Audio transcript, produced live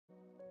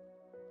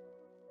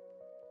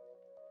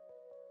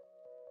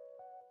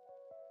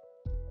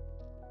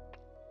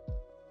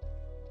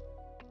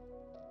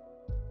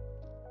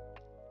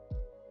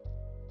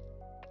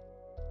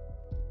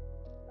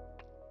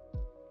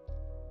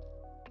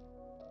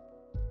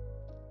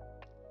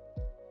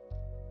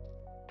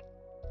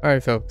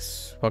Alright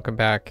folks, welcome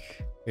back.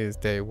 It is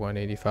day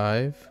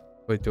 185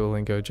 with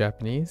Duolingo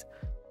Japanese.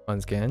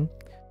 Once again,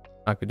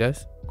 MAKU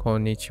desu.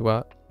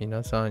 Konnichiwa.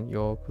 Minasan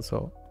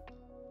yokoso.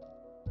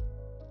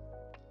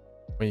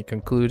 We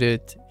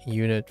concluded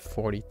unit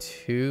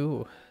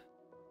 42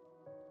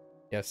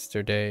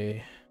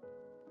 yesterday.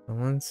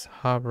 And let's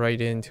hop right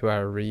into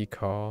our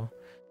recall.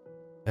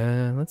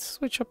 And let's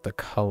switch up the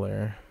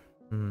color.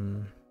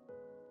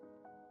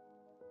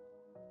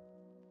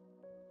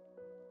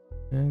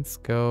 Let's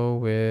go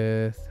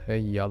with a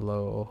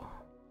yellow.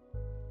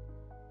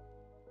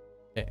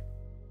 Okay.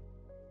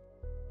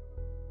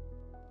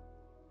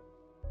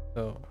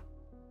 So,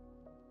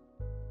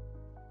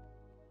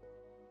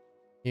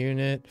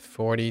 unit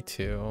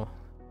 42.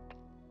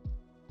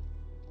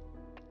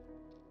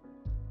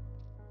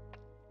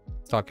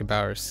 Let's talk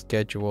about our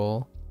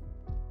schedule.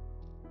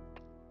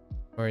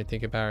 Or we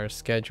think about our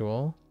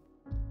schedule.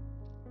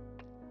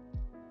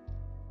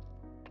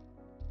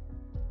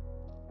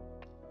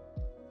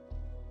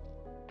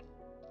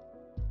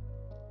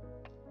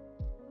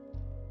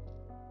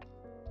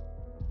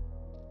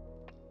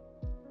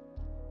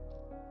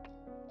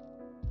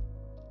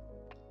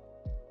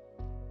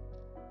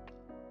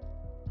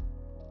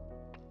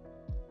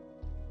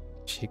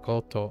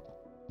 Shigoto.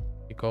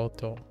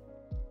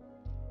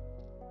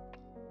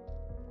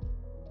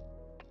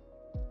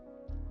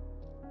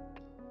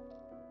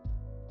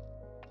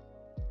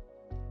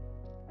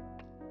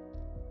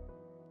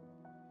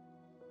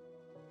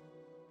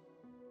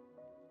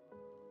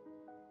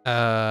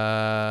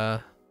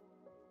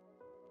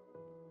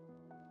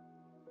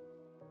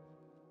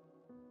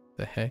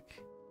 The heck?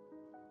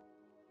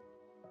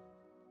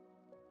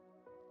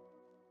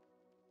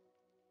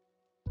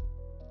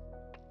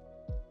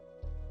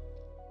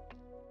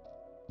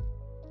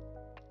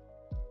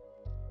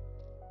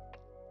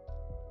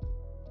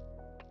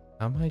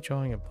 How am I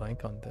drawing a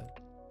blank on this?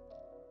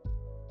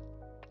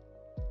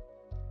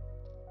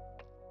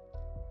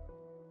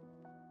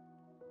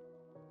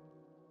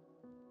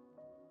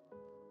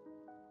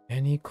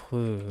 Any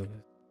clues?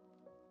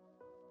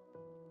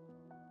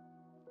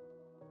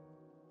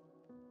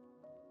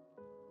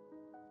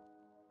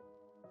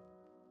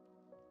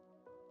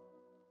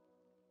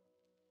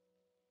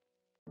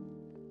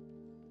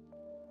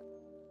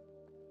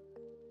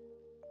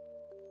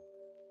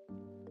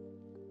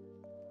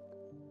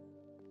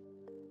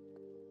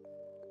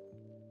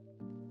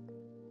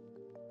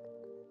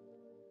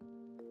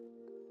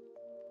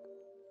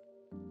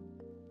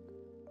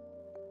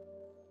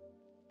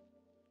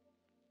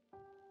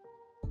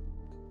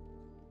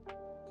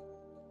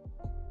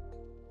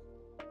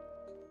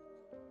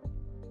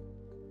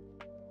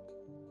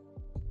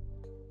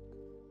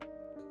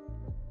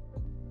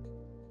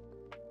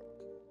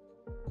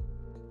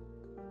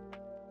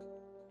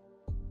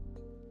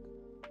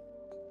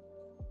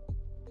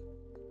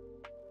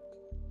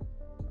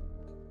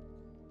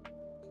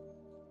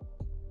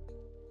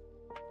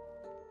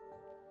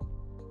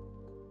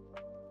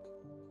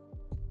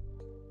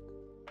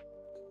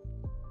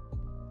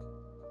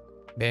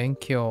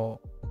 Benkyou.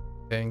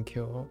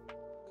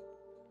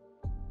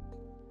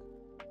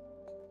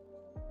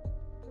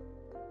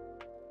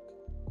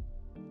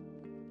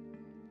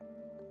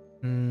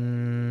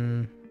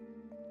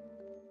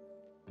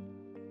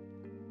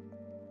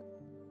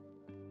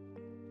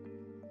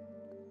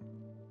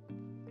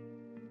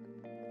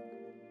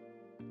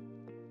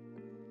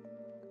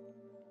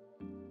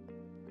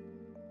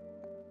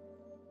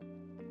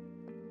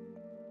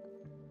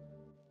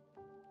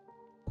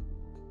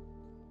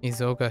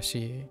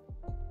 Isogashi.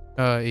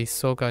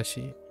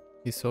 Isogashi.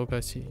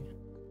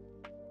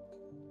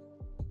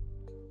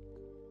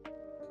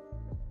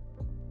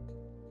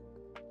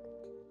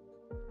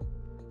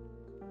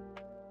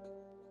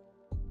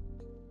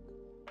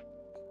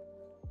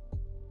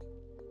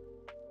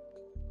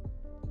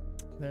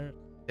 There's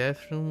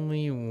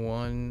definitely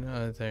one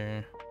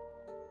other.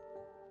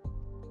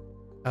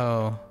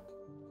 Oh.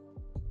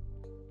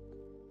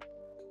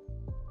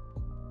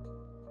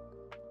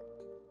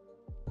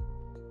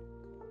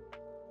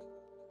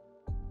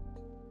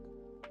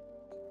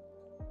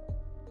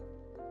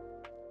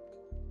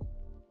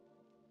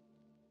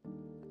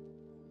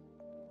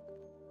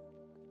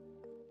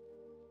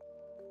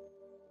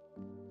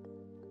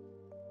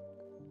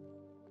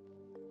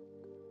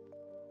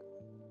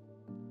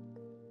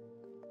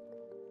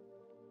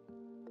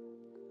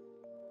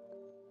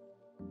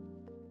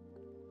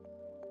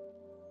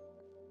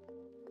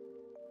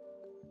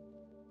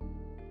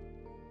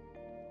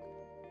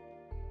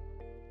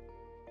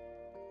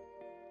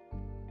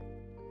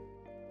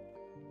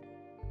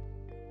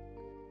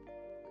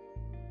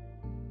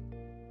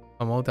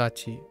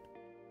 Tomodachi.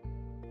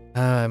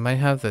 I might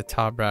have the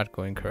top rat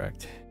going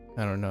correct.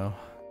 I don't know.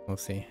 We'll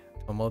see.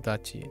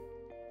 Tomodachi.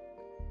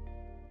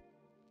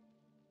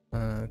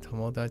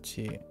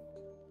 Tomodachi.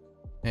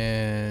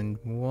 And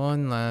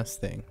one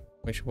last thing,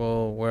 which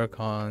we'll work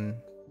on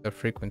the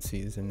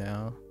frequencies and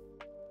now.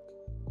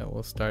 And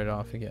we'll start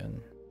off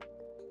again.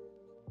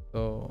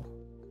 So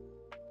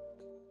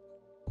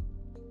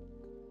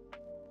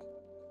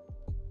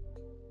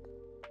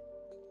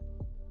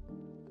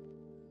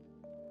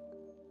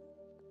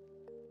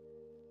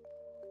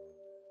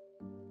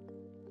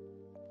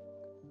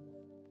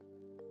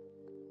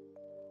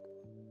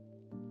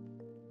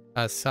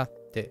あさ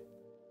って。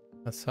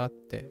あさっ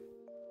て。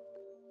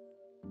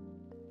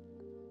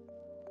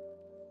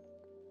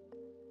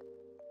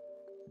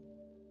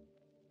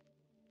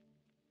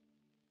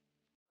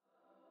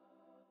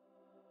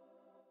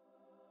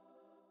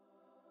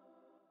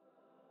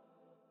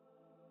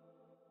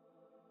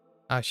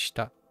明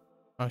日。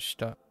明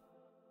日。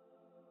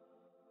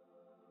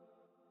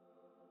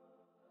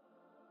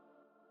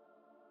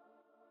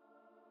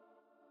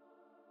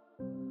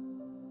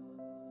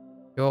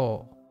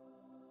今日。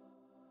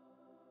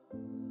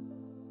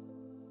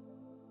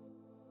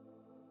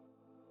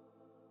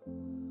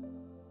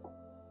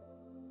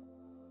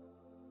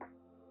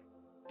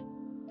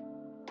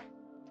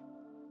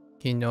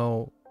昨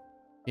日。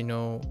昨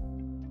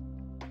日。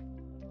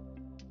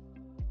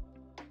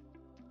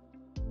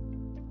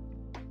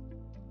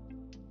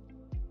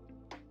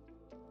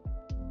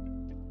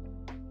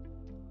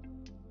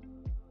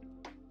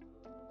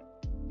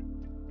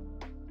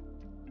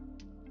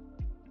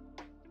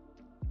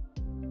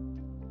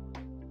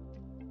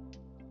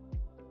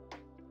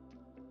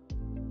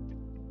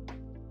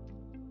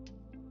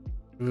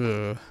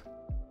Ugh.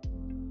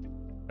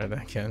 Try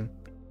that again.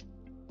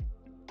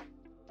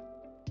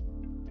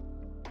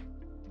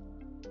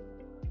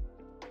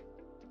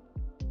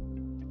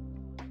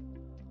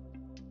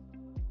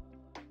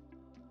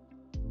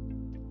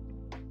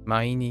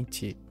 毎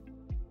日。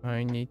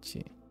毎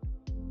日。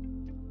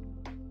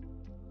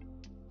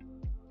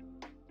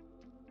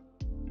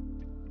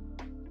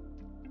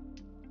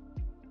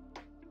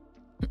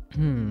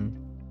う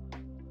ん。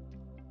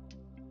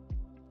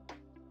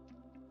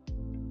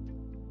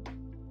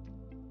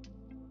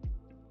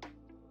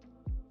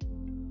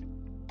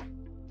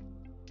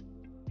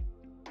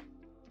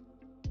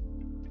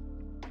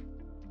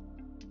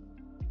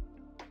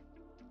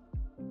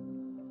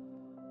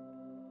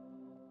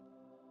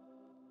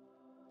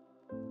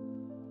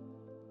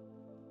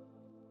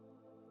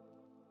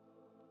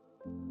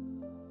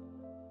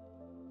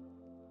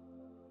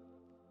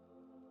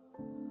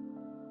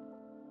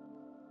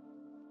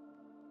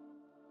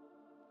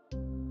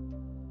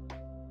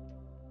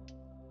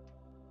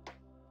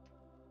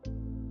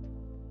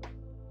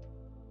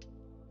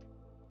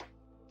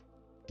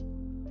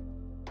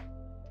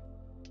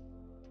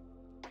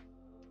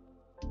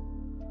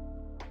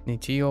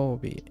日曜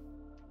日。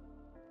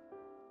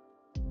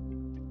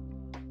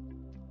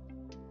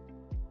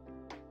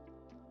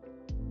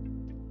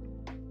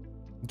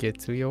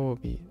月曜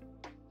日。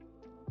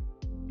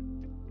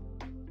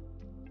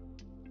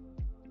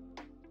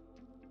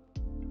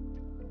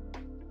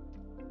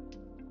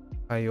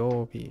火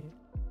曜日。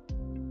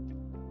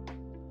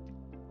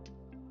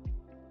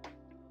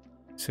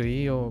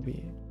水曜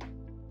日。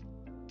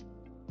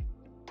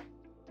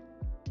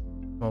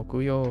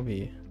木曜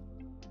日。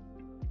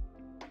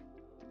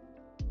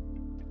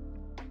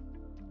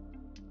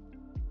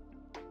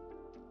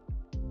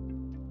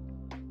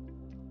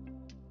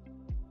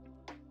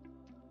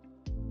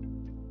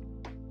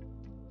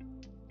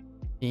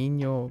金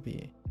曜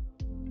日。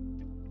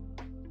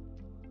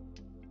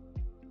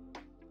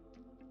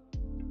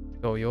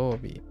土曜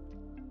日。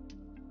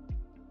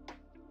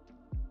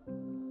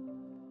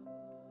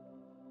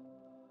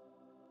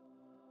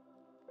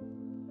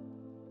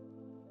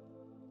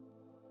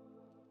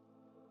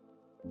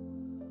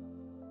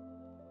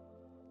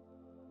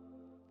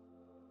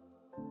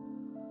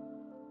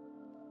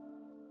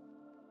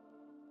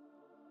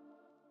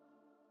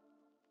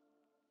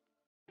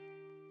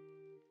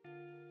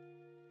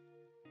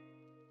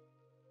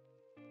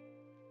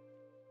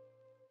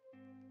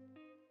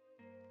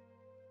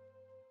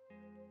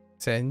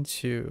先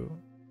週。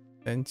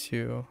先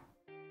週。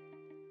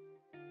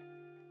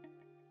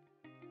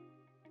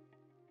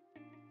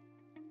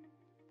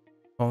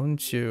今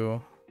週。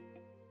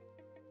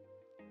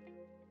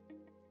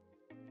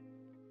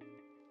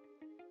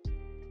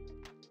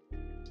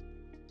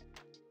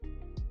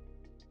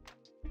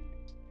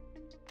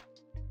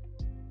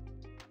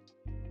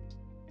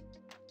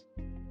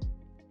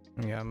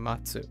いや、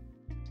末。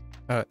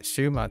あ、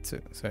週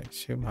末。それ、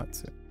週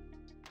末。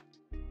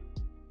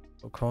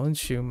今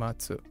週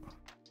末。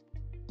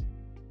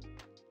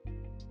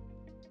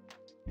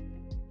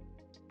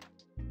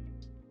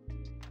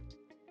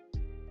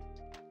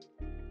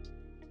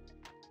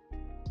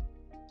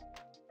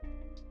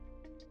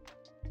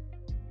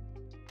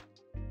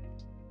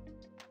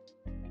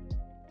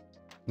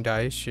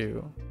来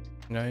週。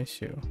来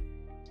週。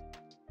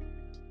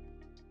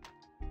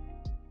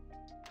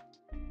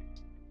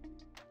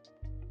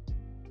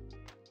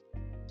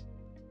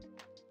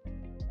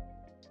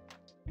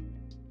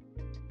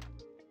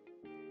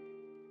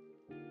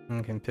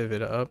I can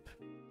pivot up.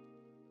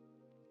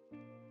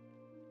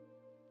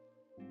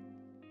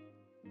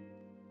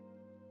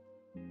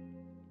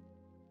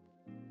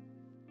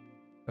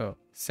 Oh,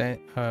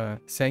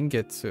 先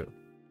月。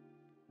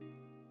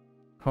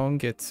今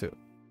月。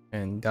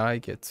and 来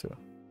月。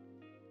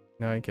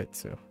来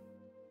月。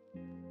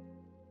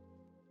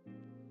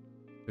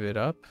Pivot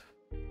up.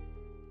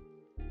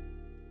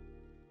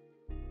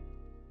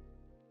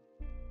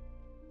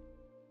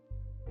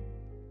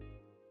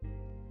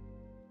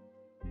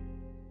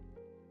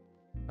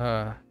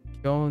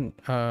 きょん、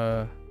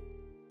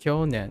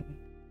去年、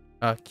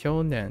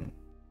去年、今年、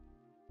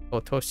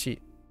今年、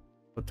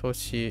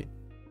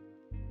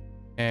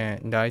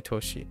来年、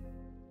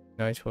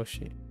来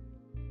年。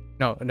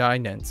No, 来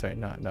年, sorry,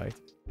 not 来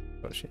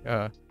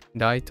年。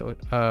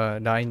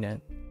来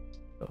年。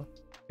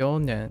去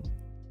年、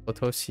今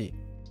年、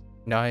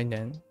来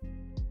年。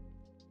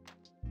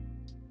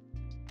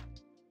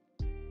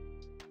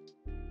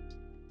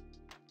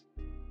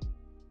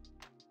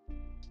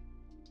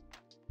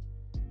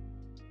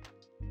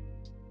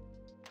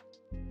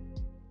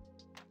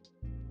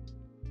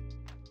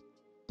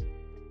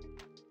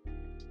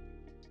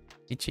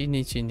一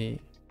日に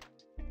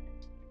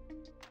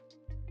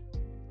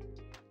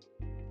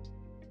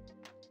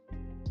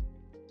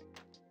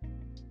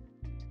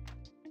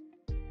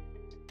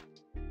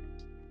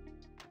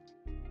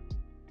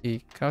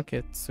1ヶ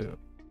月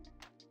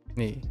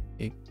に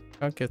1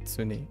ヶ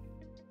月に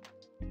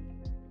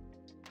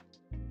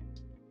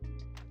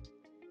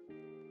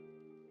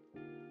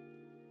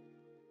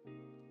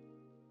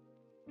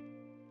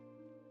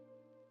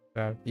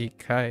1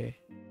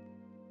回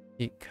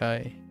1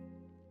回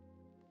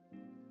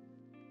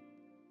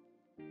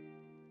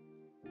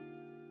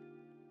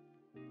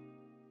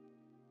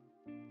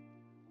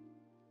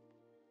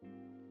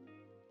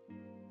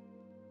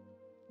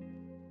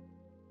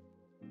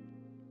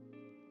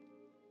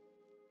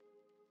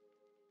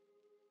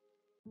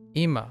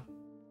今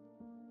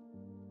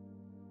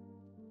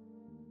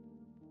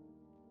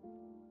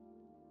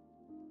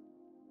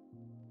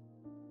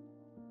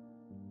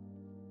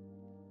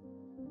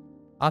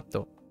あ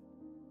と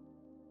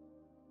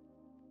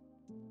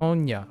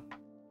今夜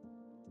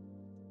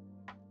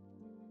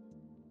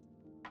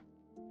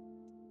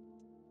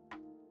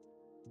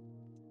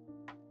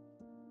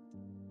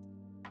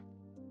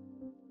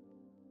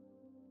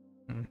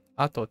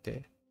あと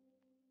で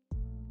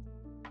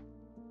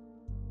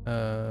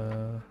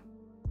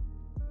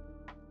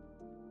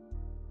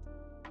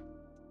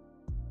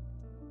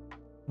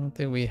I don't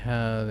think we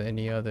have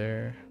any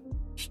other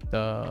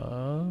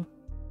stuff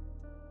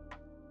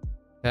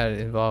that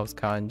involves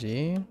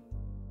kanji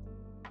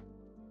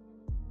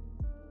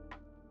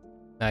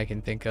I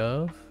can think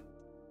of.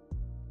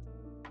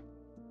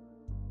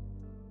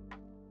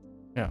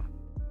 Yeah.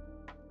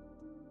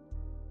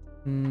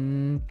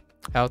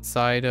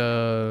 Outside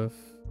of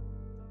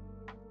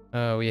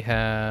we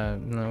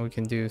have no, we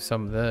can do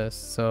some of this.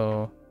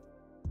 So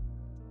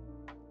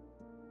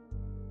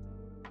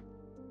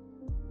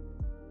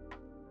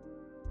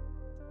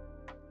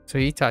 1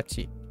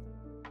日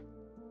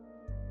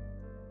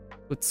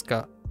2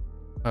日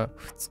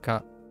2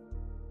日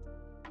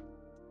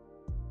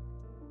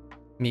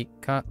3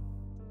日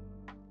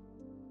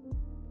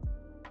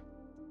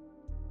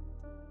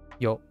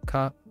4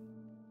日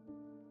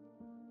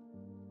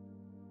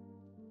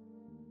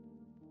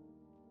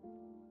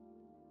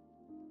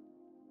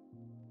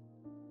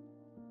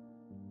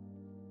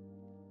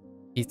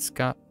5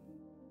日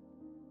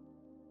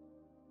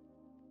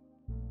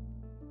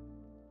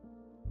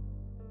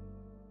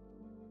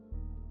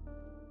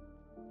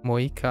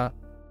6日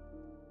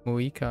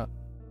6日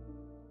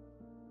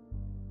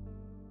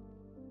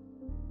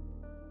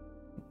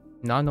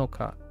7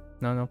日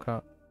7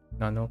日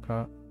7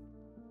日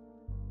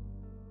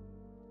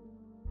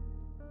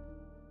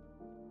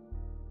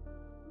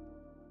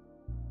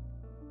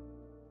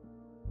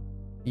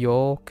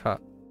8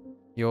日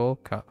8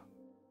日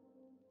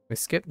We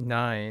skipped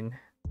 9.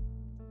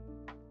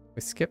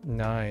 We skipped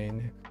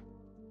 9.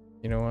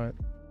 You know what?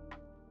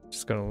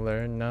 Just gonna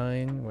learn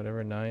 9,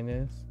 whatever 9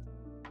 is.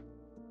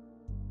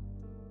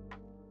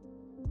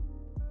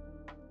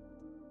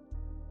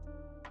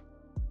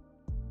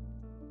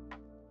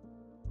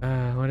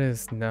 What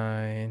is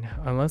 9?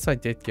 Unless I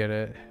did get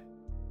it.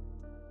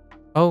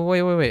 Oh,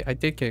 wait. I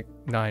did get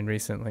 9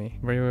 recently.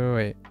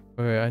 Wait.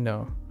 I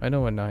know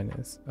what 9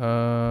 is.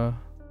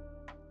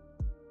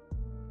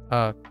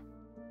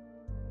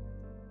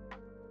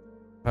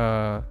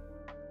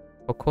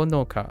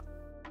 Kokonoka.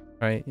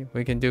 Right?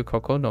 We can do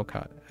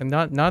kokonoka. And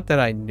not that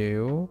I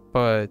knew,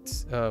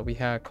 but we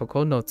had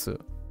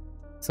kokonotsu.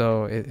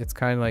 So it's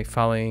kind of like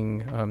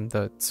following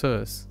the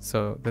tsus.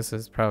 So this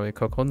is probably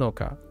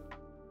kokonoka.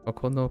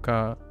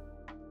 Kokonoka.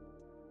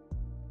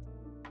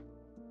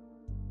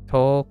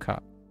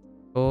 Toka.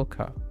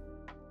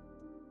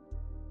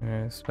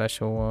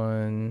 Special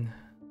one.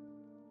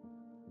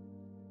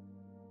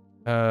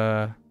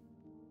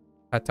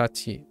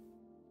 Hatachi.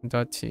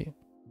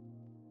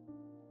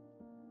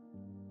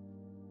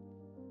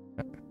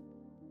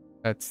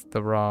 That's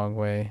the wrong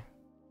way.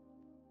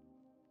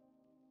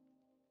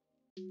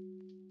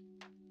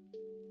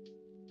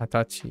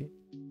 Hatachi.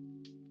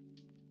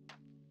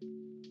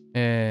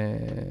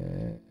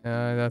 And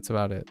that's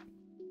about it.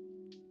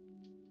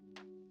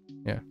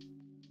 Yeah.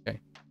 Okay.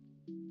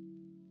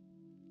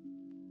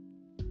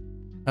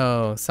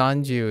 Oh,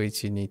 31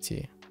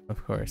日.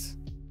 Of course.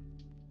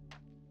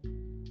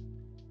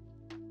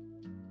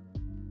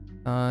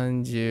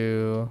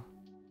 31.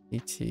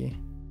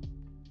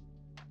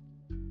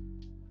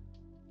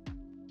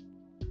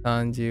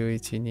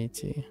 31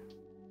日.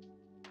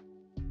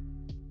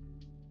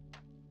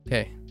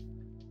 Okay.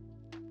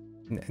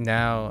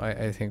 Now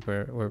I think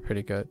we're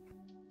pretty good.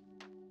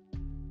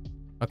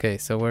 Okay,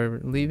 so we're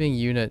leaving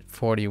unit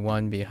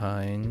 41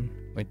 behind,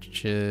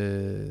 which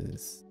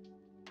is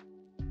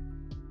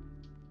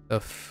the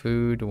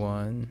food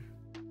one.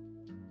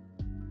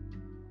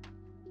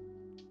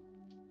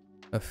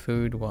 A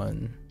food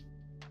one.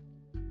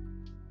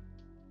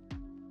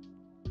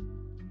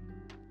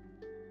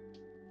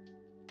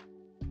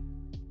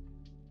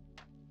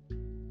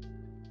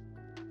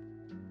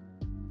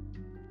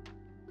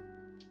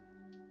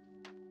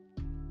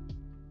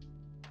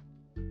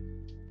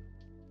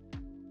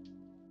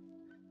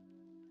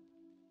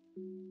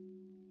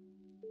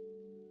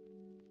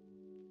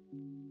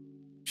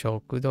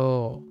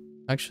 Shokudo.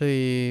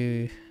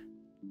 Actually,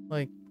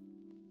 like,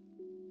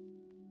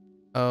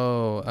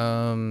 oh,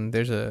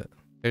 there's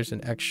an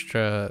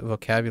extra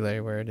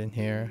vocabulary word in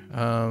here.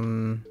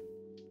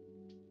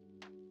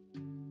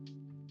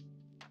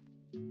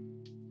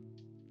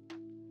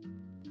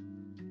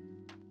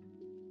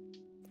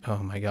 Oh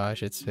my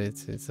gosh,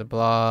 it's a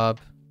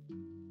blob.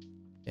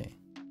 Okay.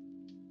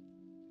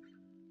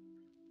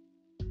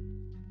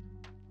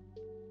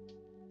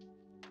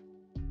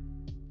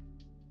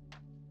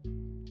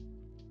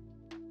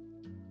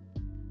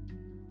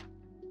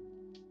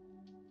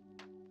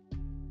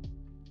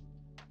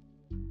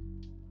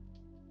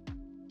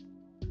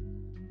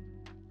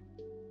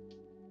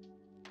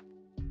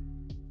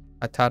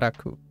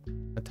 Ataraku.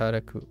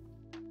 Ataraku.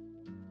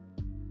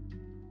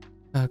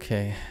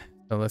 Okay,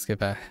 so let's get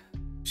back.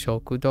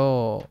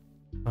 Shokudo.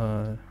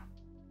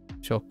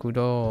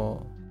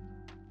 Shokudo.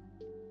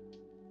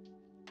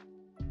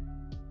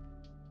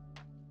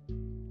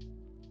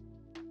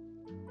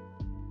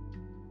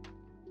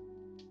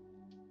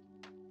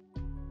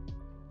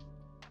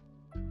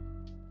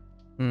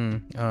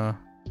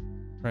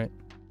 Right.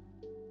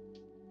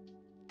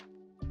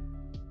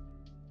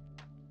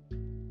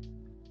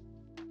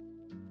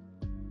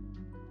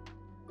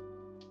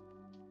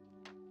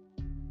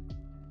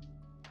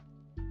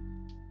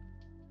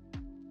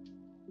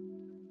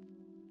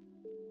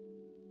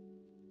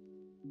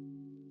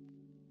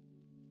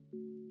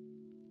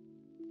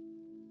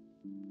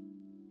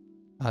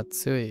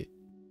 Atsui.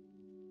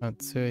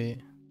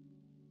 Atsui.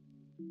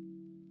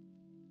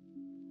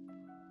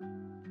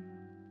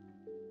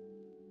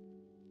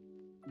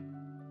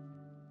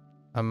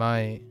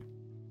 Amai.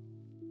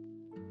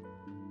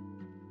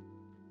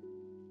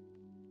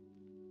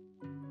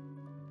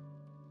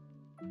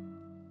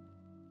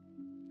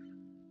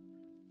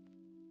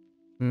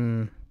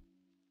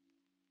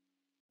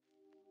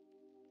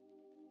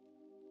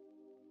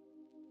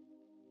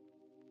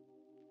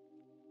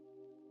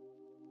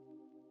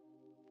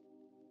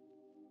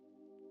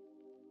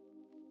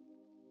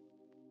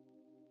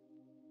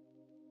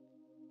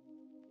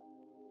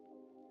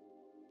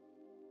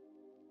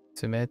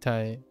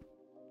 Tsumetai.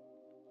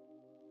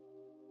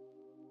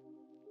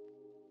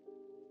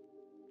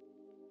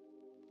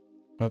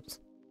 Oops.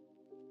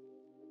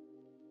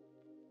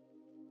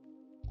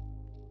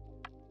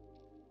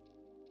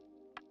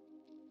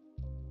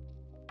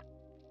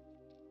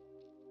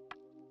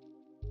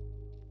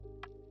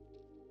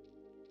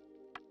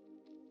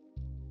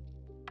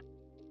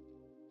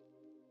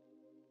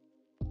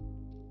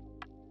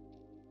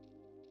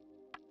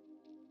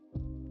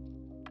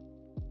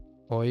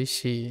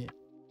 Oishii.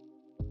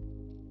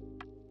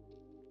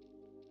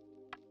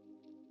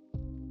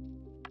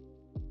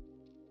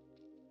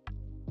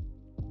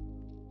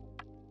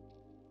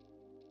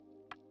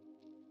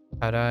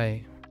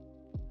 Arai.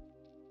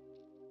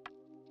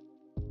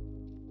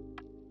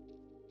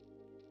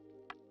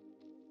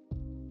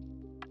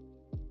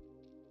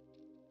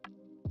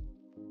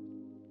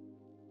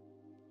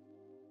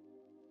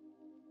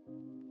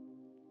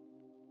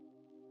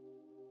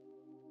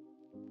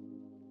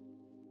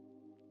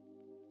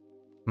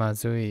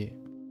 Mazui.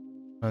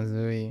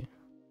 Mazui.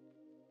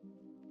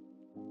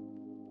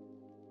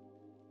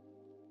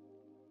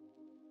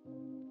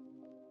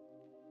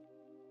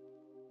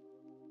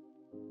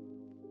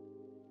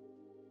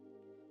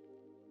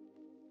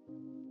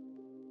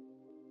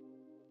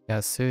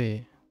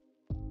 Yasui.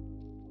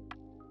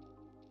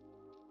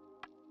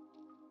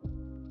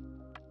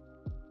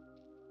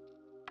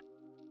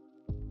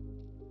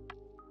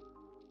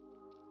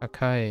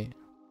 Akai.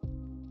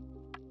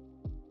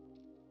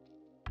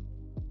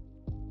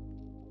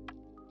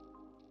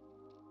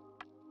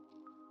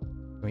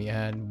 Can we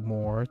add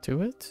more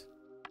to it?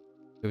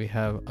 Do we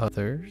have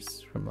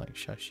others from like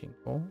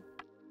Shashinko?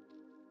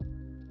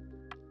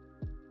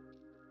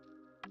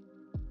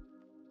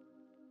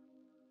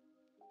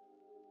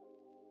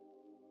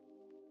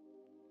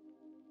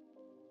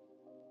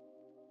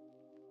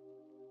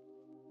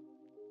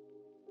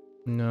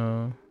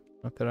 No,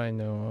 not that I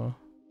know of.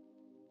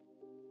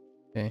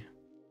 Okay.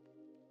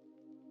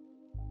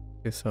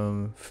 Do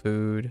some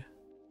food.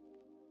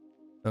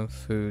 Some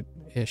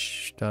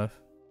food-ish stuff.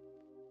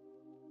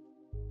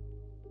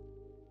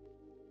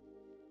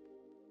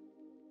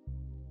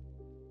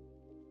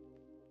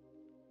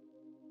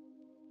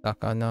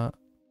 魚 卵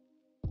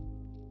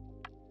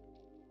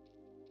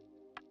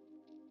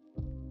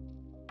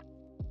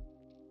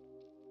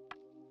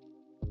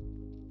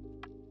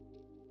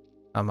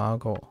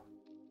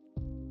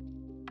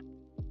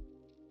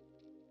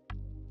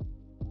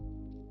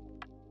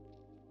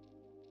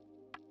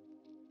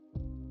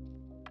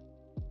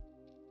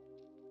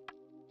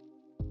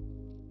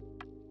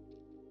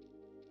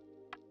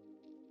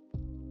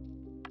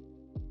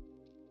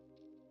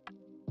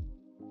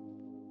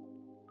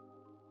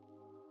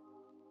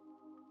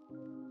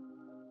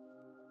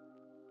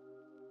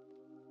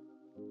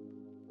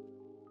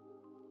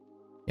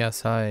野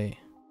菜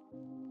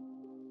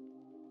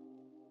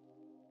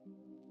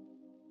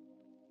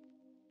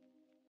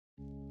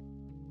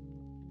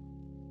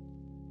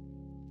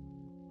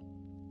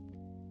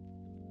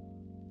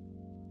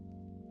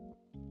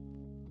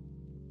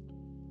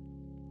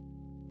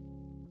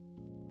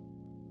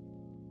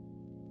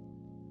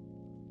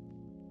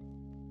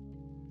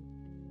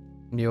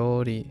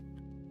料理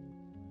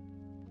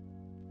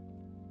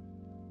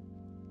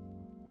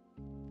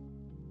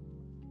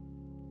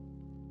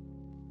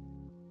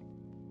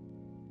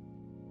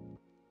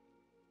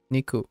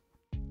肉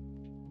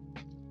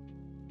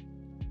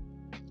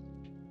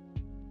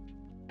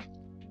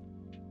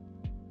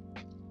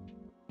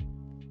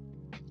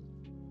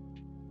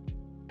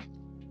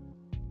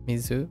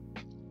水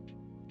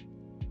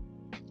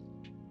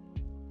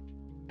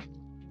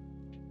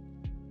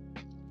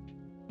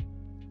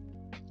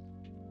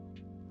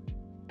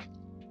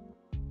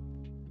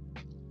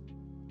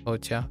お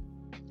茶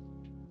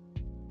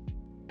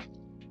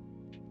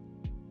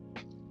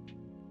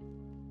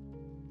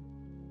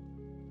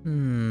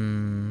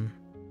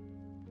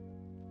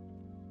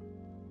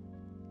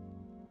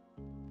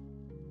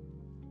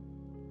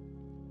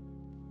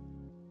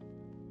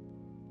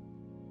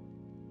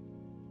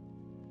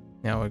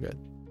Now we're good.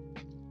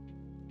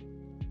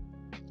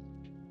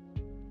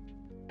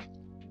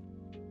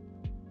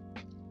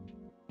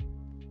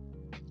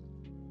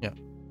 Yeah,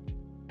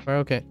 we're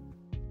okay.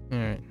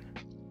 Alright.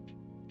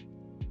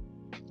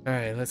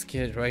 Alright, let's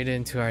get right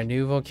into our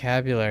new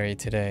vocabulary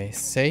today.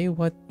 Say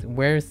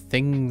where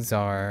things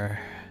are.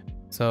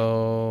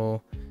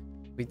 So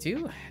we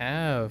do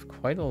have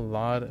quite a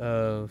lot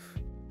of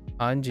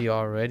kanji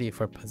already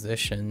for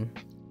position.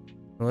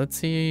 Let's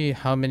see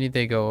how many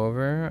they go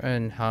over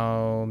and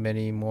how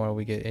many more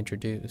we get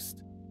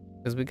introduced.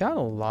 Because we got a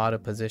lot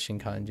of position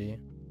kanji.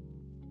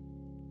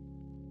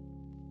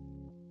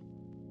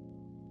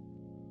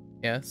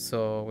 Yeah,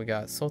 so we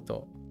got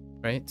soto,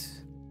 right?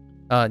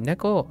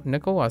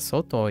 Neko wa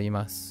soto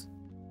imasu.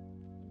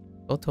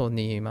 Soto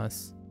ni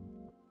imasu.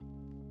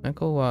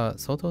 Neko wa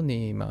soto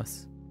ni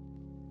imasu.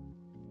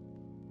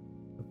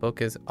 The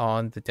book is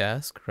on the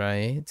desk,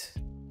 right?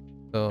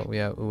 So we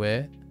have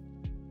ue.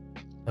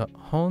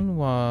 Hon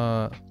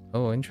wa...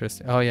 Oh,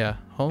 interesting. Oh, yeah.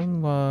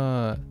 Hon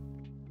wa...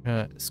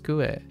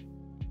 Skue.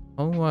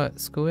 Hon wa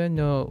skue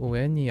no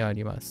ue ni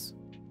arimasu.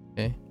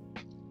 Okay.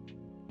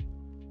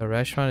 The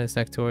restaurant is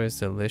next door is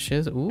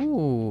delicious.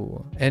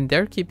 Ooh. And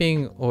they're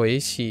keeping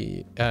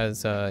oishi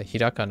as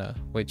hirakana,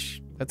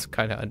 which that's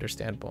kind of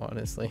understandable,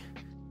 honestly.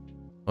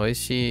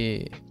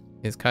 Oishi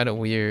is kind of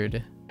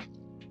weird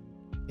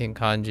in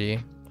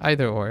kanji.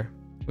 Either or.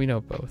 We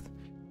know both.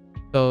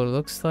 So it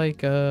looks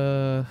like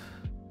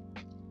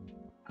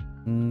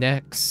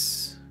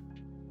next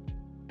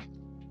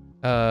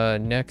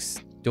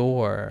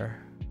door.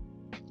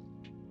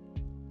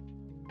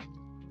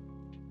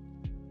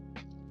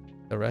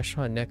 The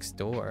restaurant next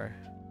door.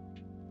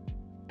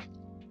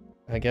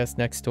 I guess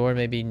next door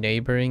maybe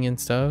neighboring and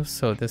stuff.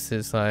 So this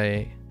is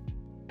like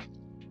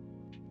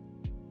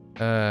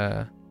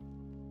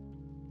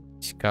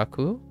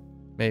chikaku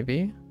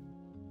maybe,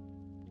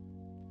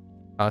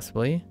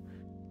 possibly.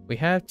 We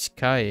have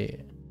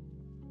chikai.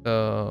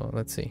 So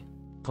let's see.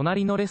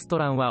 隣のレスト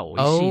ランは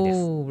美味しいです。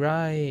 Oh,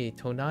 right.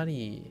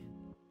 Tonari.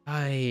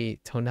 Right.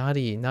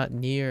 Tonari, not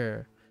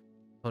near.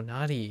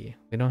 Tonari.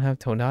 We don't have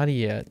tonari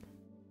yet.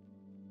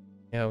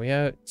 Yeah, we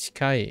have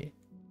chikai.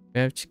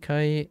 We have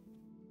chikai.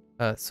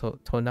 So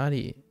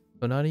tonari.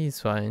 Tonari is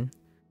fine.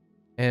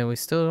 And we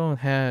still don't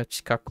have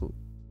chikaku.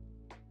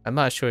 I'm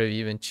not sure if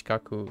even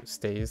chikaku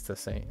stays the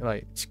same.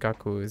 Like,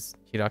 chikaku is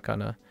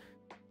hirakana.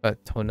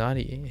 But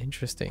tonari,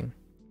 interesting.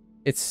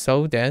 It's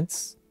so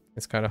dense.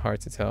 It's kind of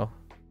hard to tell.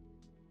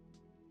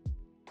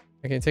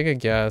 I can take a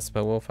guess,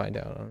 but we'll find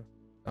out.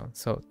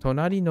 So,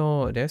 tonari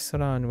no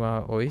restaurant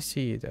wa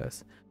oishii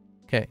desu.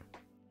 Okay.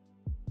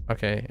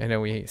 Okay, and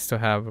then we still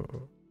have...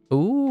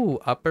 Ooh,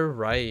 upper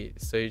right.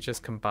 So you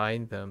just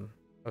combine them.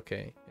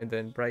 Okay, and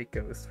then right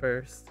goes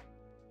first.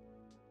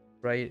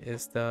 Right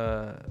is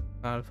the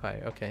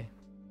modifier. Okay.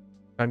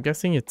 I'm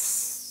guessing it's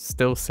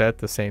still set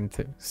the same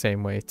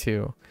way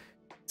too.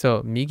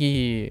 So,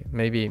 migi,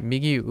 maybe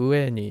migi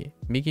ue ni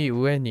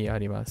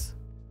arimasu.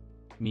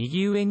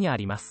 右上にあ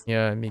ります。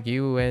 Yeah, migi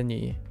ue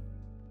ni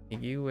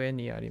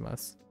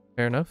arimasu.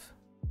 Fair enough.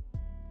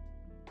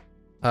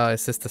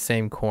 Is this the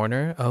same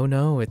corner? Oh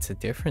no, it's a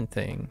different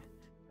thing.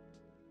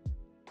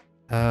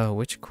 I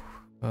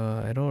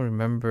don't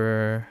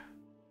remember.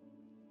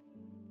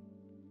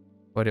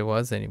 what it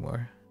was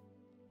anymore.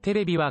 テ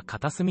レビは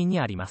片隅に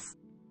あります。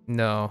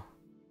 No.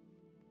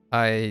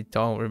 I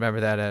don't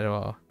remember that at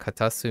all.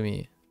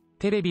 Katasumi.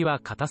 テレビは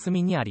片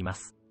隅にありま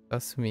す。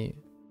 Katasumi.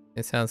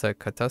 It sounds like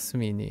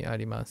katasumi ni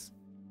arimasu.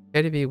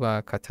 Terebi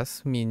wa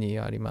katasumi ni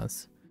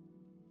arimasu.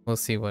 We'll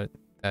see what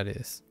that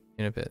is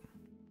in a bit.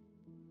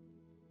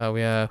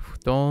 We have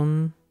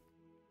futon.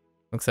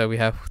 Looks like we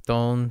have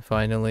futon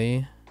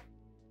finally.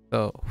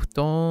 So,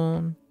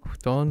 futon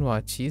wa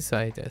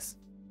chisai desu.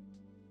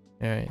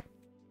 Alright.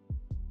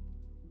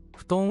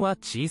 布団は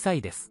小さ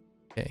いです。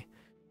 Okay.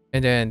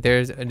 And then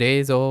there's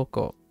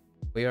reizouko.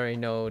 We already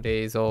know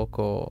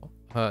reizouko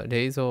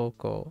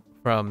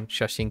from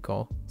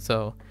Shashinko.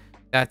 So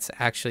that's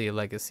actually a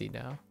legacy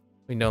now.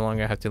 We no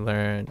longer have to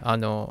learn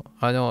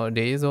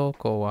冷蔵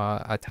庫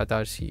は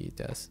正しい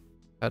です。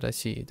正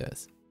しいで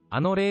す。あ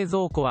の冷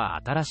蔵庫は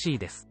新しい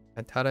です。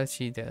新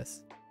しいで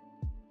す。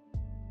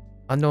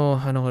冷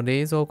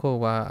蔵庫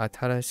は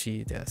新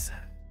しいです。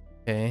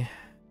Okay.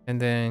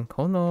 And then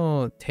こ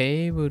の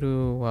テーブ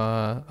ル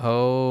は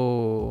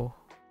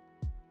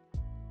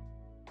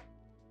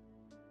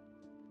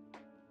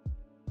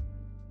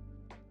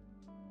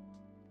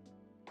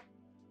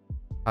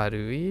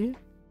軽い？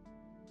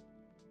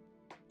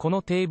こ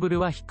のテーブル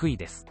は低い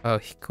です。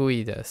低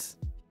いです。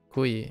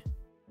低い。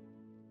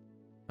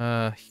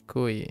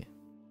低い。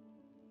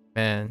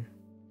Man.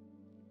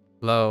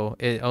 Low.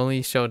 It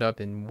only showed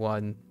up in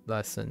one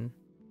lesson.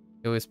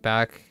 It was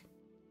back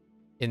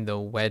in the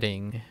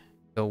wedding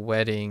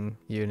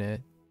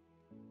unit.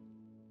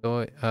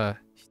 こ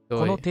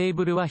のテー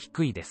ブルは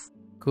低いです。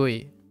低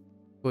い。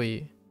低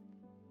い。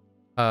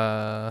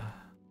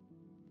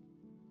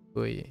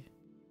低い。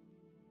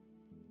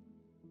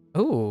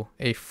Ooh,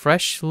 a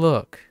fresh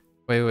look.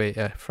 Wait,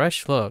 a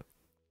fresh look.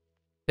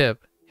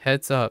 Tip,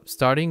 heads up.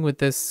 Starting with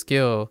this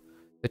skill,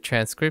 the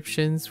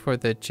transcriptions for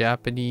the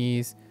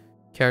Japanese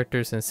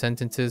characters and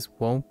sentences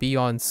won't be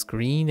on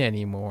screen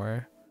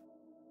anymore.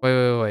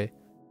 Wait.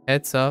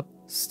 Heads up.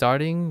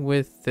 Starting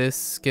with this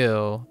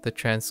skill, the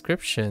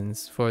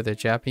transcriptions for the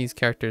Japanese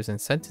characters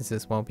and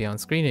sentences won't be on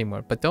screen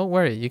anymore. But don't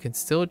worry, you can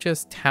still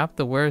just tap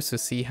the words to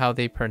see how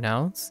they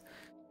pronounce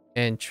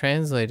and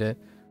translate it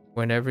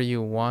whenever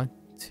you want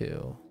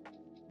to.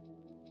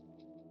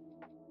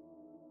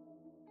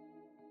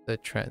 The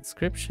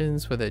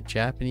transcriptions for the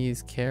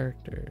Japanese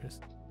characters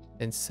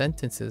and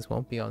sentences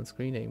won't be on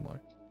screen anymore.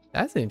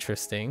 That's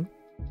interesting.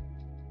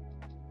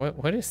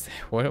 What is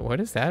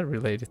that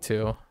related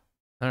to?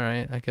 All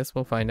right, I guess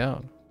we'll find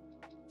out.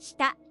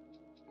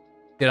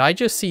 Did I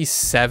just see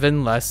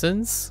 7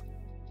 lessons?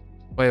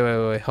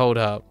 Wait, hold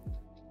up.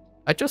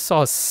 I just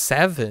saw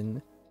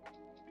 7.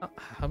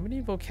 How many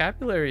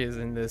vocabulary is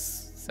in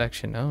this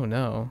section? Oh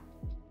no.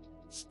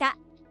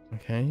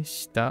 Okay,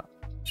 shita.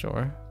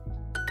 Sure.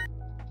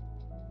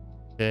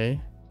 Okay.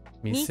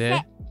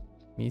 Mise.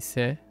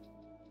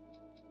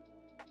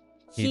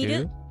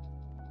 Hiru.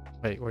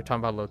 Wait, we're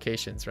talking about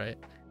locations, right?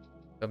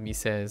 So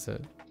mise is a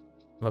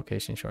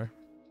location, sure.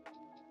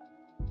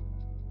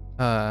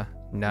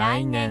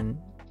 Nainen.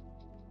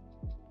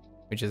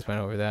 We just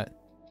went over that.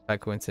 By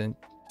coincidence.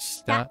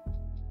 Shita.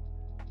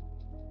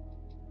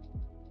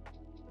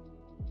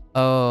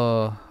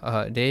 Oh,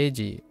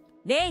 Reiji.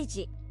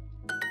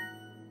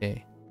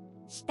 Okay.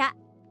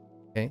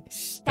 Okay,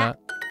 shita.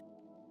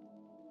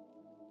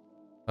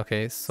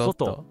 Okay,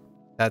 soto.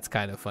 That's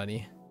kind of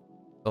funny.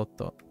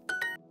 Soto.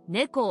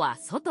 猫は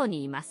外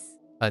にいます。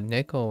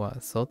猫は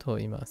外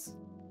います。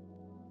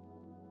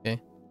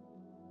Okay.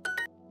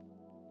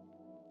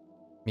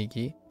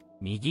 右。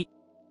右。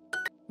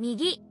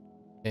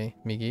Okay,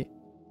 右。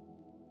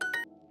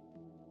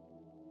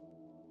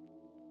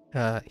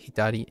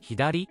左。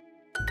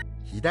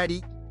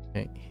左。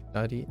Okay,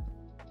 左。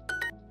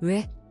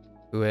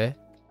上。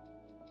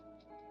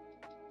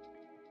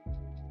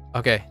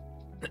Okay.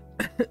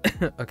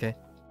 Okay,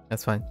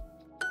 that's fine.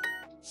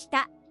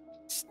 下。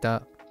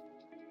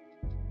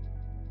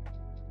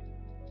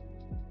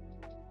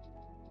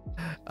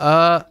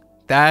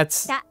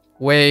That's...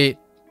 Wait.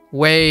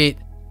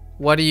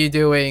 What are you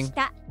doing?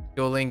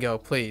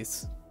 Duolingo,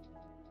 please.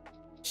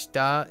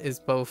 Shita is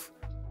both...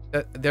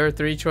 There are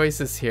 3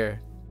 choices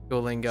here.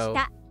 Duolingo.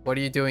 What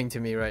are you doing to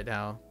me right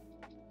now?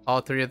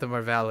 All 3 of them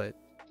are valid.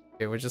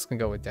 Okay, we're just gonna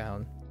go with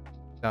down.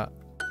 Shita.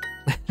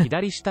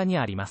 左下に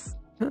あります。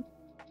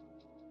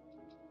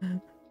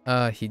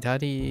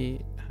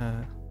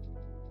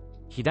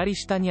左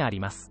下にあり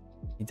ます。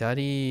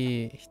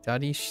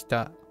左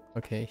下。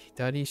Okay,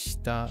 左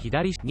下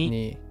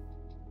に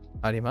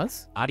ありま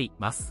す？あり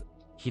ます。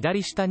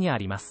左下にあ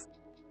ります。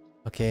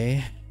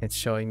Okay, it's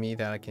showing me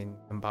that I can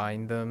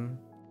combine them.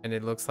 And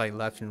it looks like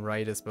left and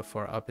right is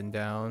before up and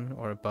down,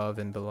 or above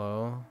and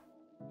below.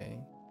 Okay,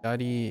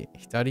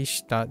 左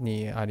下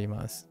にあり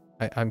ます。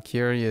I'm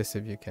curious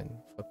if you can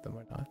flip them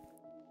or not.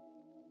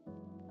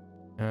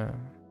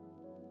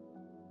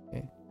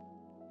 Okay.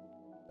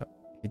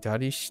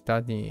 左下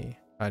に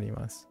あり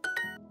ます。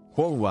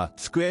本は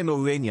机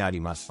の上にあり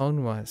ます。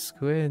本は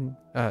机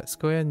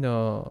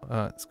の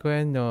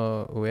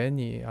上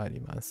にあり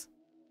ます。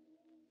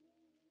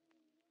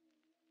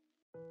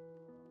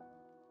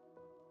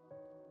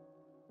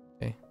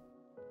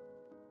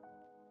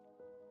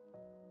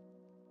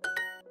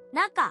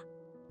中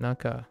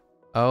Naka.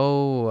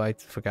 Oh, I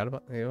forgot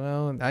about.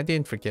 Well, I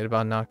didn't forget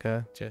about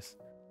Naka. Just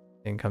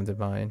didn't come to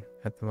mind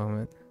at the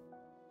moment.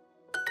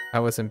 I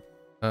wasn't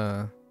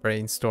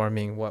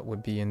brainstorming what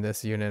would be in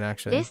this unit レ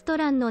actually. スト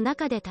ランの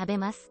中で食べ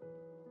ます。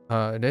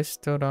レス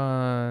ト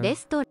ランレ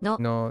ストの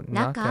の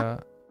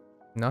中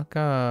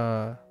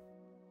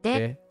で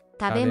で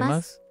食べ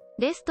ます。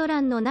レストラ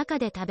ンの中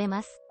で食べ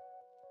ます。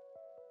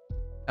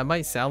That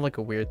might sound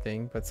like a weird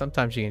thing, but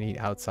sometimes you can eat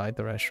outside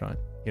the restaurant,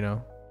 you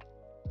know?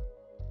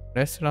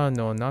 レストラン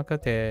の中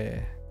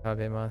で食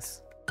べま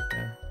す。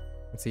Yeah.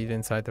 Let's eat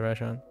inside the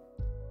restaurant.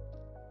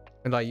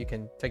 And like you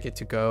can take it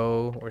to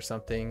go or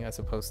something as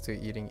opposed to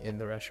eating in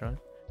the restaurant.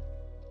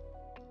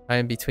 I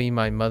am between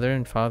my mother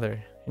and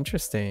father.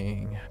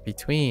 Interesting.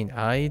 Between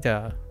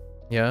Aida.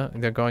 Yeah,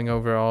 they're going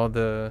over all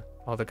the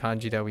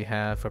kanji that we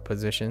have for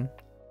position.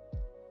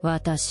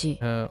 私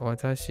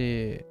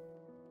Watashi.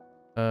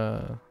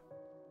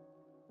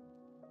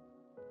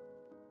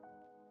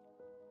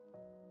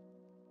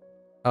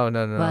 Oh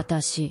no.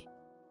 私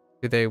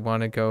Do they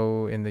want to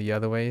go in the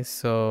other way?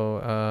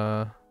 So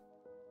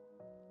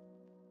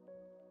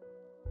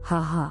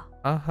母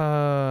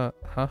母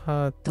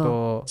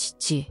とと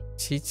父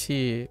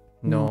父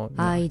の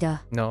の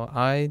間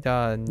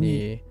間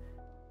に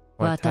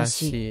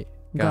私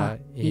が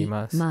い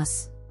ま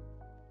す。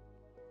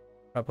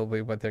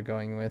Probably what they're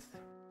going with.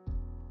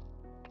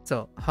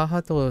 So,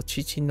 母と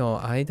父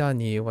の間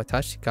に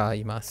私が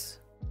いま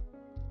す。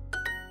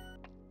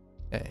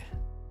Okay.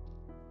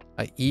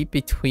 I eat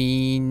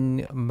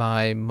between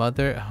my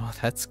mother. Oh,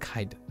 that's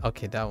kind of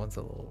okay. That one's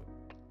a little,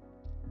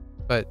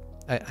 but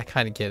I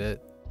kind of get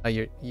it.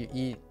 You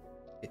eat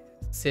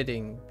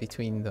sitting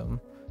between them.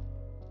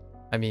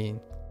 I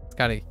mean, it's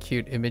kind of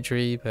cute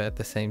imagery, but at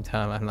the same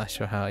time, I'm not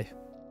sure how I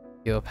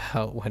feel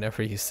about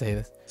whenever you say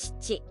this.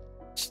 父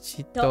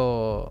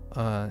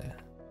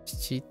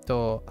父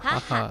と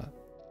母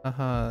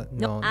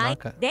の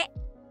中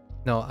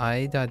の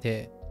間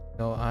で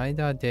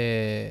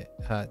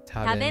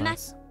食べま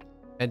す。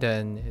And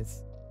then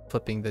it's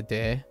flipping the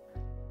day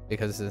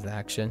because it's an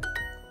action.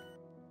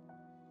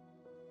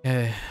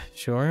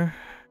 Sure.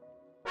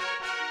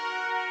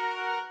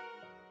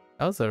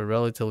 That was a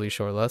relatively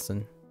short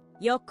lesson.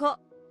 横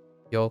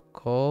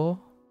Yoko.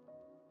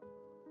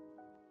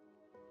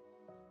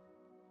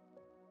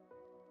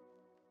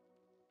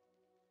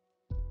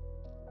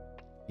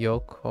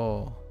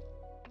 Yoko.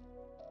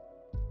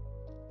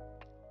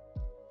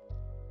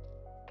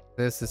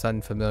 This is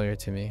unfamiliar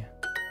to me.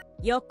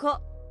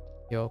 横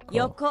Yoko.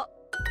 横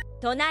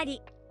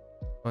隣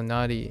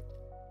Onari.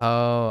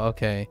 Oh,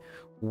 okay.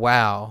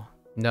 Wow.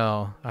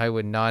 No, I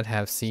would not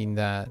have seen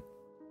that.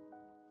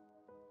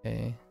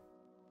 Okay.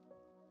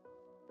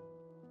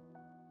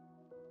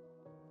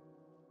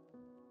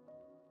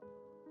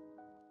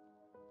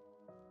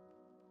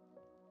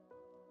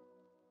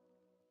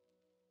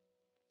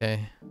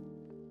 Okay.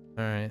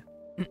 Alright.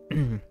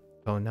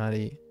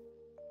 Tonari.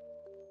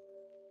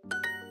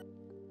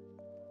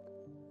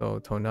 So,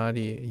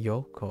 Tonari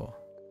Yoko.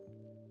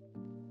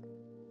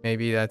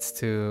 Maybe that's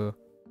to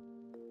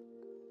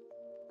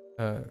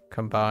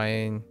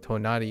combine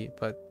Tonari,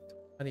 but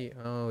Tonari,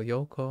 oh,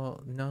 Yoko.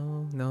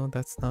 No,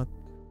 that's not.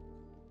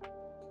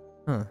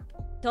 Huh.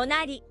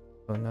 隣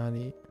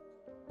Tonari.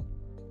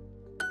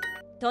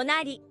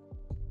 隣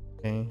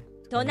Okay.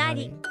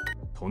 隣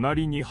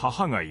隣に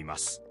母がいま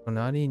す。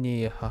隣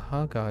に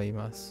母がい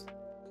ます。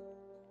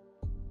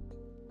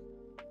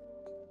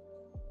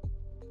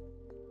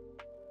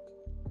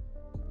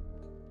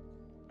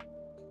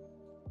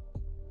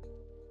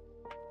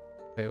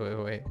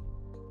Wait.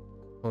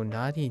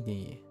 隣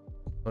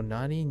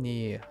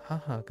に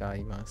母が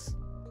います。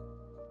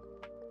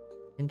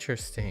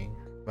Interesting.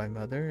 My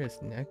mother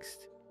is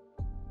next.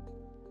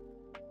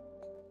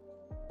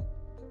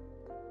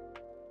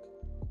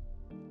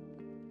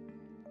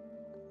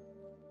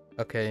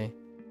 Okay.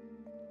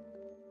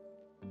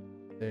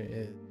 There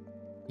is.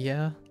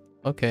 Yeah.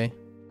 Okay.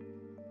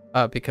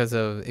 Because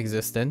of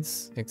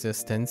existence.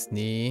 Existence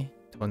ni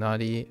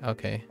tonari.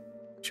 Okay.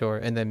 Sure.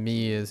 And then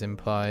me is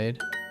implied.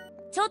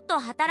 ちょっと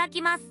働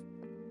きます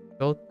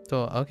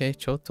Choto. Okay.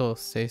 Choto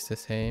stays the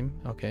same.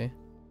 Okay.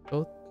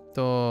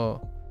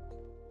 Choto.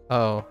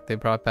 Oh, they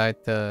brought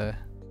back the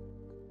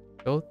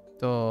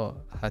Choto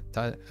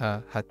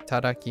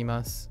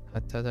hatarakimasu.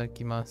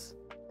 Hatarakimasu.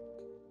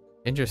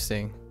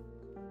 Interesting.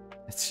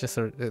 It's just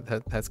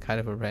that's kind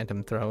of a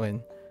random throw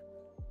in.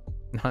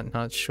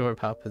 Not sure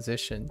about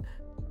position.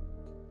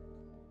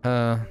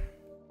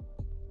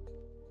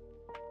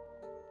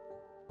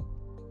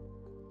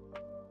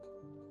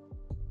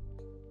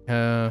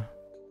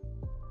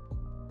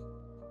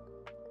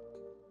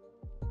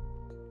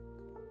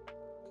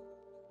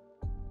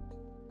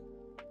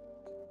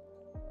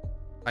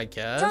 I ち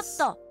ょっ guess.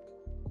 と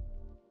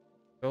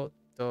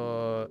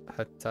Choto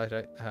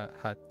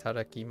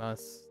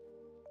hatarakimasu.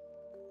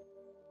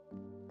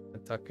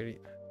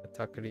 Hatakuri.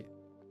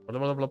 Blah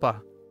blah blah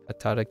blah.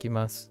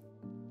 Hatarakimasu.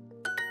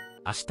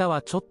 明日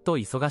はちょっと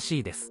忙し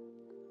いです。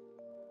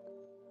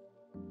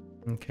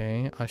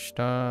Okay.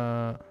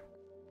 Ashita.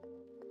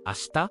 明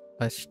日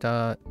明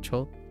日ち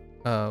ょ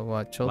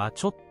はちょは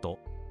ちょっと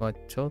は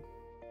ちょっ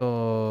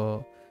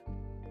と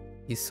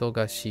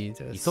忙しい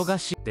です。忙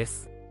しいで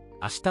す。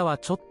明日は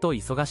ちょっと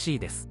忙しい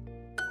です。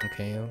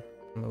Okay,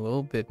 I'm a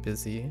little bit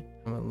busy.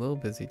 I'm a little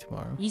busy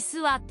tomorrow. 椅子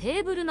はテ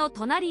ーブルの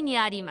隣に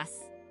ありま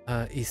す。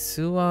椅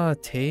子は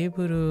テー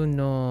ブル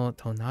の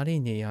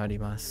隣にあり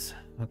ます。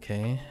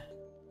Okay.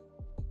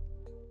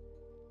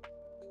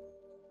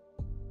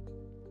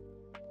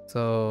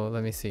 So,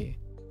 let me see.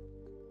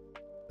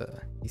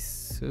 椅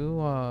子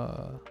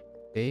は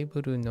テー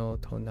ブルの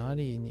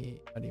隣に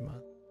ありま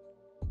す。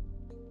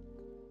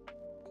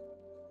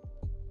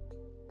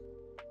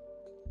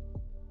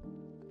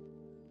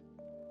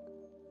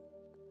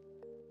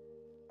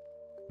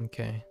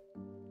Okay.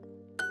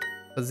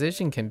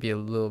 Position can be a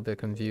little bit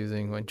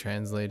confusing when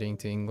translating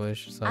to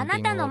English, so あ I'm な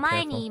being た a の little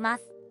前に careful. いま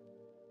す。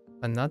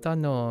あなた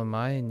の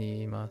前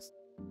にいます。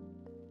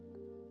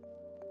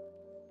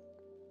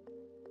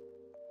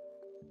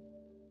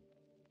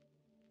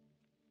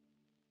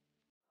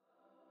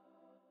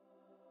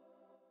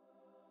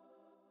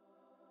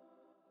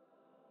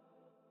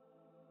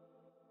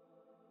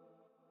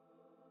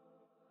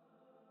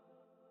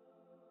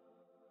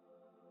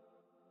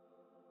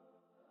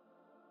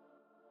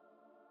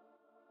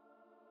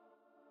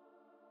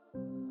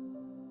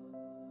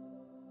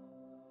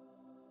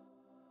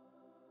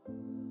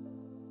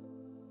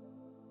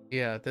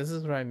Yeah, this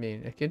is what I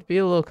mean. It could be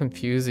a little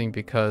confusing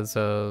because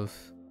of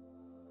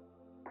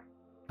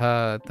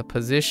the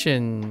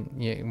position.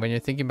 When you're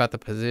thinking about the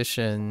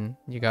position,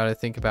 you gotta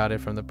think about it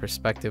from the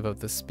perspective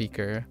of the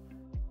speaker.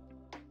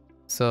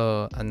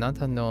 So, あな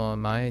たの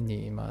前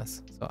にいま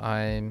す. So,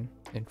 I'm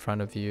in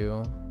front of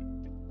you.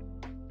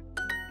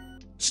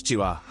 父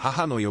は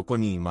母の横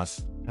にいま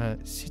す。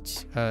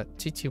父は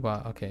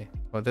okay.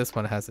 Well, this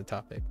one has a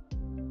topic.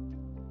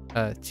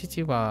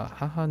 父は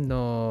母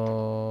の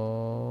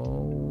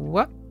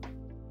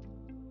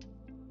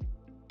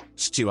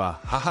父は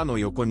母の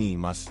横にい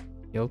ます。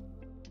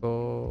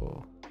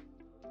横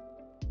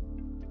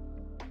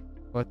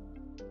What?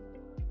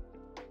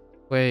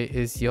 Wait,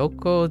 is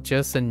yoko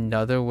just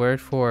another word の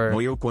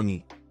for 横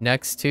に。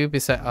 next to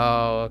beside?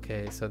 Oh,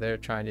 okay. So they're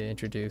trying to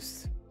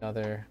introduce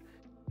another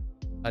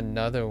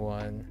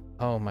one.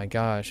 Oh my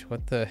gosh,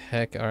 what the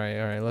heck? All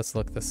right, let's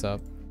look this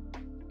up.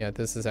 Yeah,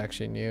 this is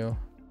actually new.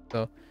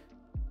 So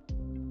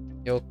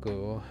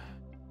yoku,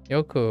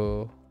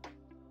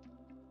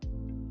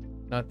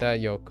 not that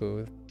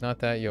yoku, not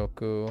that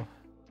yoku,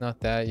 not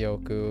that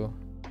yoku.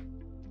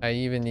 I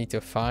even need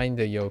to find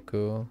the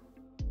yoku.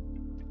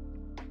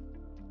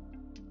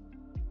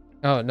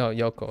 Oh no,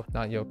 yoko,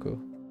 not yoku.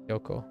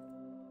 Yoko.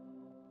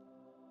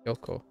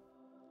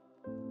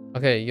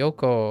 Okay,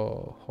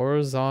 yoko.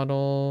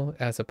 Horizontal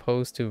as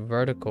opposed to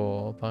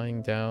vertical.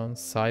 Lying down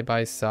side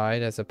by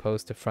side as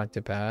opposed to front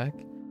to back.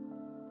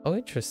 Oh,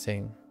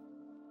 interesting.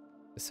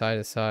 Side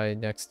to side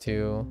next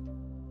to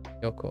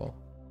yoko.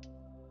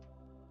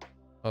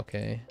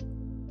 Okay.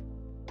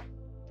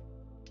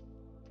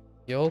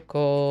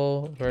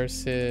 Yoko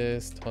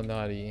versus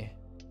tonari.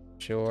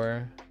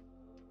 Sure.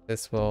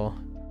 This will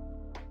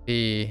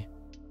be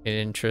an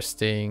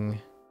interesting...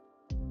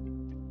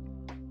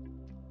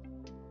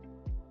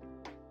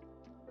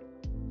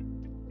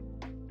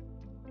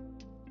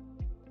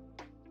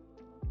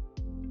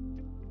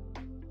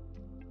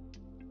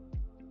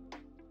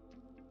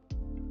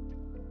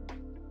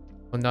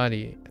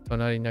 Tonari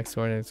next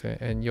door and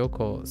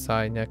yoko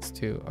side next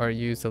to are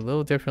used a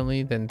little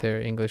differently than their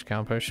English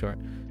counterparts. Sure.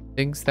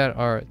 Things that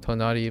are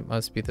tonari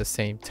must be the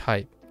same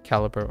type,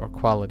 caliber, or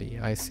quality.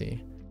 I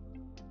see.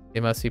 They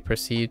must be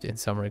perceived in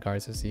some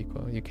regards as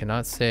equal. You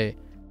cannot say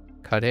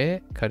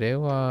kare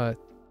wa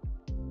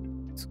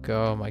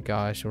oh my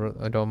gosh,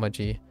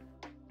 romaji.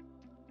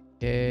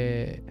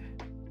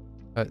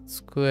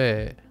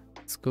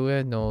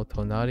 Tsukue no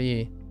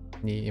tonari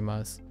ni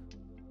imasu.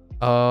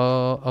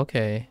 Oh,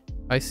 okay.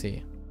 I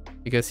see.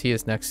 Because he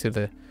is next to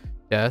the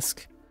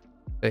desk,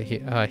 but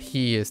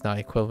he is not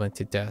equivalent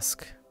to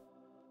desk.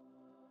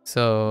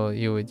 So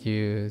you would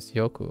use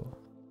yoku.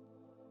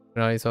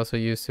 Tonari is also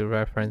used to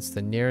reference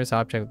the nearest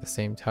object of the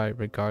same type,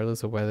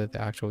 regardless of whether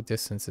the actual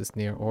distance is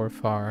near or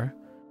far.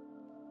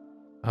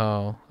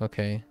 Oh,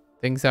 okay.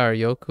 Things that are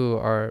yoku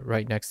are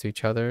right next to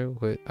each other.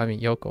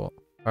 Yoko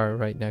are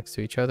right next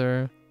to each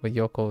other. With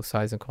yoko,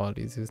 size and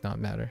qualities does not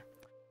matter.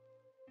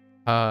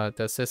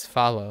 Does this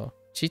follow?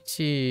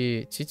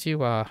 Chichi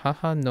wa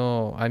haha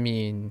no.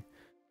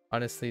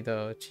 Honestly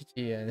though,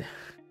 chichi and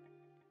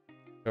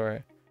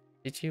sure.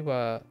 Chichi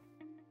wa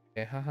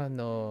haha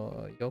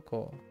no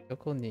yoko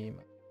ni.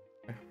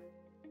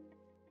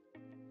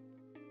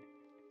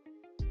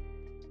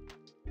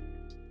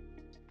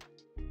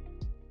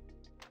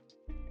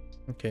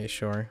 Okay,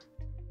 sure.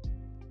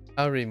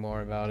 I'll read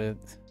more about it.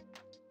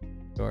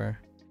 Sure.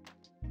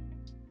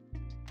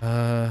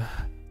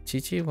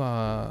 Chichi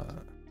wa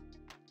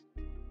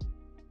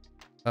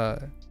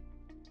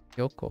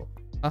yoko.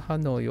 Haha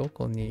no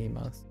yoko ni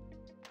imasu.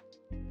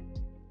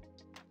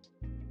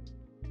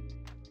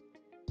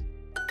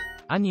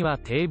 兄は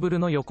テーブル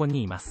の横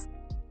にいます。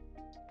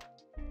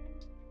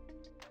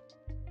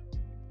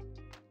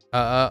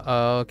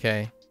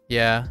Okay.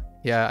 Yeah,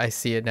 I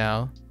see it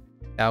now.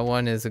 That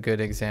one is a good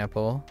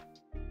example.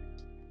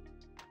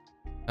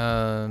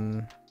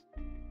 I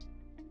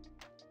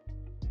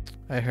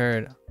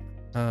heard,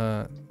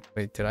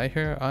 wait, did I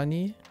hear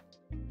Ani?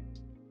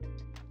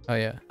 Oh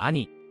yeah.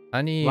 兄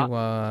Ani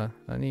wa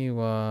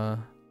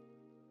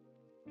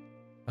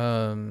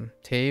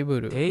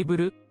table テーブ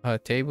ル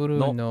table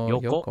No no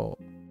yoko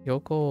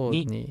yoko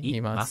ni ni imasu.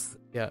 imasu.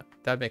 Yeah,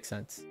 that makes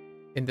sense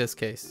in this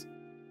case.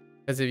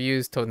 Because if you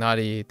use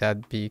tonari,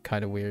 that'd be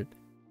kind of weird.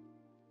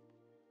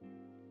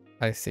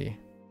 I see.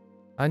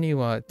 Ani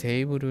wa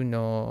table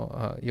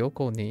no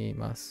yoko ni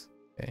imasu.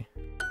 Okay.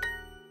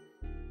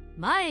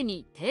 前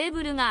にテー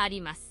ブルがあ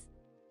ります。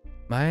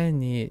前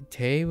に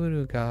テーブ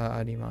ルが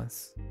ありま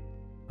す。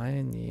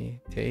前に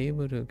テー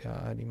ブル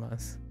がありま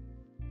す。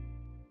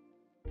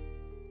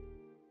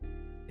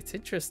It's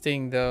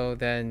interesting though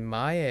that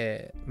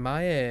Mae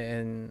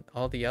and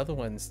all the other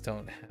ones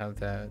don't have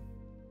that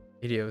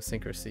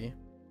idiosyncrasy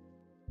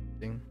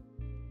thing.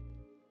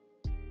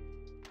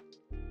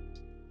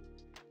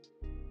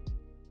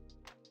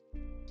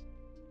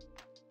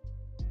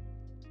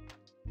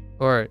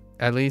 Or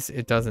at least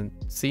it doesn't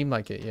seem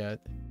like it yet.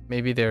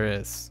 Maybe there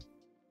is.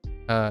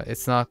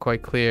 It's not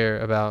quite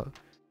clear about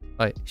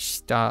like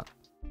shita.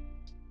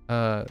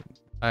 I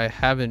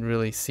haven't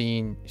really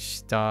seen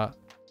shita,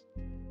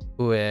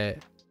 ue,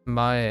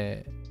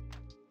 mae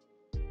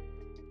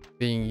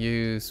being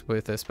used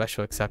with a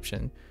special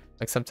exception.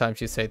 Like sometimes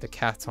you say the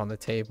cat's on the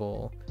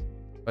table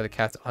or the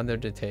cat's under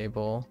the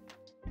table,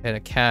 and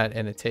a cat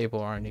and a table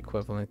aren't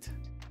equivalent.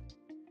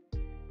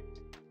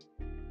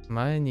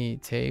 前に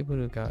テーブ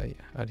ルが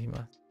あり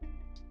ます。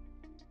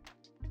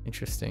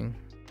Interesting.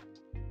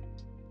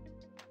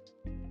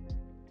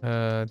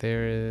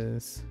 There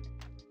is.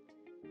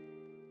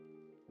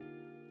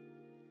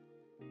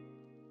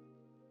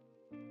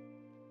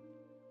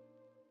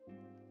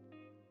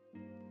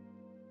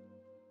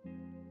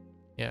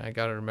 Yeah, I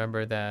gotta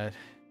remember that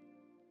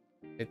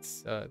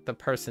it's the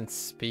person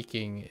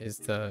speaking is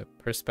the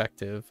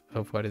perspective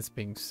of what is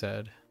being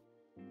said.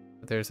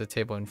 There's a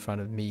table in front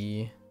of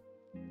me.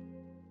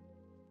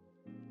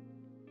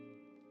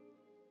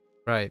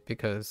 Right,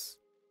 because...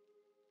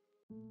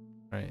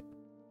 Right.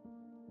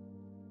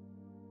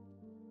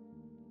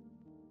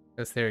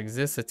 Because there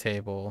exists a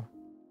table,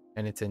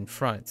 and it's in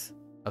front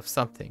of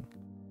something,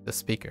 the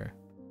speaker.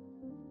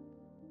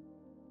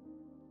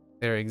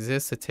 There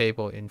exists a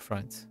table in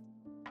front.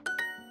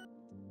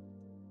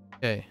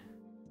 Okay.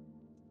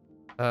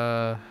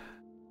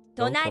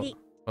 Tonari.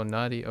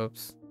 Tonari,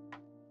 oops.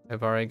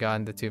 I've already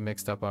gotten the two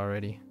mixed up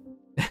already.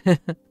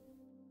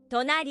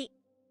 Tonari.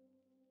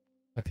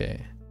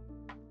 Okay.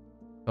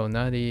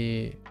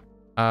 Tonari,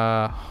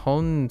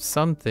 hon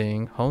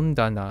something,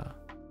 hondana.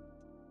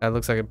 That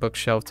looks like a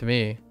bookshelf to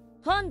me.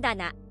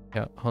 Hondana.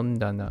 Yeah,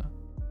 hondana.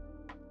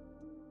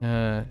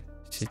 7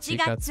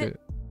月。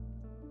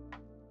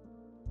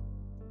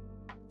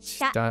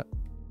下。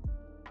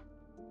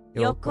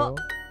横。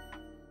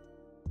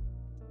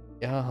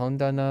 Yeah,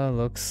 hondana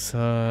looks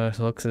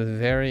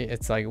very,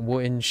 it's like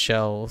wooden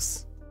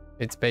shelves.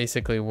 It's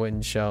basically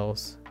wooden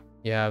shelves.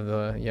 You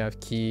have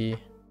key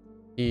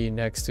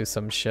next to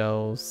some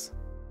shelves.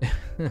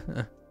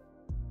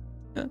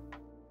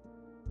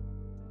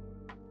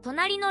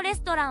 隣のレ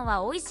ストラン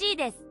は美味しい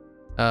です。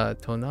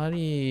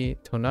隣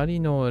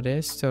の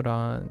レスト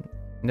ラ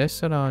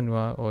ン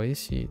は美味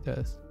しい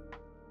です。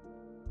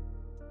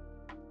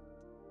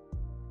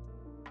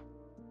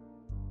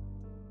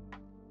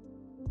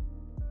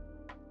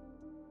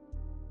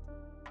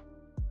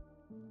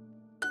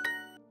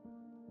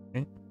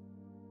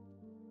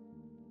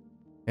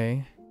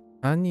Okay.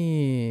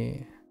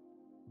 兄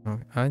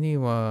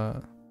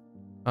は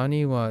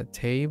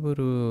テー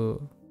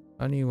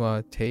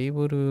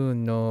ブル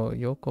の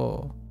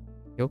横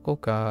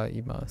が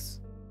いま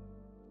す。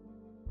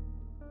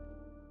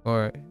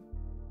or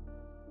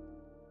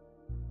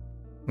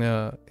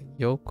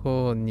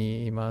横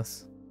にいま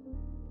す。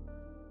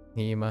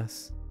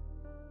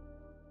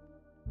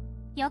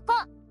横。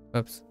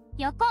Oops.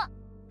 横。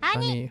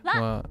兄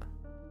は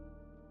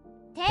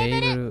テー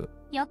ブル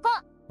横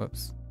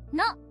Oops.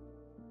 の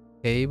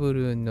テーブ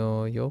ル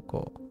の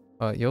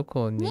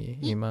横に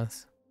いま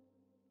す。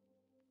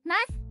ま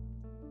す。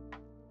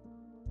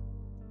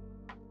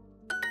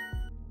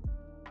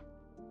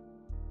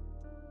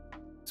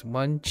It's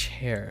one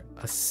chair,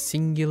 a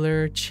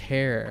singular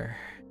chair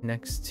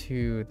next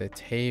to the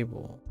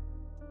table.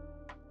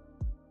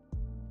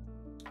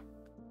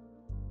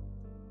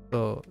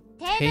 So,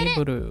 テー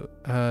ブル。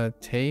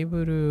テー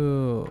ブ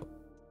ル。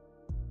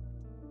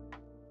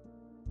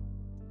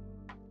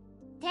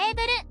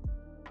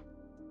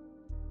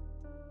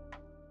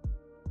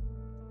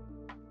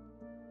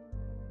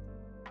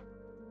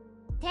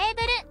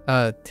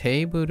テ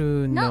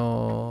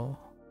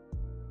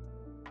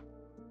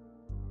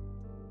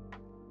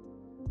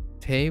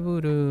ー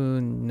ブル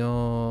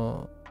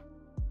の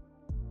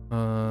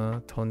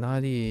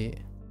隣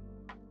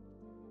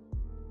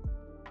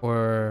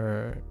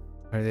or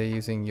are they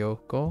using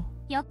横？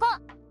横。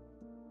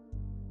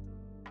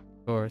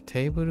Sure.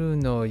 テーブル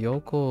の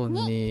横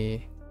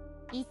に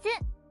椅子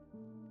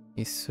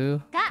椅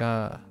子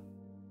が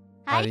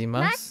あり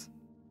ます。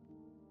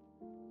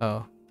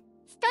あ、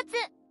一つ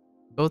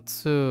一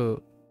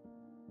つ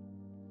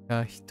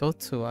が一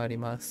つあり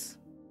ます。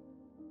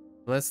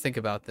Let's think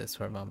about this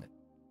for a moment.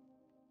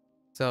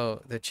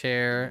 So the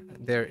chair,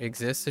 there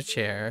exists a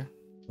chair,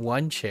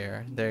 one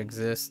chair, there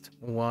exists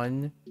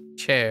one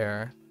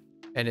chair,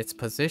 and its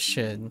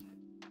position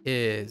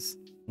is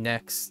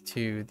next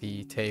to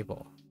the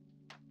table.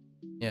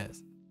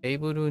 Yes. テー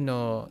ブル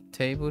の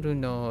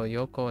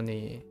横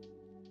に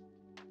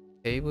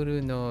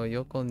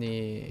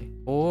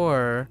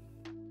or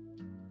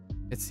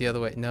it's the other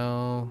way.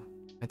 No,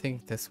 I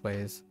think this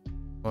way is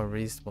more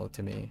reasonable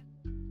to me.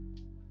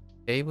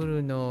 テーブ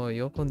ルの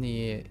横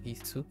に椅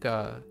子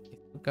が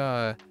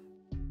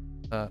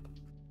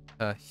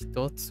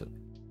一つ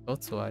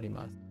あり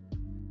ます。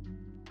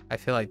I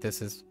feel like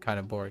this is kind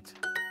of borked.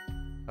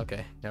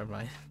 Okay, never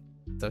mind.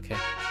 It's okay.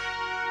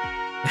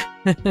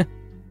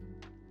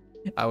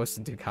 I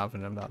wasn't too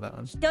confident about that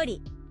one. 一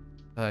人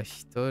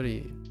一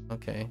人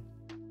Okay.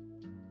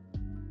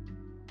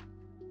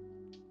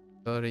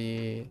 一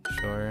人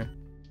Sure.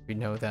 We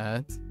know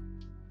that.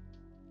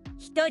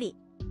 一人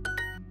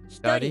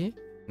Study?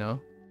 No?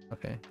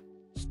 Okay.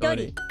 一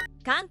人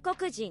韓国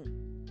人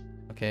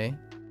Okay.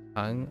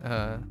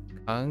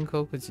 韓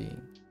国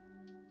人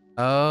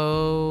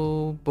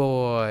Oh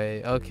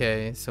boy.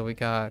 Okay, so we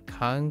got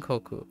韓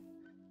国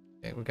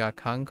Okay, we got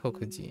韓国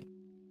人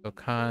So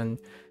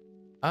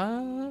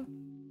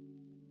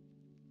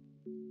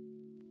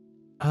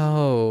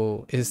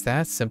Oh, is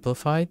that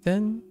simplified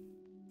then?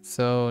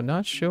 So,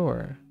 not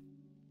sure.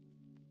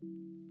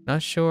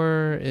 Not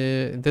sure.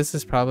 This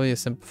is probably a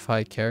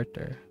simplified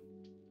character.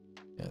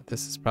 Yeah,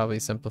 this is probably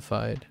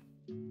simplified.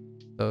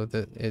 So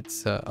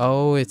it's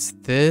oh, it's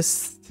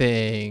this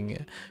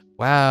thing.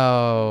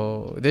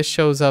 Wow, this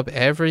shows up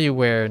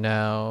everywhere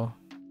now.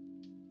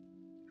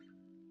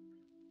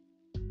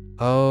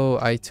 Oh,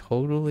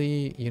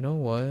 you know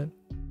what?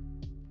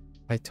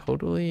 I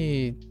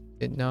totally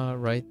did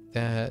not write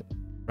that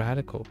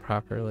radical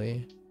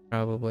properly,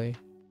 probably.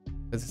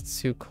 Because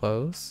it's too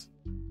close.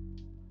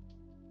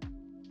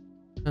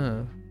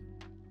 Huh.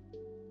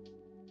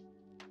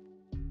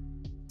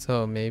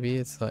 So maybe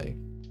it's like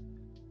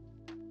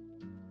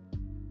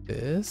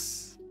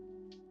this?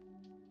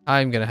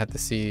 I'm gonna have to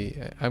see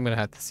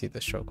the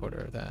stroke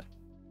order of that.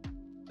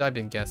 I've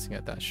been guessing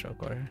at that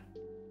stroke order.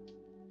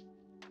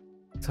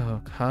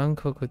 So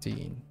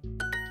한국인.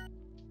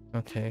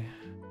 Okay.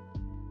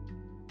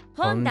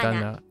 本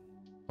棚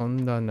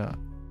혼다나.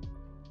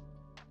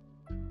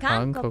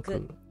 韓国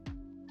한국.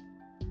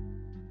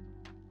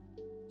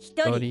 一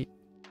人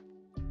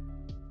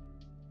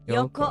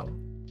요코.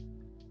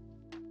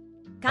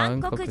 韓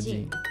国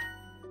人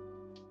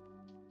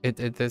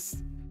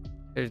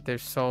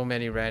There's so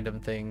many random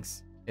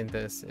things in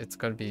this. It's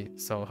gonna be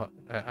so hard.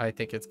 I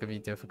think it's gonna be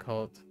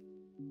difficult.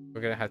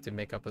 We're gonna have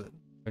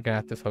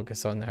to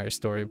focus on our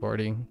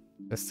storyboarding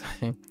this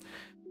time.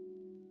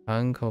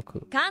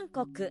 Hankoku. 韓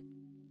国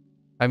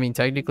I mean,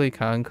 technically,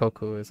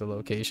 Hankoku is a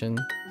location.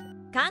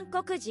 韓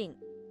国人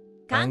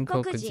韓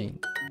国人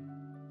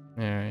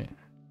Alright.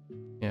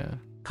 Yeah.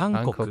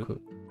 韓国 Hankoku.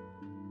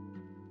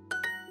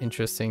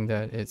 Interesting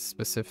that it's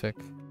specific.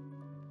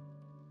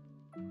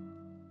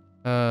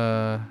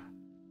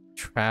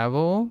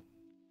 Travel?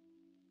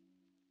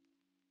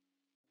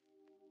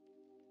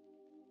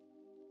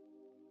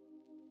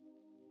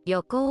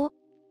 Yoko.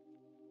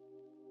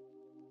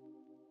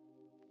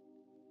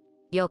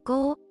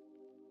 Yoko.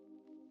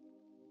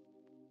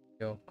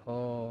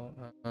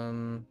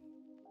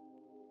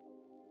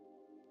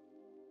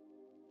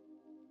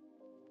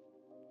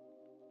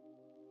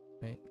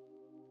 Wait.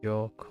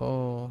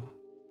 Yoko.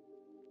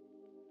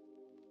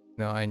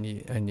 No, I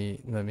need,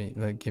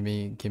 give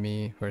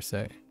me for a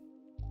sec.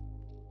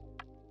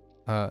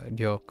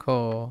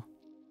 Yoko.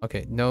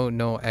 Okay,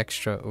 no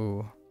extra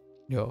ooh.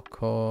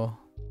 Yoko.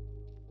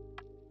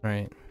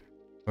 Right.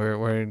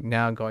 We're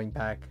now going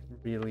back,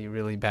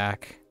 really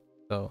back.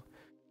 So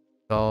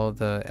all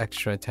the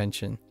extra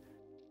attention.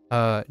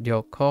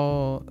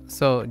 Ryoko.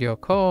 So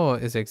Ryoko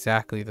is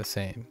exactly the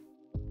same.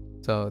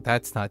 So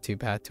that's not too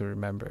bad to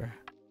remember.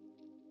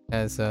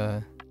 As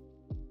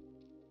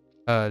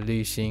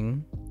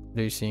Luxing.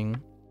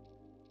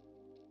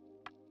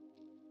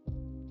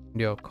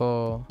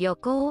 Ryoko.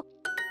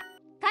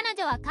 彼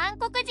女は韓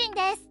国人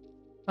です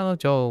彼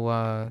女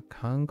は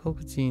韓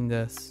国人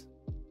です.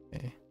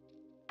 Okay.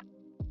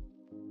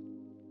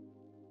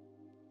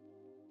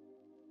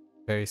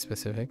 Very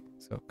specific.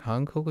 So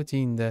韓国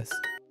人です。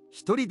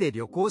一人で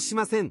旅行し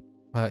ません。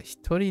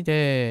一人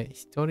で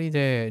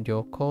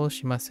旅行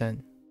しませ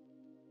ん。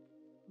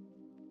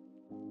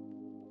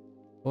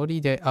一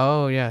人で、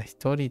oh yeah,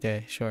 一人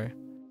で、sure.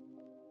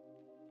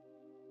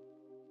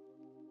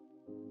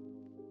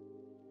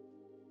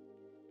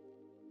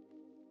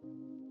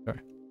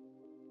 Sure.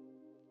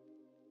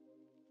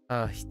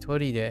 一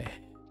人で、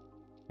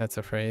that's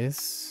a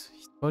phrase.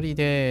 一人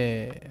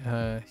で、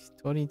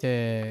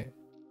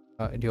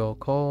旅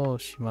行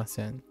しま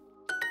せん。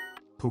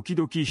時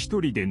々一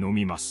人で飲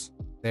みます。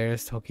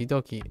There's 時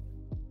々.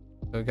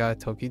 We got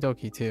時々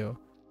too,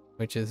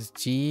 which is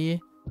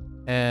G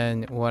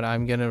and what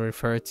I'm gonna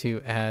refer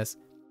to as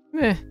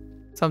meh,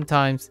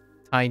 sometimes,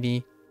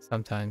 tiny,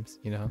 sometimes,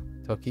 you know,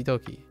 時々.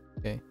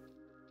 Okay.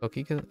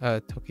 時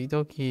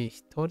々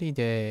一人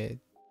で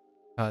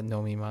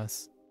飲みま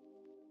す.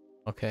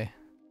 Okay.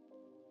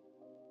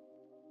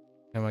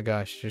 Oh my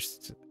gosh,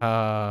 just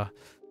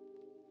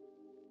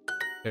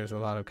there's a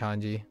lot of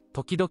kanji.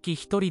 時々一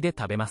人で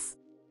食べます。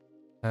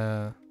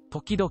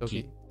時々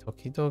時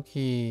々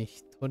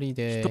一人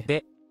で人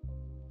で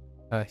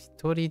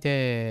一人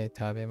で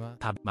食べます。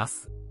食べま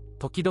す。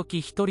時々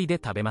一人で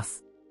食べま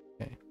す。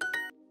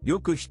よ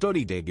く一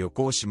人で旅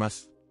行しま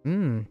す。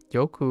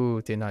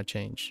Yoku did not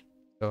change.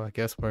 So I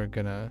guess we're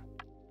gonna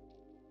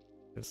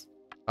just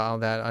file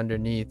that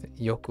underneath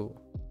yoku.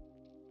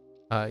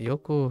 よ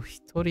く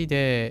一人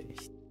で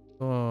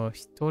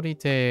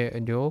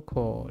旅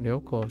行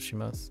し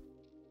ます。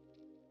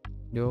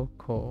旅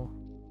行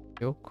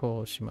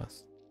しま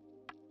す。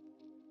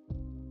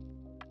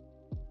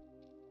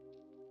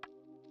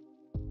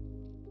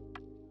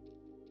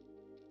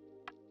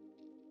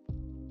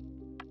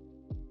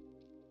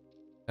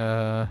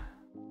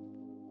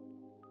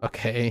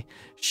Okay,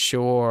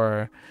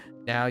 sure.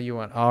 Now you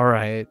want,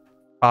 alright,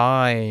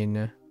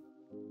 fine.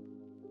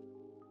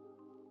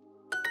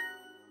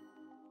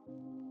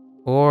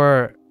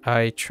 Or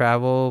I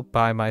travel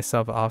by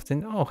myself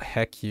often. Oh,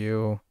 heck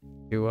you,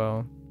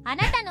 Duo. あ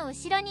なたの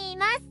後ろにい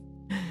ます。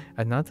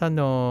あなた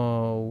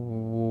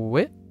の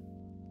上？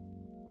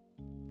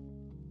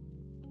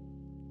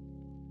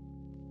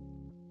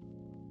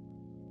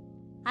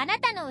あな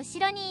たの後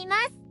ろにいま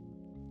す。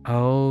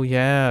Oh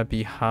yeah,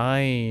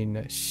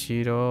 behind.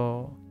 後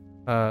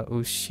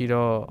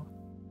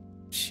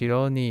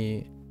ろ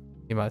に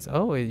います。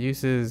Oh, it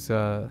uses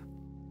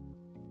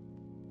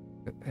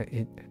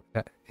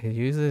it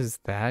uses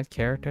that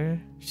character?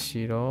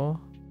 後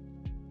ろ.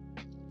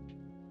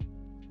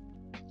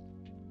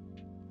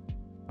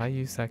 I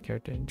use that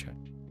character in chat.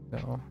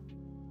 No.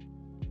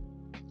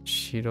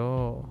 後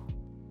ろ.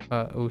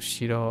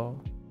 後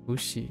ろ.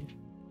 Ushi.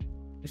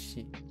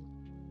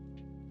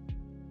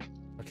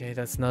 Okay,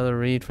 that's another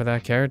read for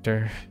that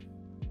character.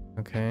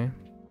 Okay.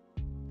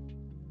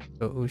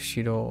 So,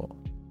 後ろ.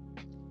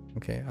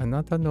 Okay, あ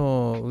なた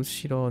の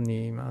後ろ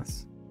にいま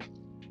す。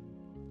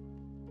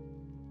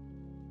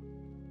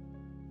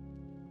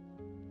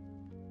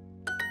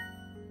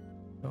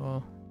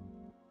So,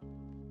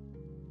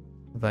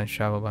 sometimes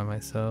travel by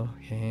myself.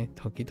 Okay,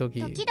 時々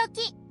一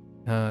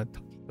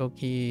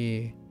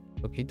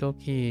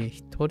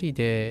人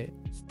で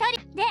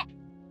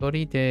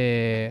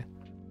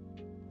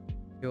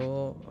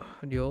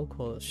旅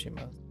行し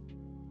ま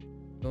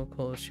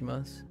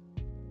す。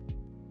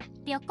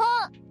旅行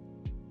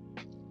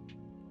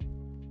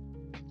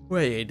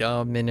Wait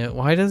a minute.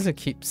 Why does it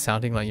keep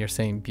sounding like you're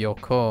saying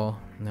byoko?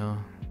 No.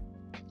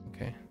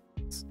 Okay.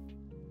 It's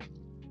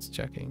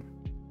checking.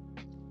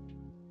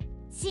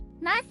 し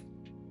ます。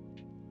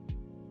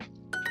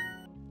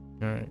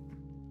 Alright.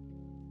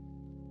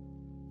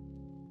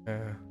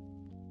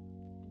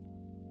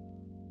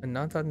 あ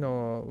なた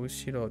の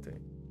後ろ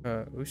で、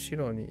後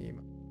ろにい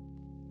ます。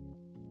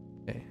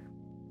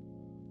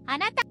あ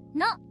なた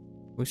の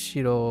後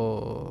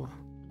ろ。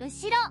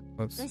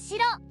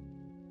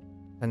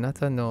あな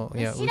たの、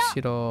いや、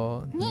後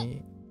ろ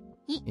に。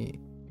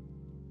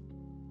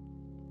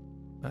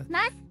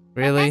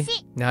Really?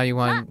 Now you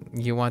want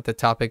the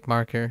topic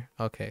marker?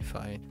 Okay,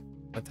 fine.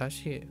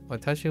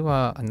 私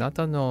はあな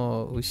た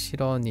の後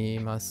ろにい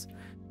ます。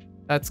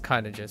That's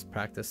kind of just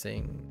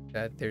practicing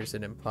that there's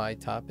an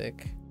implied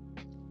topic.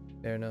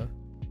 Fair enough.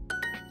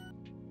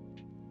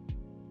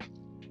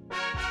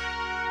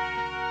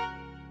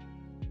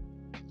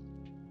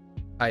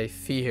 I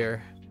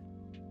fear.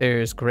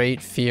 There's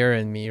great fear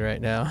in me right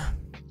now.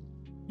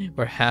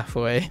 We're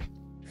halfway.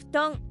 布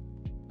団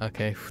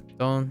Okay, 布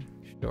団.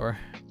 Sure.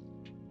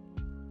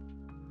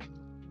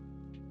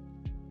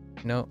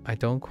 No, I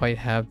don't quite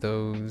have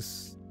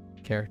those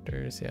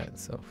characters yet.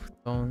 So, 布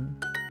団.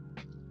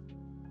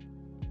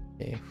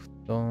 Okay, 布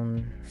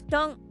団. 布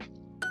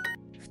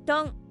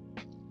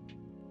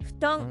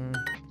団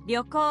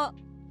旅行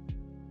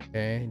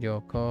Okay,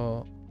 旅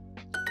行.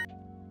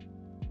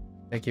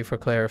 Thank you for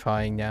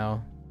clarifying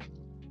now.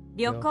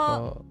 旅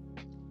行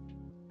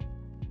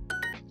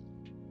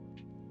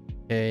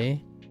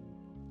Okay.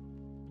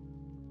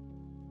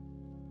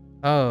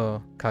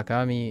 Oh,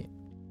 Kagami.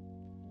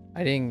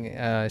 I didn't,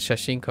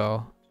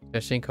 Shashinko,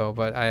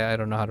 but I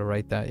don't know how to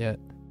write that yet.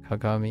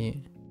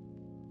 Kagami.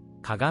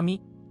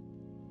 鏡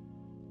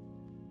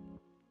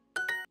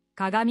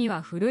鏡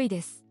は古い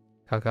です。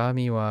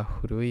鏡は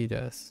古い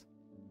です。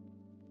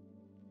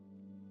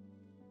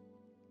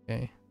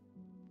Okay.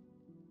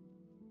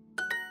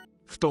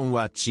 布団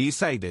は小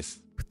さいで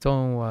す。布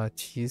団は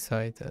小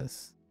さいで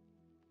す。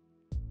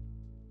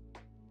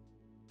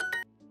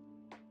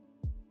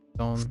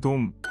布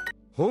団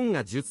本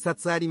が10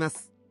冊ありま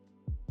す。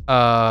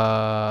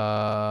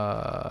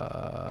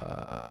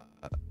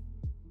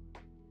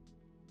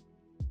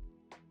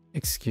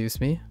Excuse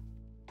me?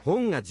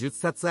 本が10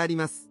冊あり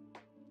ます。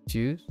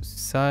10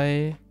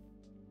歳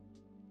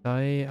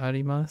あ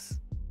りま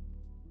す。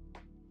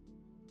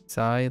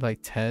Sai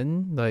like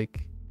 10?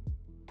 Like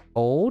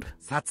old?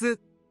 冊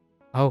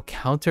Oh,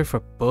 counter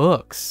for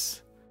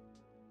books.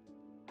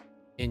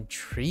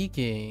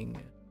 Intriguing.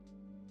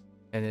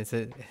 And it's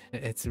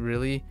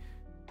really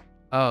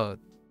oh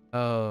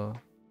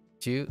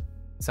 10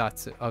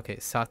 satsu. Okay,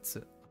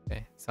 satsu.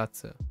 Okay,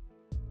 satsu.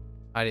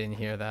 I didn't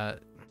hear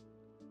that.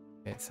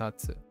 Okay,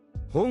 satsu.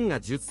 本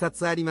が10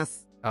冊ありま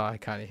す。Oh, I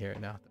kind of hear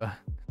it now.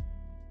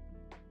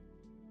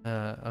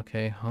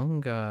 Okay, 本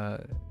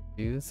が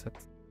10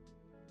冊。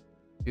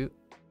10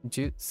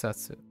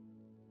冊。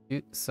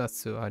10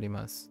冊あり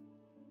ます。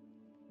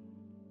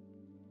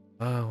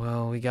Oh,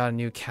 well, we got a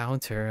new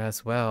counter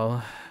as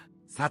well.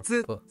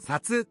 冊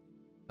Satsu.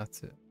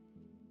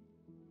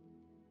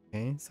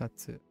 Okay,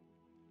 satsu.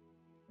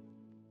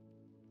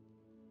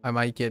 I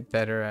might get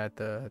better at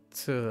the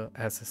tsu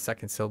as a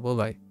second syllable,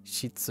 like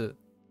shitsu,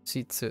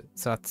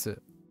 satsu.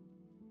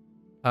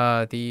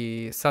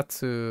 The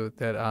satsu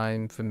that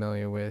I'm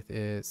familiar with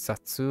is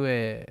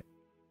satsue,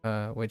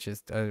 which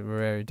is a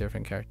very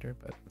different character,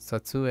 but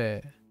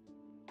satsue.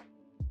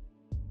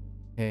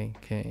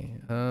 Okay.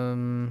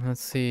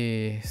 Let's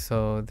see.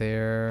 So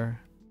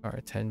there are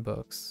 10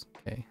 books.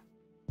 Okay.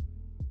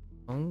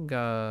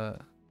 Honga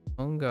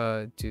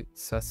 10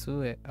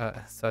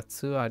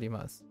冊あり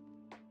ます。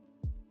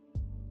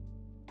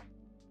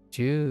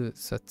10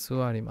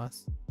冊ありま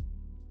す。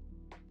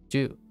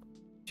10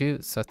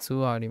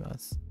冊ありま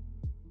す。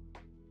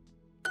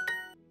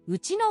う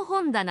ちの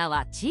本棚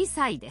は小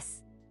さいで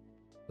す。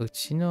う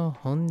ちの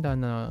本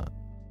棚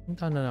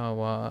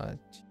は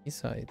小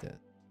さいです。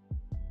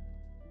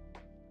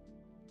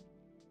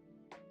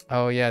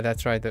Oh yeah,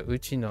 that's right. The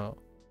uchino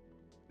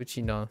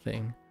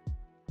thing.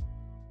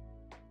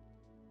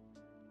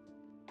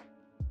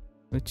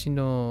 うち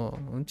の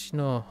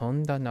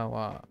本棚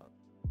は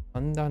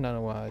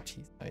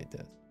小さい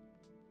です。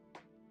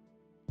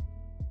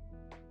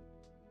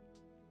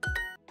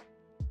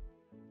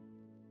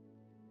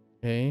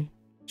Okay,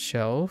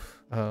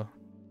 shelf. Oh,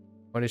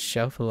 what is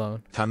shelf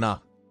alone?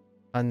 棚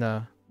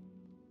Tana.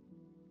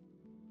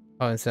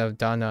 Oh, instead of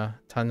dana,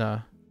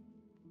 tana.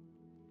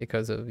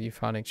 Because of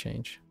euphonic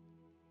change.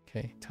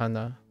 Okay,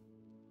 tana.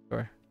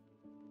 Sure.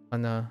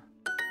 Tana.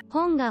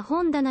 本が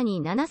本棚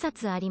に7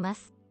冊ありま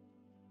す。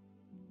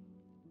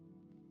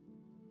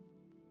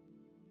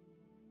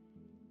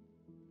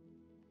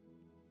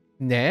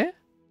ね?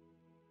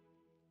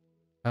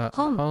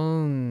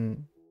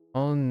 本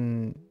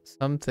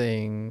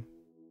something.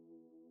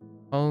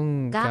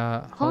 本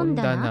が本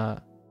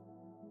棚.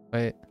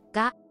 Wait.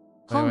 が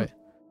Wait.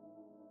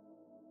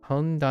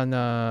 本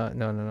棚.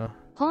 No.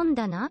 本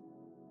棚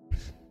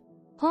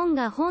本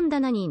が本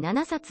棚に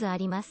7冊あ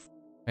ります。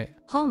Wait.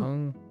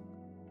 本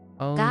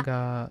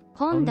が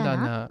本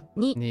棚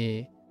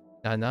に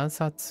7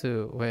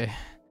冊。Wait.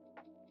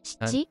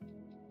 7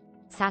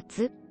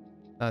冊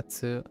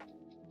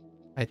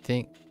I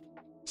think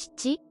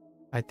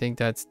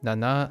that's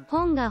 7.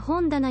 本が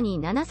本棚に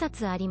7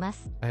冊ありま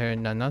す。I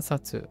heard 7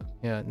冊。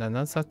Yeah,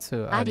 7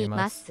冊あり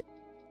ます。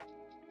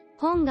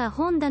本が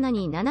本棚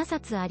に7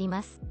冊あり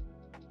ます。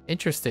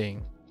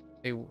Interesting.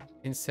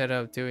 Instead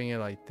of doing it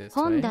like this.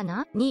 本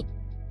棚に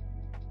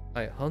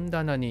はい、本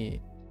棚に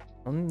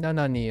本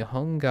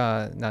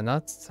が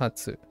7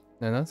冊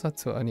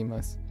あり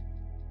ます。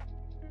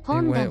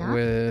本棚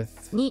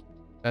with に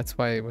That's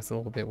why it was a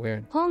little bit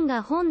weird. 本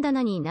が本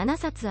棚に7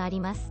冊あり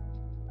ます。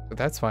But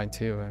that's fine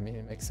too. I mean,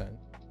 it makes sense.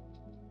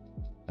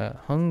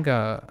 本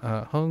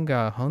が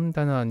本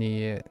棚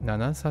に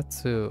7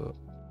冊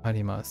あ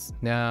ります。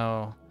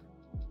Now,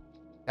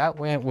 that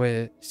went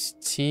with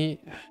七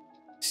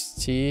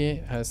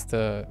as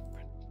the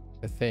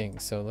thing.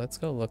 So let's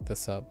go look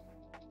this up.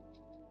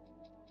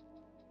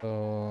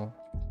 So,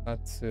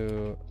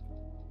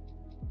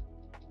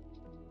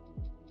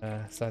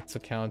 Satsu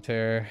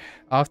counter.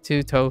 Off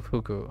to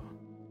Tofuku.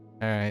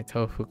 Alright,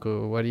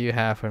 Tofuku. What do you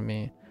have for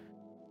me?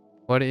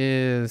 What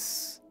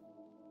is...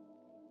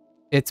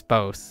 It's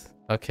both.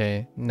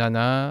 Okay.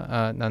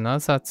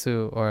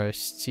 Nanasatsu or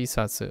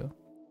Shichisatsu?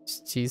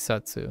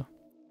 Shichisatsu.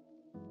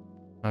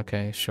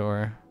 Okay,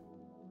 sure.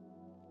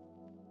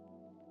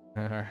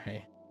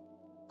 Alright.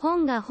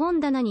 本が本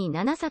棚に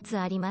7冊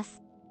ありま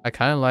す。I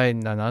kind of like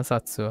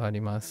Nanasatsu あり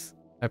ます。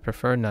I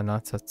prefer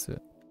Nanasatsu.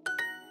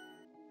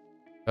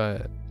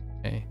 But,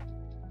 okay.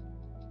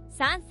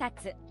 3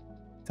冊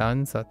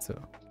Sansatsu.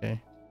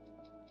 Okay.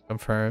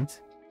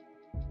 Confirmed.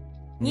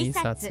 2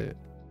 Nisatsu.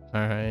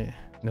 Alright.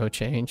 No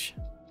change.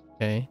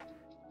 Okay.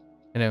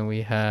 And then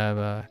we have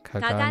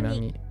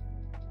Kagami.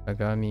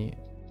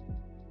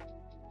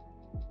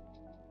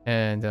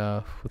 And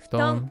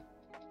Futon.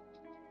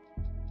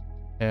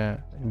 Yeah.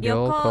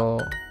 Ryoko.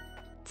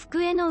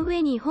 机の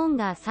上に本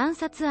が3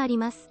冊あり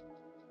ます。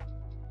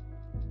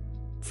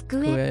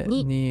机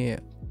に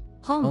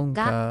本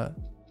が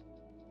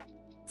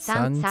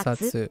3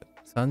冊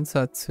3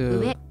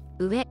冊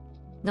上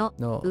の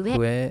の上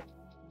上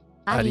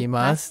あり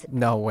ます。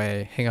No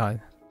way. Hang on.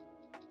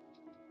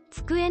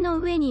 机の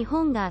上に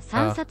本が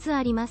3冊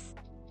あります。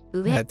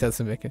上 That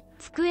doesn't make it.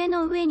 机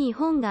の上に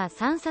本が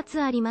3冊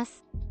ありま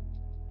す。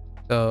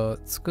So,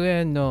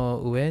 机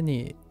の上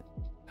に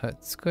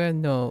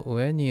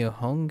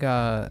本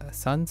が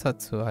3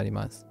冊あり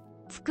ます。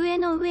机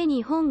の上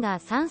に本が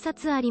3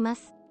冊ありま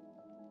す。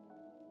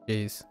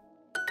Jeez.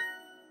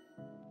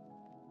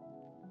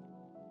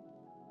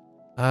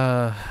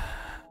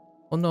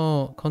 こ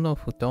の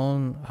布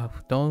団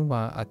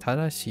は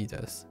新しい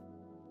です。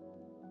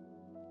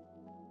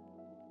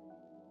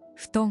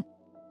布団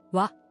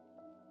は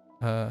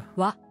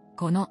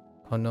この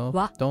布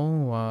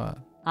団は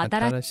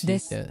新しいで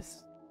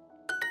す。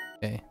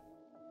Okay.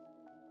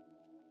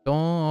 布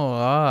団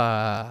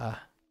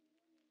は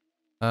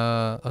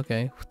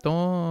OK。布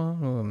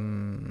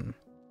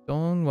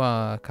団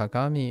は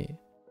鏡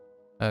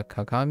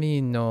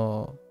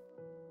の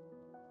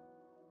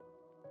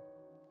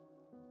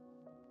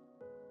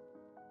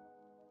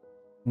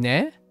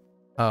ね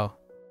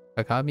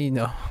鏡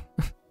の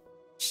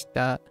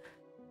下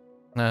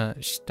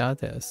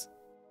です。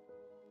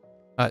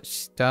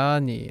下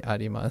にあ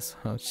ります。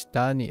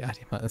下にあり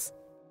ます。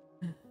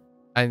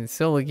I'm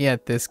still looking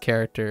at this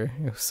character.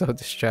 It was so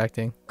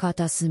distracting.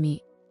 片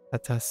隅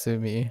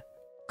Katasumi.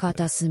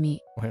 片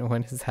隅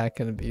When is that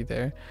gonna be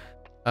there?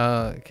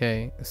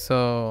 Okay.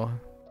 So,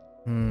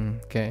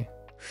 okay.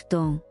 布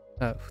団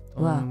布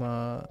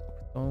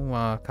団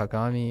は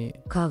鏡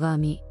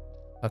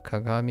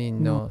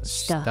の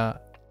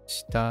下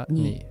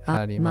に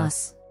ありま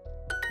す。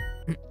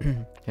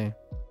Okay.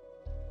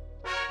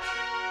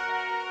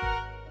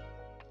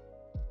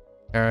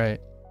 All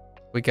right.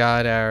 We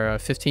got our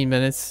 15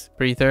 minutes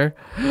breather.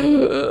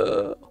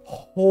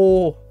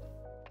 Oh.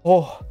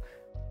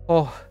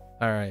 All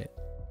right.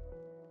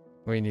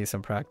 We need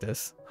some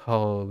practice.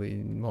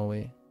 Holy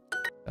moly.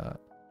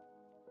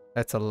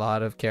 That's a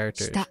lot of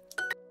characters.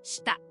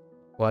 下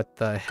What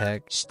the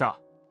heck? 下、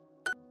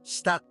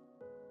 下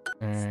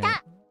All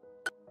right.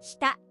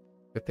 下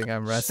Good thing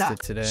I'm rested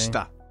today.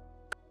 下、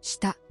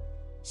下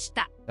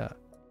下、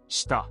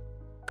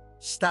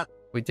下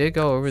We did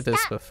go over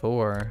this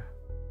before,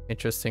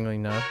 interestingly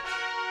enough.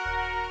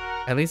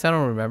 At least I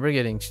don't remember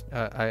getting...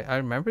 I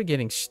remember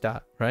getting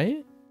shita,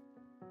 right?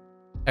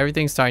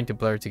 Everything's starting to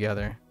blur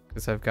together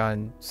because I've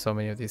gotten so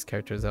many of these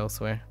characters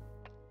elsewhere.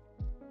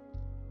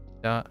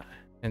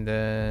 And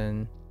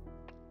then...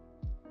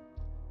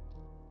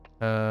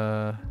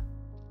 Alright,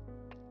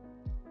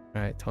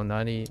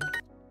 Tonari...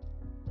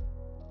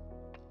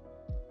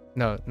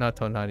 No, not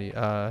Tonari.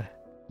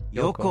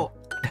 Yoko.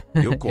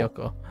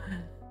 Yoko.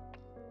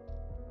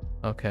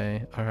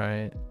 Okay,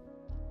 alright.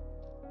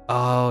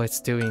 Oh, it's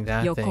doing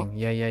that Yoko. thing.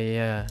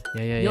 Yeah.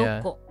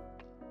 横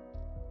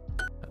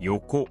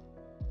横、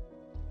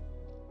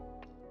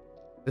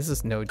 This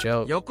is no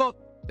joke. 横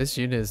This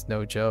unit is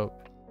no joke.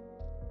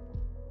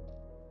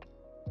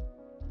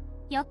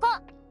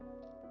 横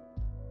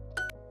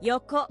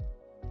横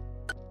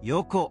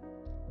横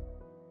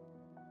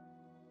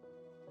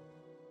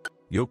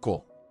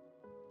横、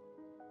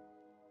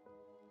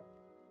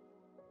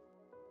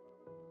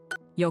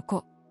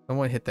横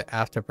Someone hit the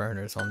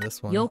afterburners on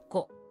this one.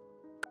 横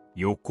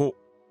横、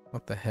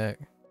 What the heck?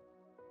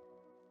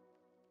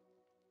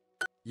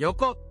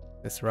 横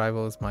This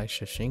rivals my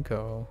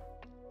Shoshinko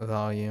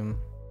volume.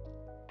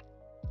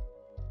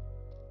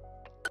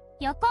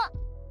 横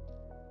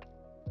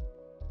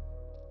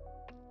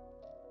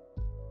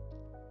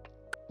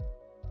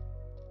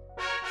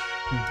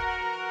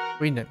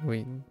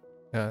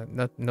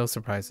No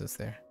surprises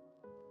there.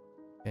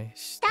 Okay,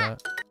 shita.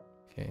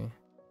 Okay,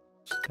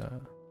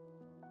 shita.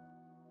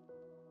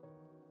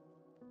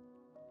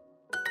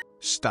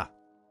 下、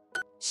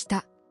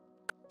下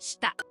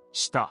下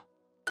下、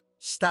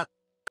下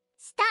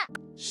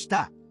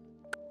下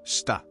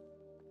下、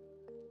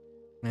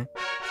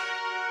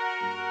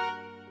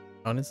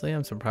 Honestly,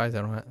 I'm surprised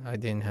I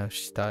didn't have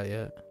shita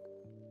yet.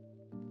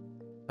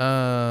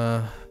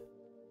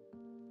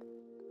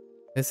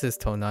 This is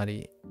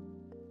Tonari.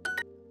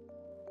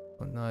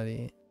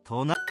 Tonari.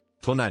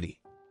 隣、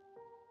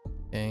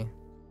 Okay.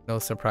 No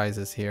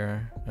surprises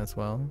here as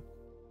well.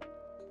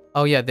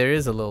 Oh yeah, there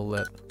is a little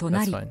lip.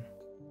 That's Tonari. fine.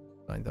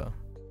 Fine though.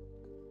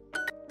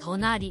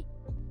 隣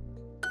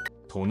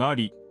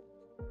隣、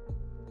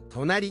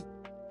隣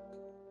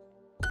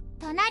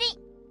隣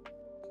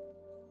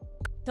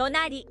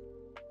隣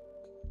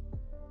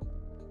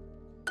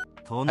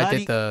I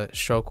did the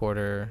stroke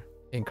order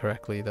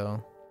incorrectly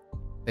though.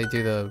 They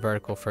do the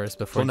vertical first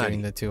before Tonari.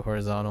 doing the two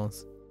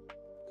horizontals.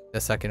 The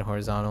second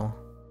horizontal.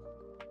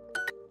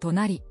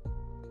 隣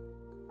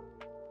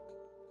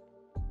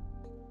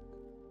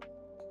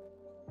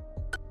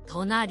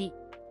隣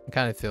It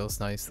kind of feels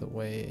nice the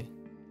way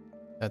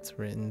that's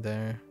written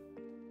there.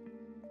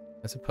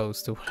 As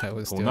opposed to what I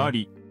was doing.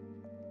 隣、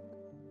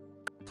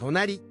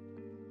隣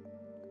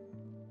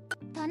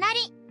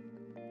隣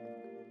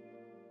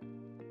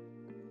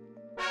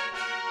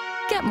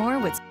Get more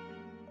with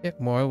Get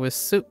more with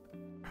soup.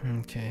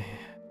 Okay.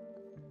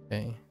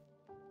 Okay.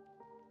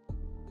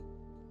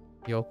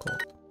 Yoko.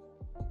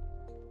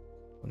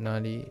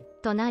 Nari.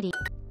 隣、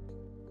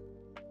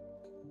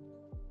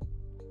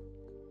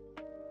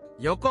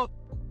横、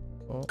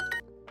 Oh.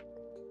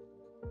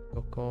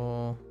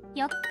 Yoko.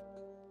 Yo-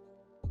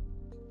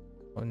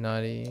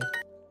 Onari.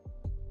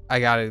 I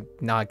gotta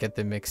not get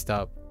them mixed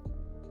up.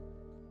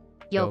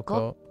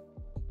 横、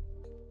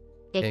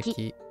駅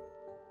Eki.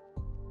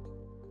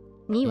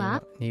 に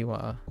は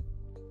Niwa.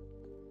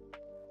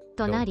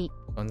 隣、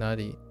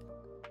 Onari.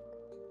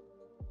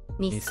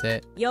 店、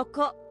 Mise.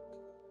 横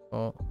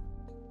Oh.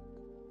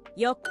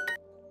 横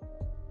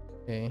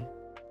Okay.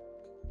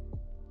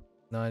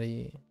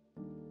 Nari.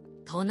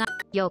 隣、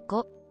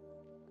横、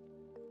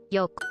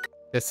横、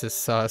 This is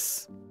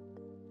sus.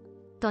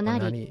 隣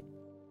Onari.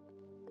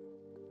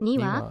 に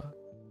は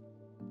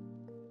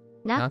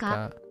Niwa. 中、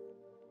 Naka.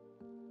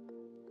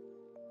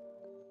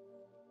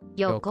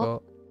 横、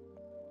 Yoko.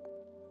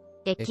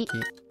 駅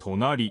Eki.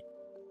 隣、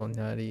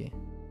 Onari.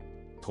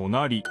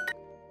 隣、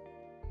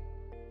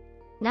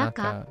中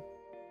Naka.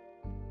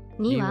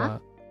 には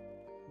Niwa.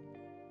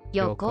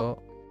 横、 Yoko.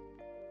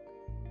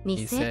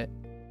 店、 Ise.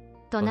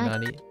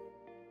 隣、 Onari.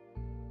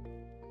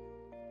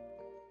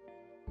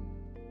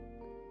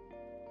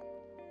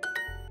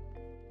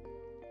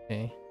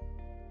 Okay.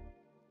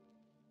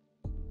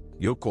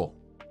 横、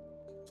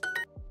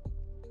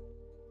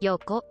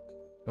横、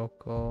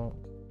 Yoko.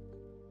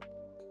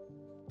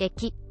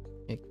 駅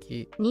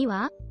Eki. に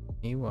は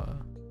Niwa.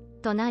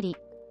 隣、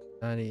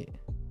 Nari.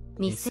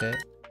 店、 Ise.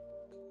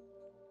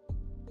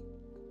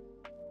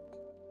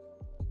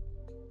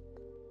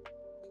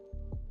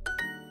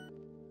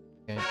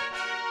 Okay.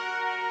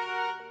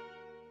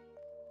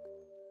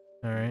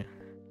 Alright.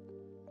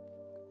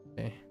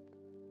 Okay.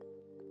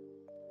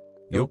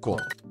 横、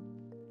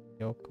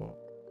 Yoko.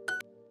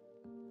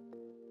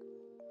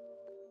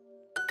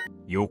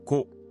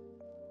 横、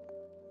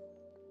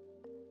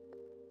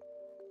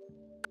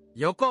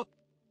横、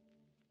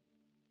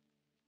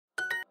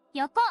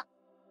横、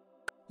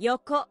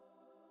横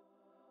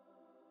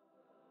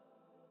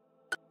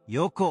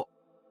横、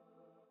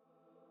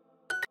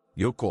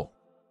横、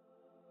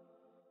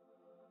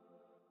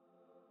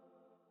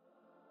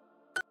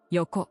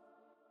横、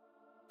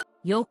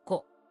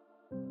横、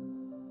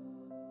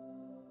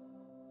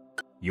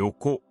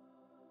横、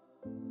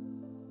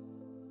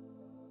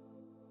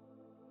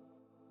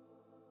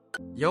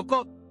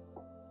横、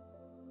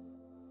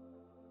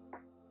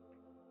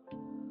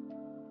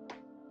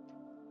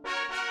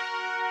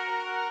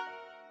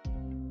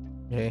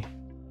 Okay.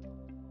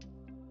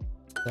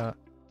 Shita.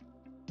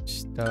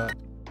 Shita.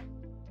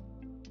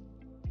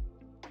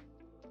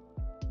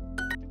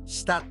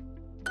 下、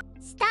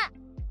下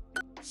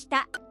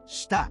下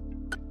下、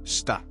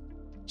下、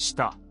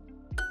下、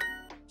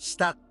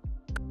下、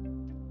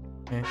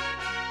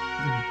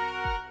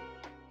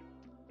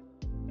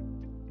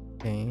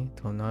 Okay.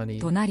 Tonari.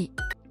 隣、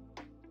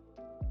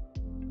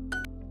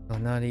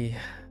 Tonari.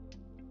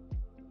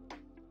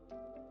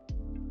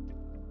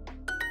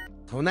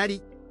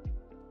 隣、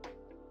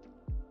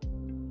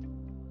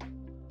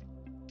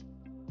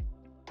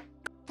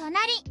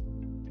隣、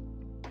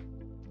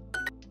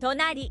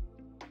隣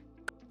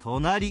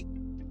隣、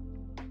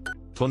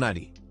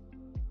隣、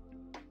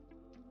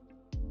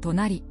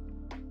隣、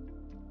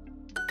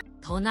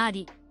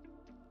隣、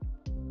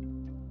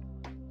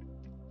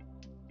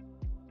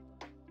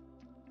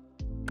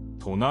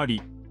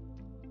隣、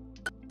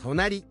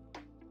隣、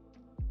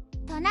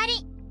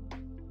隣、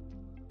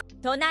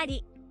隣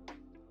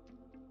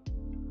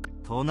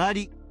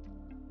隣、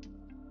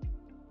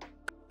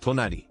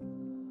隣、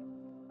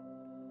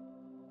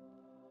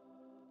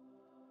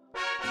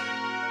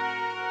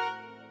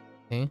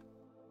 Okay.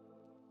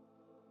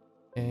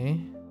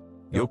 Okay.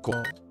 横、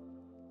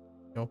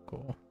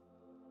 Yoko.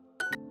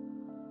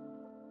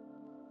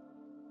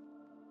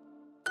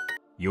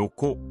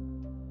 横、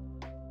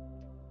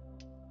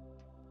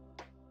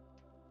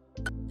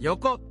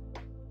横、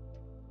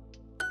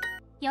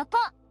横、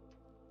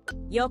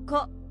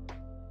横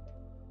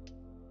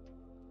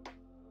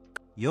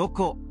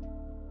横、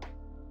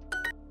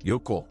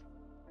横、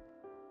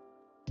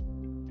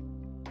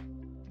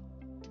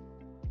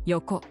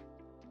横、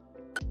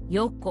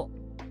横、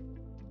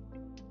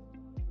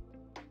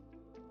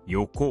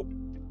横、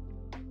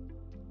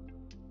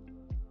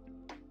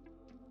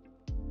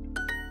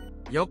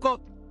横、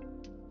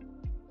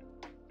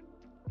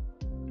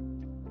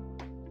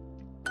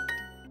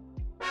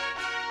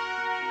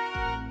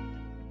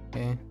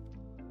 Okay.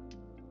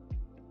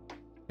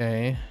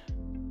 Okay.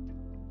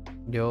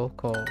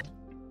 Ryoko.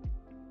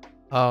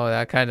 Oh,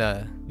 that kind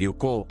of 旅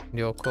行、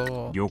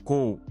 Ryoko. 旅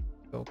行、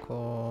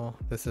 Ryoko.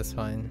 This is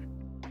fine.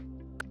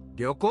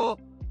 旅行、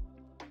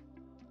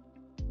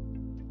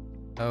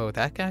 Oh,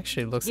 that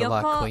actually looks a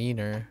lot Ryoko.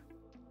 cleaner.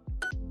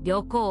 旅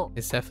行、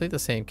 It's definitely the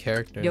same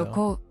character 旅 though.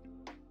 行、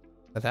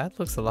 But that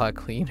looks a lot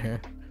cleaner.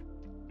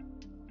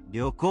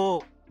 旅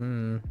行、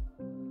 Hmm.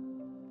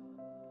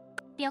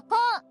 旅行、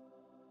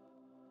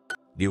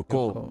旅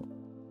行、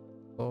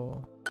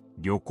 Oh.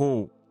 旅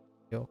行、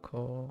旅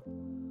行。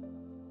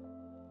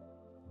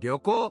旅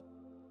行。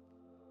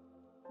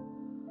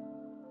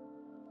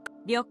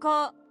旅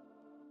行。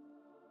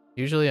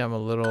 Usually I'm a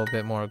little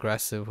bit more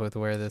aggressive with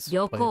where this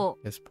Ryoko.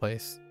 is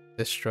placed.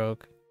 This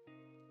stroke.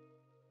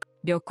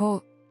 旅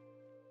行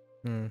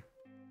Hmm.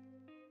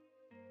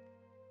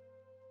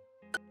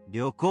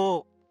 旅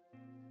行。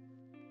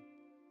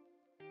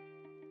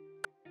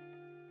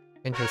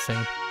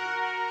 Interesting.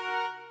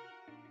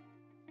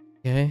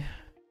 Okay.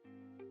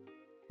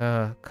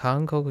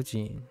 韓国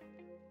人。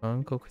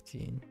韓国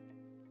人。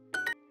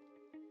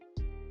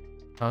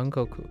韓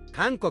国。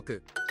韓国。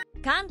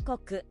韓国。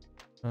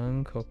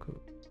韓国。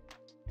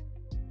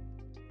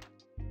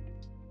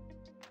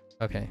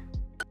Okay.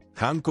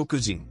 韓国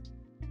人。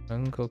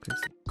韓国人。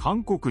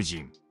韓国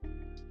人。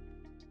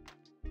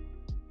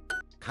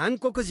韓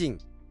国人。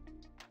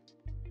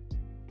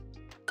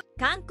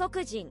韓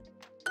国人。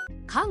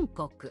韓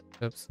国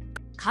Oops.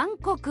 韓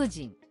国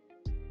人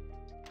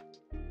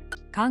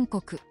韓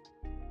国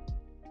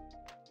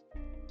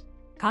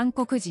韓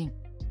国人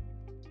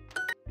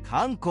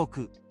韓国。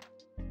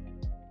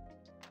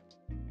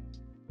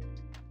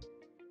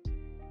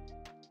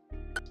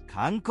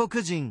韓国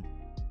人。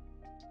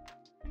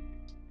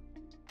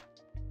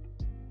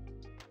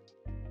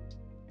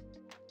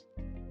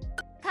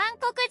韓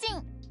国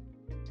人。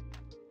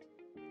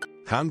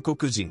韓国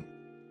人。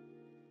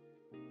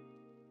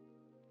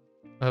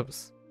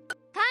 Oops.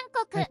 韓 I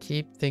国。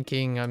 keep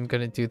thinking I'm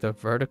gonna do the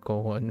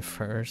vertical one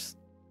first.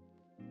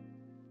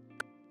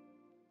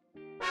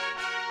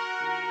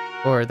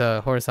 Or the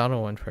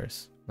horizontal one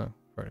first. No,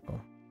 vertical.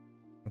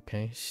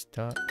 Okay,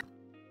 stop.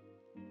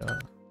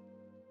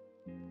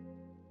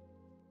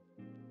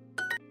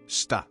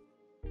 下。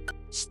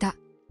下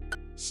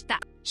下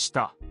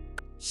下。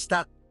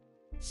下。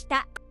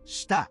下。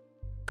下。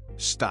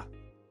下。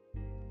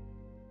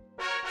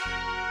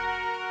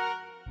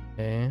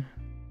 Okay.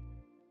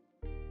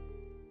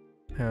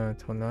 隣。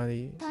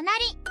隣。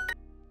隣。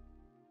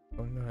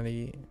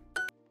隣。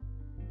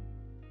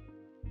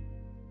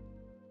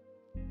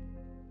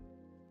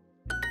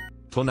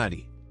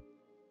隣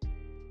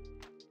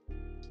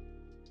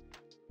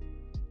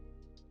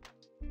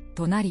隣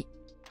隣。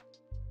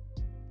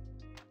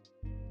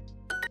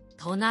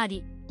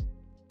隣。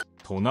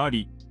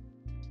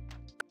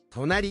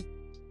隣。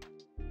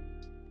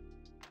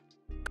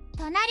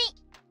隣。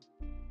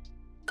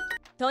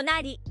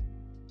隣。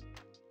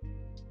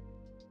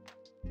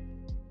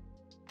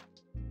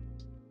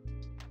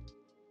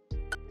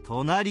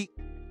隣。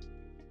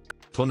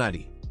隣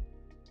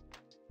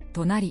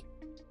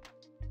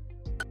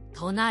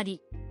隣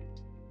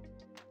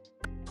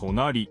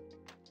隣。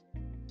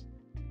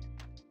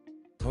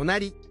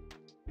隣。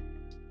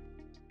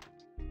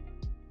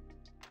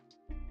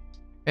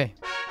 Okay.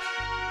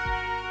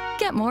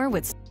 Get more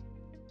with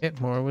Get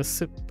more with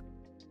soup.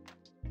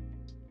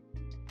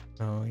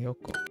 Oh,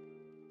 Yoko.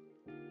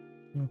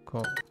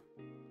 Yoko.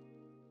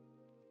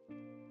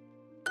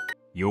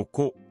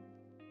 横。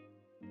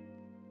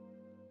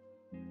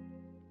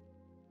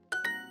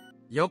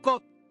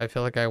横。 I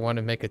feel like I want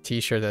to make a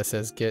t-shirt that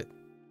says get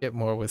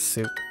more with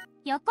soup.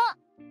 横。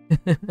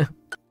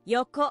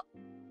横。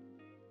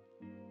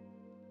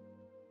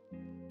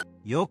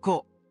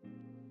横。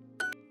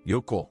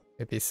横。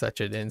 It'd be such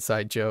an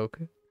inside joke.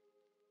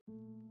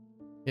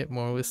 Get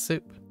more with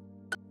soup.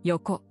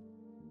 横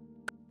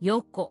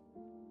横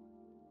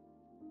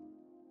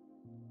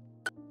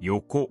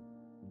横。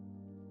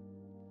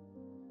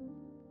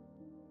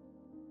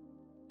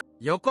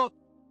横。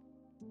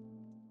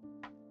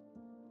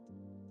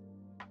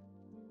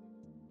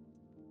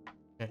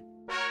 I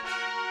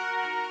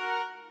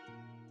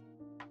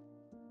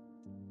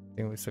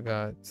think we still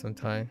got some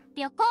time.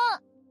 旅行。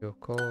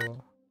 Yoko.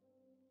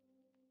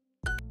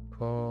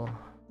 Yoko.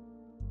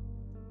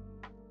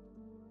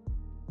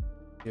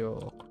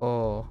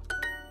 Yoko.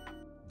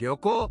 旅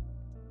行。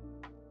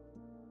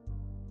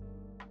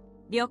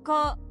旅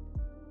行。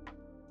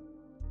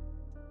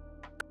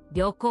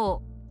旅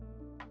行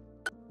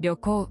旅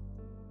行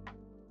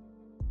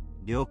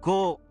旅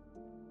行。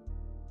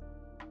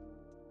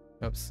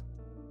 Oops.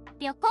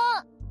 旅行。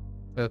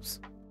 Oops.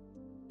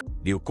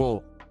 旅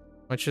行。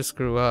 Once you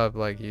screw up,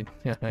 like you,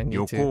 I need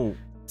旅 to 行。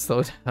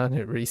 slow down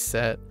and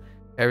reset.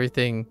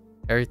 Everything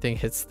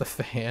hits the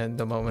fan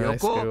the moment I Yoko.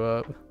 screw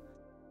up.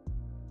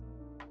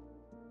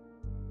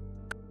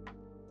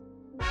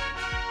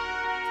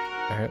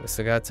 Alright, we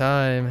still got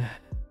time.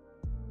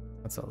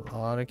 That's a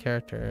lot of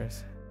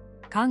characters.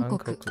 韓国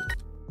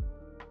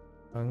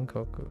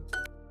Hankoku.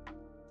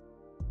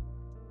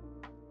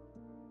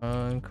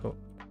 Hankoku.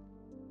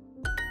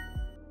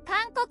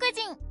 韓国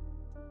人。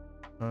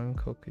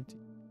 Hankoku.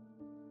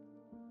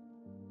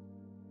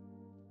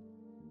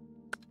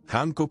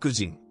 韓国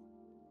人。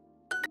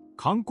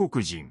韓国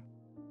人。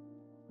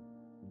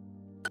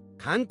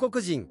韓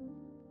国人。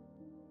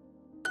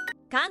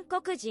韓国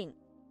人。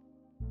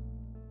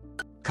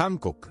韓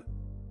国。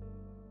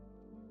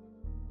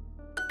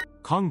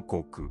韓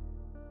国。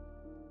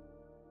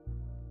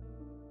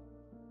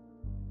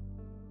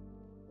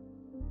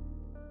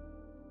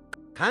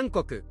韓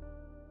国。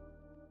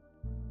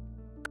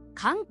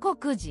韓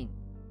国人、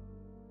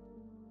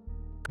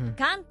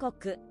韓国、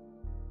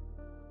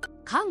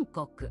韓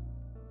国、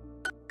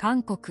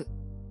韓国、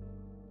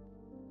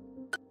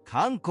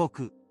韓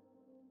国、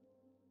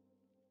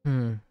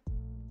Hmm.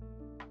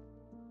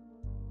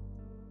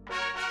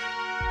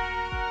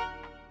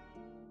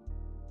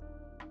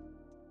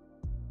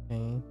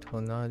 Okay,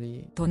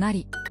 隣。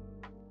隣、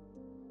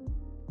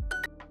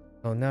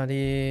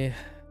隣。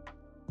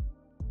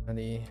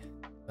隣。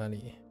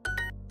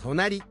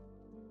隣。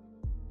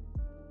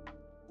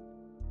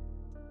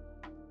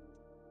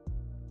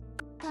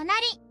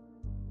隣、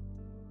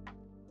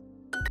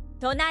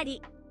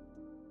隣、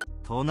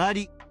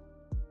隣、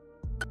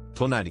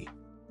隣、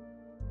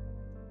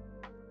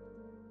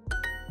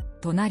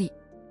隣、隣、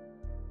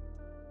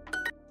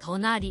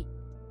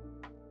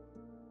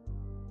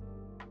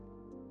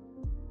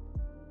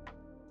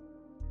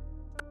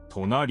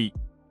隣、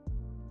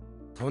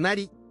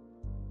隣、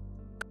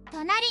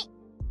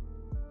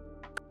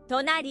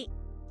隣、隣、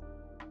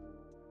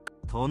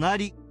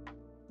隣、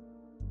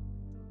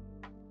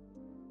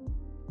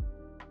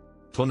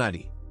隣、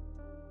隣、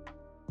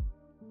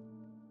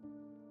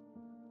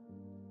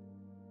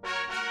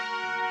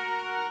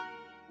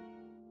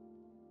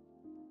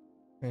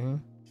う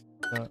ん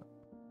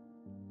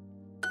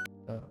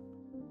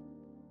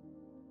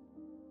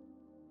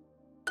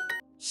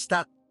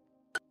下、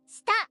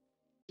下、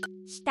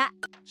下、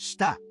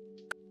下、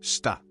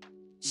下、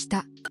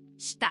下、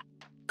下、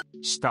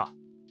下、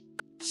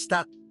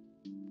下、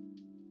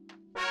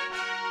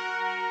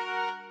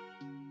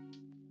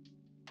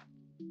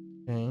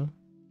うん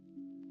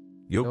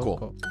横、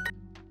横、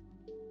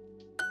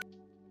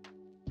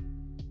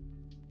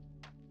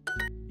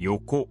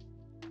横、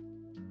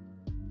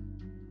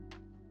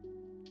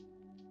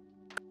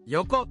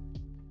横、横、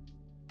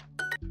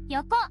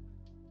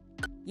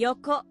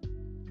横、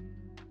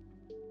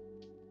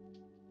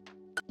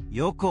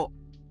横、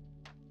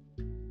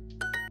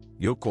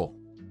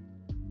横、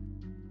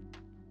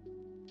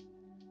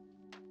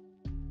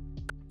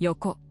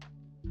横、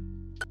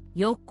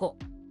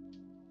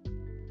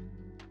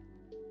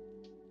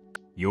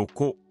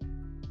横、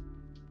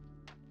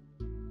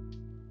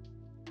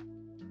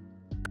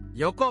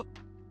横、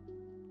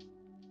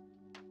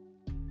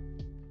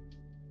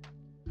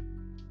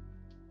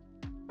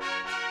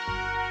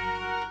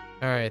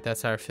Alright,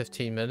 that's our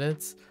 15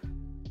 minutes.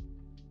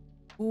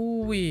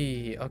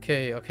 Ooh-wee.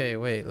 Okay,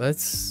 wait.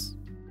 Let's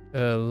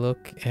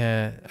look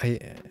at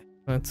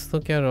let's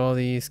look at all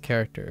these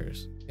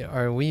characters.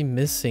 Are we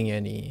missing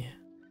any?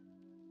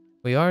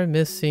 We are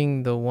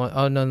missing the one.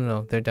 Oh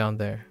no, they're down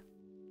there.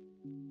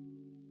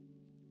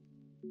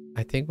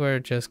 I think we're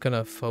just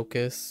gonna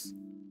focus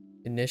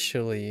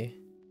initially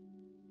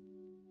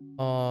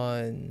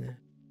on.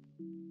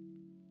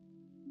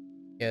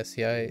 Yeah,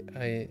 see,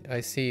 I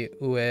see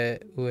Ue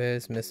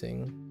is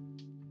missing.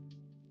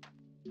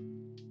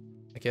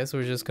 I guess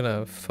we're just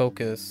gonna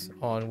focus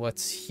on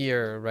what's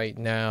here right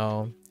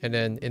now, and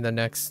then in the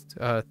next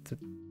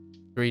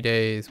 3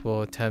 days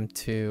we'll attempt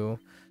to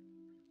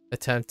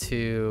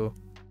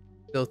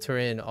filter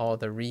in all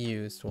the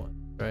reused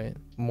ones, right?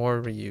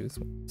 More reused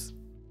ones.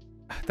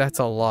 That's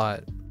a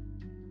lot.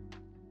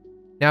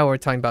 Now we're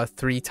talking about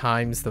 3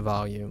 times the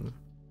volume.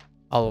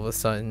 All of a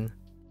sudden,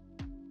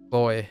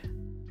 boy.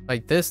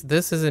 Like this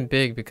isn't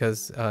big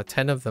because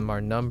 10 of them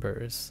are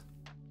numbers.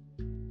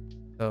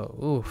 So,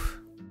 oof.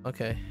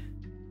 Okay.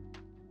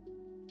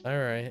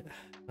 Alright.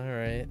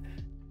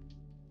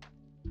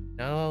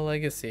 Now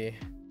legacy.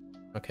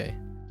 Okay.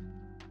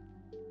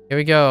 Here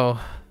we go.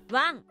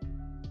 ワン、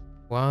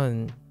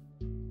 1.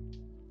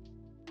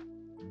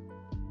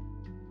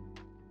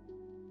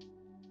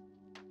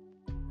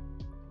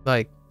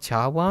 Like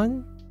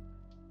chawan?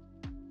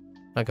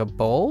 Like a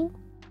bowl?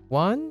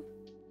 1?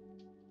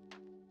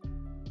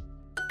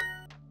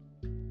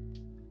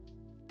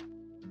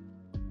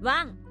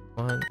 ワン、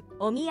 1.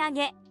 お土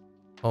産、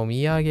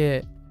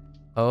 Omiyage.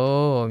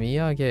 Oh,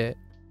 omiyage.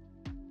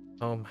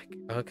 Oh my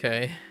god.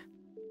 Okay.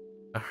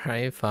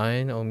 Alright,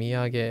 fine.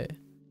 Omiyage.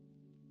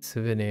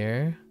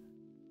 Souvenir.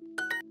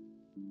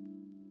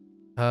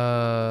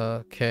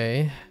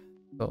 Okay.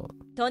 So,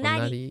 隣、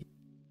 Onari.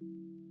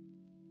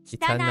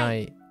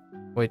 Kitanai.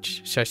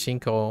 Which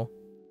Shashinko.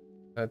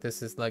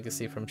 This is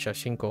legacy from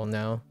Shashinko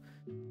now.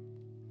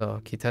 So,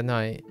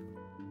 Kitanai.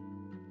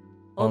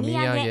 お土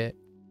産、 Omiyage.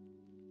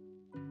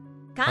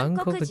 韓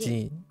国人、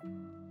 Hankokujin.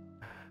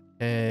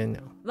 And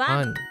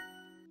ワン、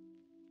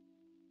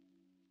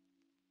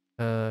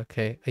 one.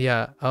 Okay.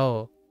 Yeah.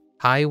 Oh.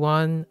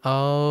 Taiwan.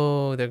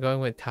 Oh, they're going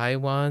with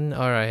Taiwan.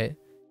 All right.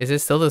 Is it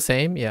still the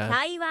same? Yeah.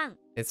 台湾、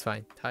 It's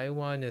fine.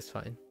 Taiwan is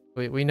fine.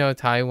 We know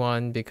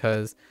Taiwan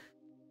because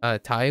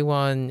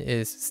Taiwan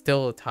is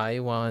still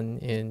Taiwan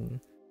in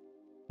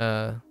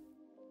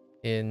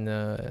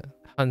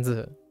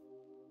Hanzi.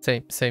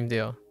 Same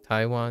deal.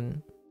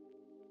 Taiwan.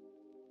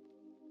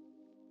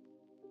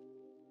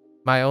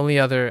 My only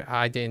other,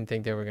 I didn't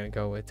think they were gonna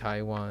go with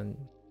Taiwan.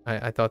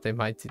 I thought they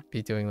might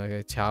be doing like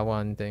a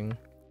Chawan thing,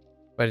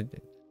 but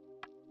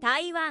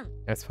台湾、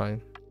 that's fine.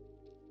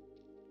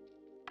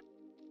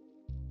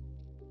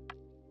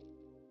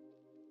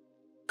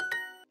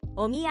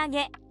 お土産、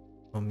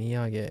お土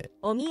産。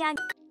お土産。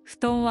布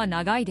団は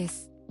長いで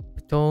す。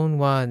布団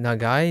は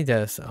長い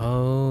です。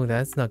Oh,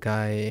 that's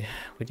長い。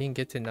We didn't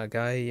get to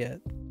長い yet.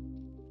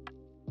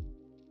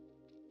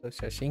 So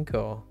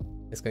Shashinko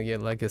is gonna get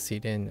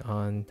legacied in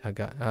on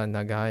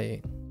長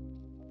い。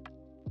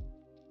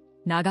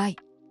長い。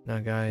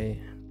長い。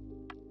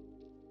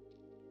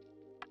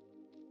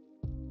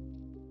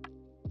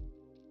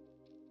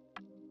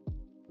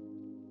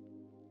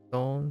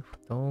布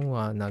団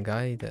は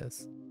長いで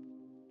す。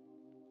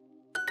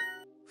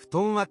布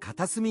団は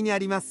片隅にあ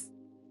ります。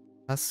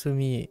片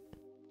隅。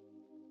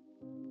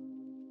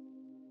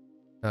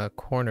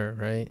Corner,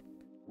 right?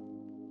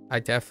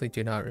 I definitely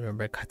do not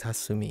remember 片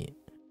隅.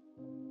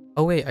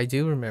 Oh wait, I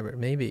do remember.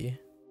 Maybe.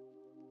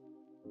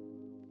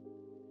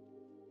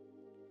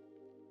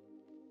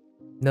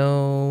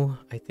 No,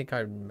 I think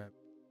I remember.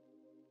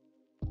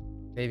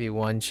 Maybe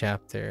one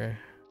chapter.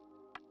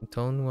 布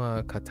団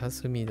は片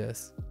隅で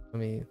す. Let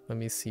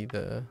me see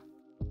the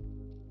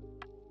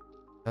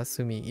片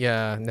隅.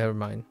 Yeah, never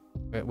mind.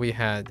 We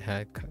had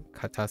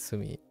片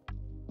隅.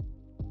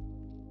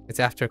 It's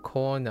after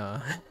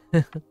corner.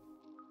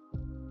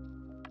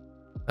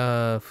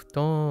 布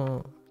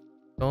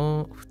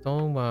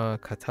団は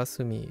片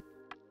隅.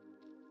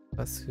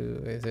 Is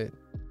it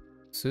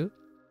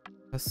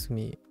片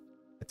隅.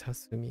 片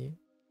隅.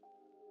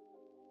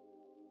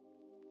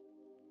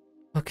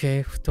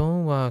 Okay, 布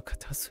団は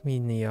片隅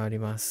にあり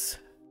ま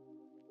す。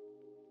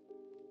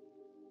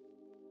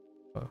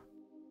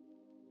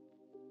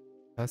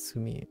片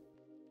隅。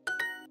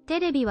テ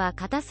レビは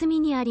片隅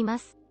にありま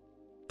す。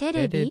テ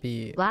レ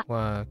ビ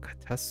は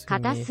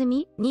片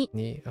隅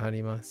にあ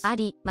ります。あ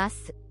りま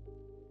す。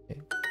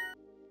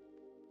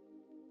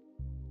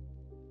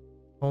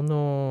こ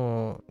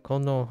の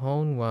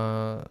本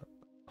は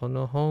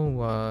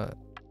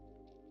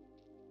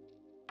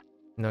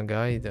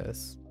長いで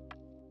す。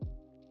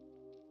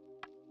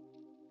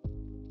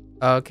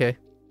Okay.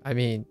 I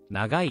mean,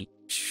 長い。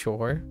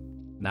sure.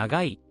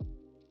 長い。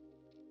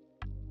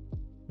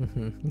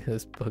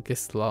This book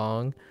is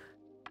long.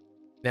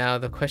 Now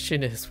the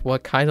question is,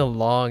 what kind of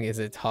long is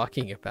it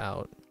talking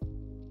about?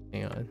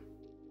 Hang on.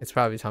 It's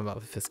probably talking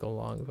about physical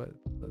long, but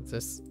let's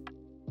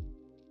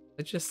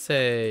just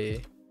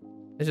say,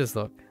 let's just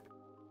look.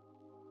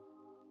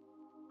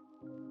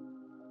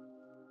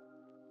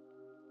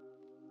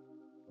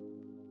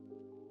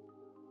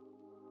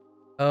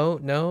 Oh,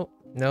 no.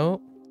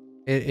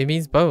 It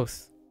means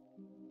both.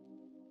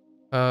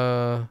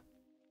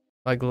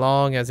 Like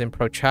long as in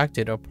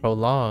protracted or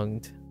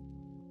prolonged.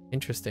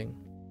 Interesting.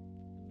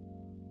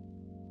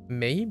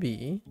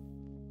 Maybe.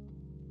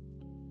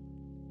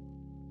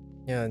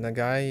 Yeah,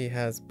 Nagai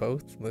has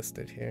both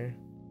listed here.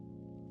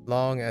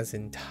 Long as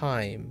in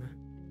time.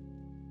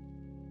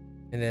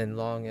 And then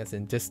long as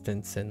in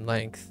distance and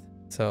length.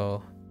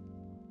 So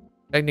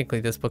technically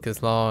this book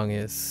is long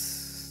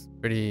is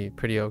pretty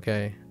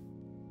okay.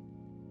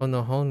 こ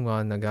の本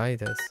は長い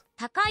です。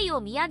高いお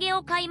土産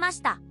を買いま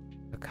した。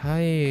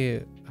高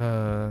い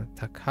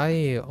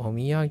お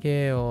土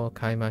産を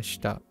買いまし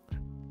た。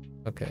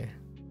Okay.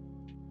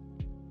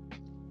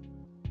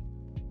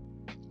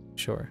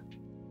 Sure.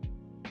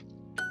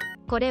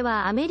 これ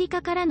はアメリ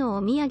カからの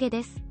お土産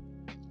です。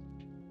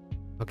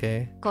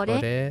Okay. これ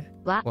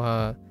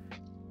は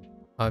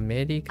ア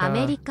メリカ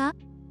の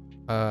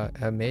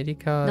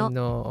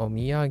お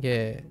土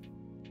産。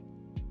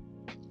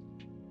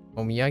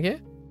お土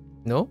産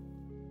？No?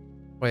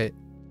 Wait.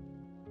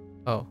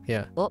 Oh,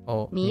 yeah.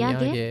 お土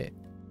産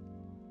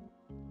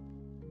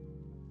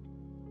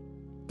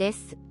で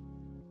す。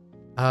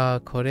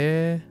こ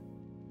れ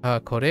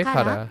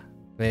から。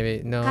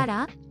Maybe, no. か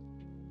ら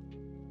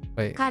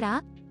Wait. か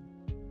ら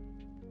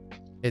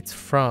It's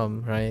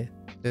from, right?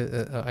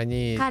 I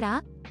need... か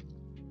ら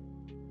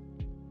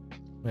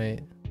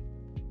Wait.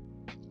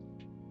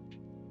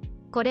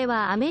 これ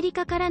はアメリ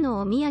カから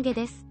のお土産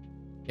です。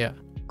Yeah.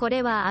 こ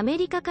れはアメ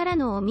リカから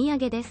のお土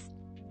産です。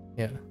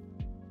Yeah.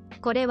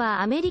 これ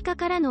はアメリカ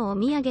からのお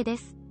土産で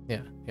す。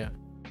Yeah.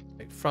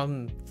 Like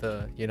from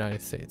the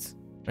United States,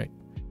 right?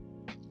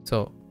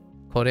 So,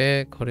 こ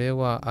れ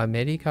はア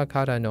メリカ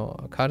から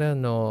の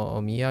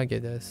お土産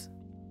です。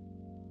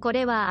こ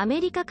れはア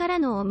メリカから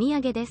のお土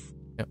産です。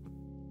Yeah.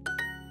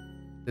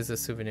 This is a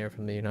souvenir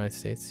from the United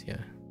States, yeah.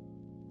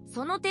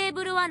 そのテー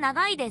ブルは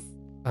長いです。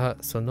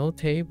その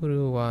テーブ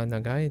ルは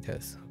長い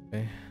です。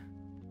Okay.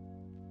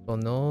 そ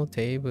の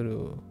テーブ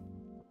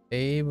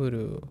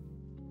ル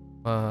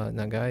は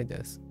長い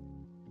です。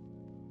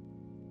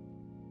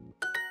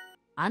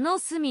あの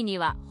隅に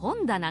は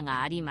本棚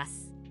がありま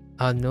す。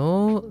あ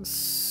の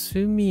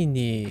隅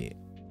に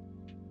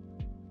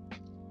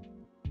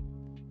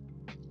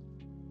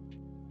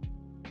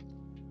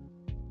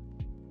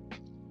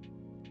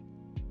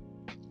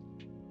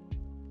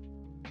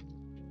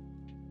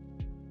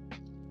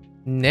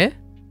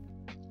ね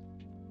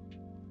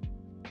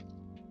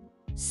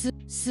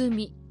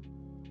隅。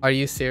Are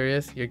you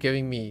serious? You're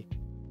giving me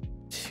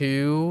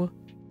two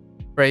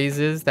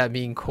phrases that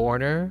mean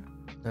corner?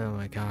 Oh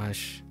my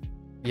gosh.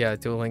 Yeah,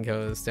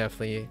 Duolingo is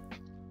definitely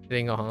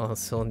hitting on all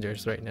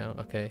cylinders right now.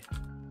 Okay.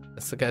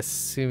 Let's look at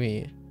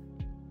Sumi.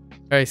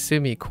 Alright,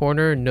 Sumi.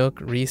 Corner, nook,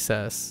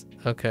 recess.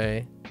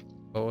 Okay.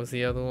 What was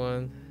the other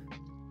one?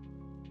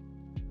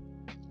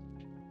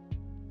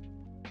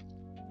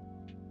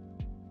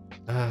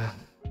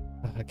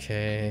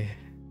 Okay.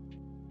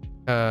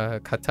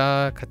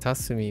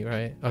 Katasumi,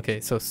 right? Okay,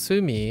 so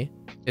Sumi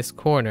is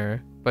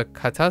corner, but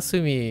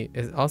Katasumi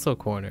is also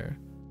corner.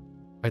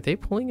 Are they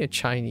pulling a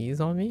Chinese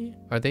on me?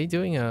 Are they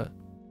doing a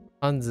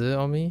Hanzi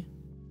on me?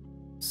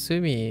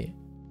 Sumi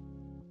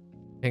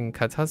and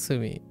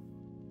Katasumi.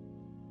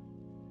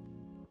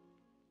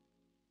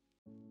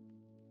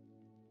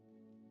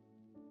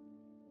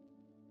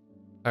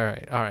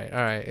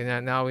 Alright.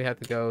 And now we have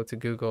to go to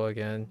Google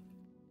again.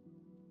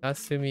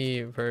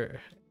 Katasumi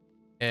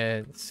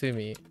and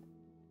Sumi.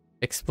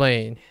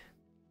 Explain.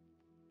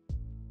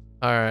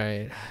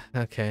 Alright,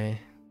 okay.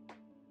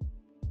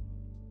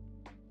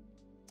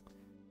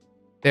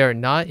 They are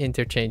not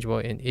interchangeable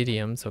in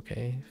idioms,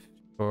 okay.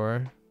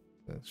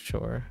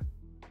 Sure.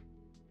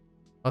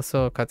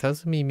 Also,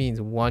 katasumi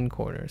means one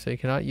corner, so you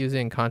cannot use it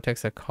in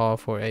contexts that call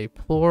for a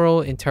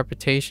plural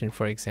interpretation,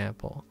 for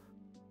example.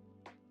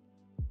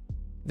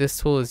 This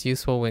tool is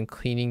useful when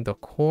cleaning the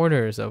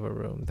corners of a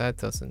room. That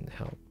doesn't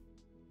help.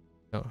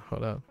 No,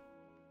 hold up.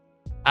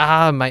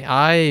 Ah, my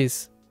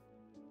eyes!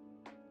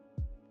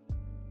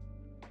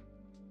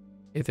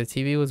 If the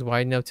TV was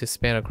wide enough to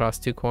span across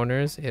two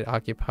corners, it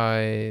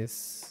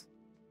occupies...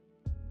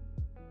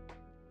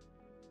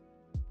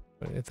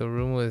 If the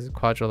room was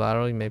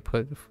quadrilateral, you may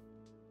put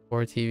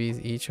 4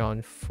 TVs each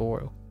on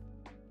 4.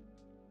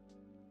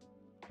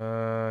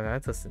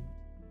 That doesn't...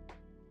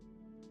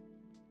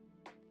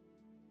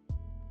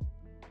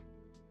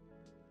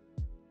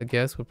 The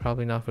guest would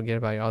probably not forget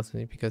about your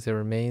alternate because it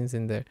remains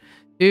in there.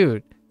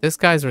 Dude, this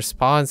guy's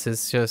response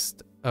is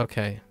just...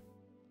 Okay.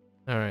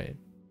 Alright.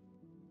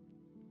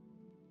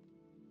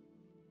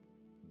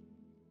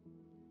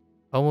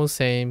 Almost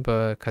same,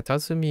 but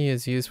katasumi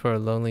is used for a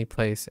lonely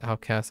place,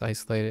 outcast,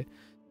 isolated.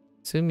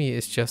 Sumi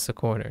is just a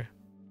corner.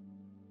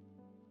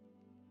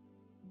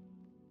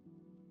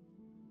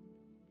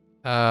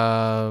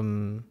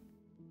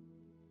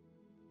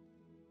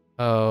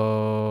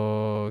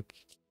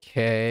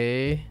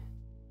 Okay.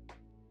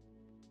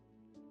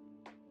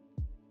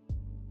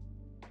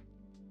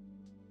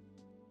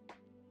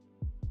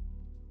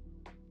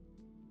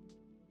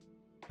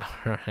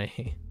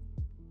 Alright.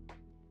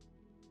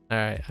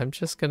 Alright, I'm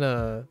just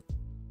going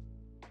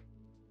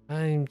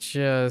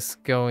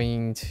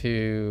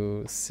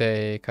to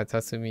say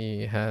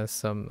katasumi has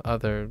some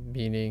other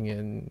meaning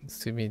and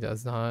sumi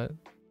does not,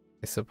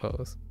 I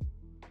suppose.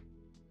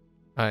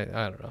 I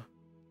don't know.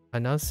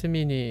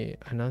 Anasumi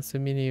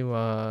ni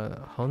wa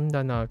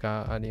hondana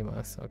ga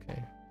arimasu.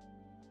 Okay.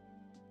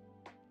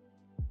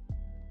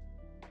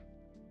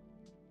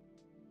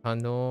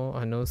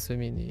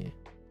 Anosumi ni.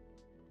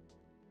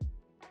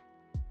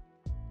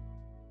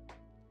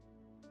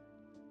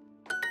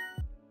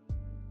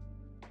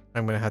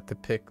 I'm gonna have to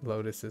pick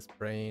Lotus's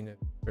brain if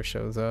it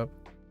shows up.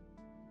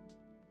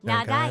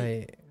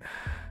 Nagai.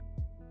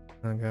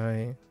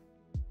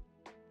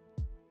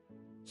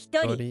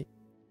 Hitori.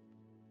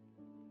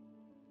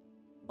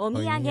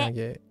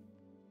 Omiyage.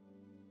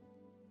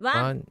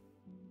 One.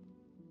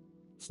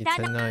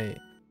 Itanai.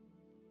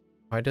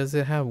 Why does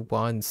it have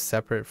one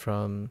separate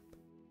from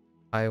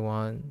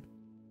Taiwan?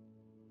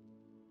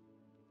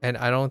 And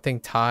I don't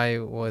think Thai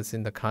was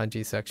in the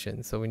kanji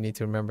section, so we need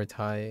to remember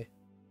Thai.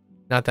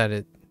 Not that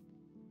it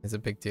is a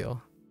big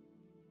deal.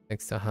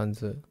 Next to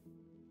Hanzu.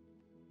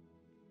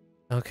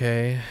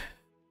 Okay.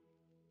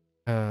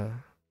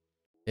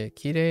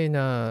 綺麗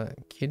な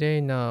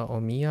お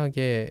土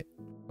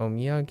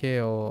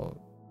産を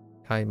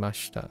買いま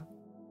した。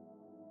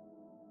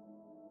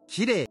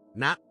綺麗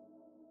な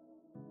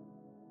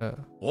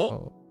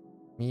お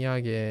土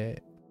産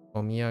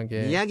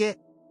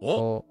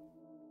を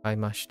買い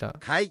ました。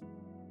買い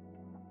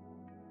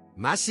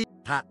まし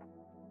た。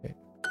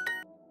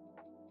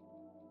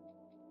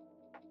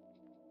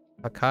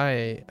高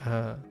い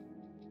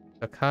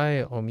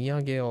お土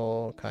産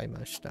を買い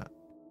ました。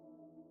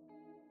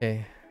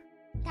Okay.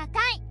 高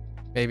い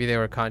Maybe they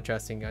were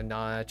contrasting a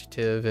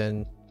non-adjective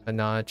and a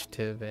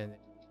non-adjective and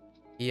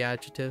the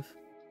adjective.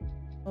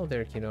 Oh,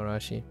 there,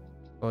 Kinorashi.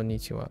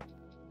 Konnichiwa.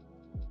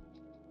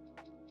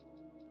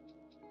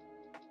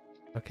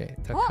 Okay,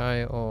 高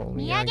いお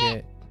土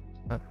産。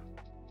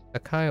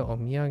高いお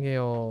土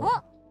産を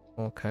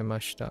買い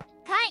ました。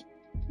買い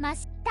ま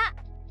した。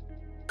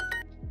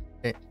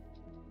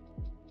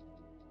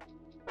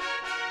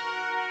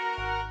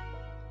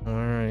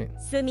Alright.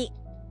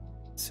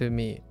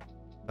 Sumi.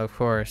 Of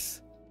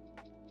course.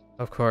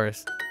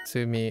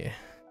 Sumi.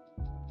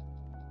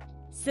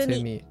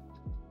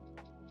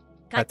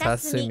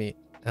 Katasumi.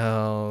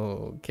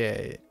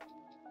 Okay.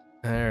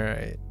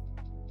 Alright.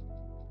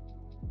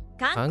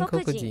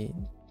 Hankokujin.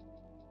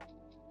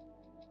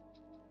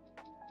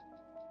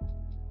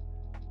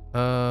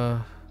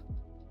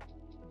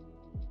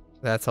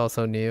 That's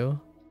also new.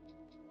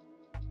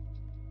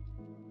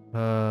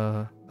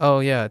 Oh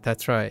yeah,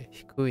 that's right.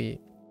 低い。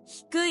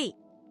低い。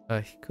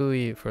低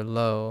い for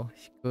low.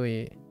 低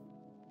い。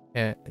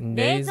冷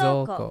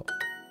蔵庫。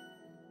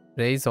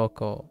冷蔵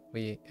庫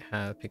we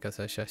have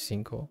because of 写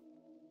真庫。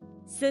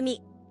炭。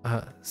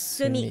炭。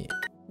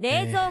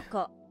冷蔵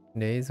庫。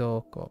冷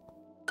蔵庫。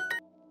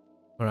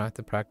We're gonna have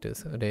to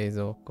practice 冷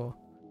蔵庫。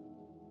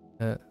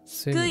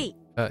低い。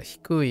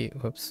低い。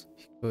Whoops.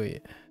 低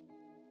い。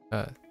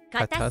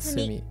片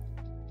隅。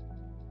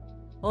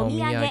お土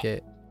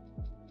産。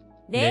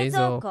冷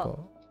蔵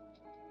庫。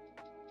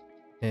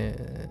炭。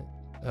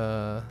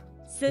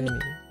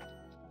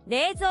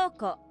冷蔵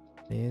庫。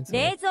冷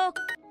蔵庫。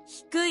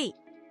低い。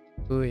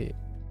低い。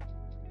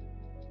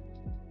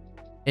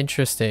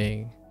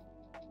Interesting.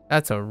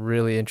 That's a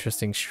really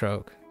interesting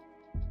stroke.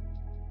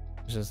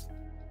 Just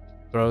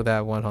throw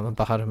that one on the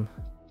bottom.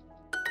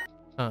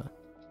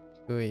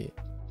 低い。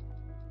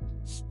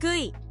低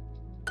い。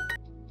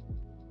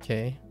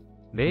Okay.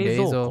 冷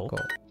蔵庫。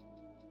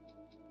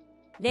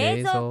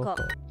冷蔵庫。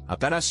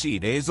新しい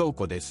冷蔵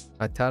庫です。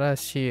新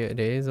しい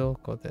冷蔵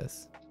庫で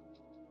す。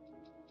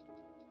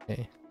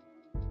Okay.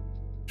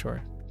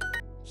 Sure.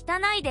 汚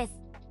いです。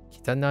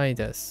汚い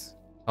です。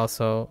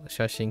Also,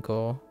 写真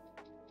庫。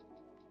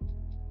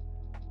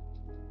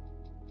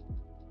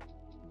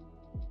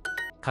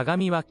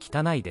鏡は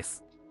汚いで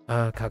す。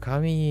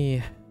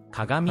鏡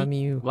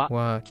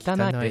は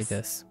汚いで。で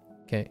すす。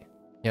Okay.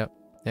 Yep.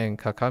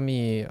 And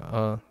鏡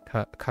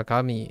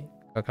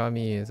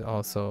is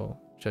also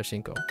写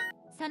真庫。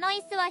その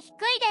椅子は低いで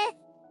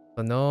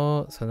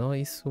す。その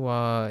椅子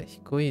は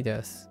低い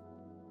です。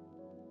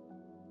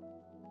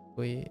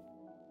低い。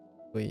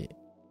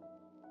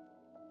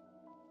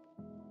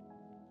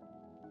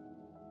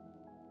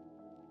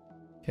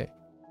Okay.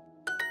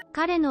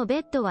 彼のベ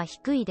ッドは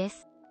低いで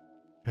す。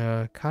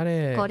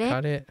彼のベッ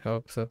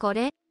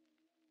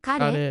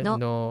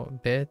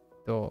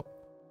ド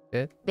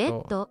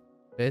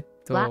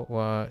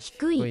は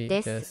低い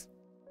です。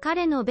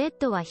彼のベッ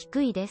ドは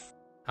低いです。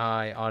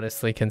I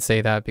honestly can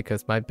say that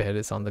because my bed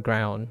is on the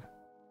ground.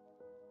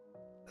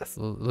 That's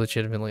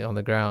legitimately on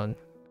the ground.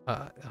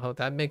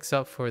 That makes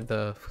up for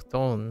the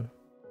futon.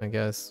 I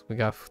guess we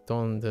got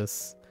futon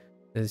this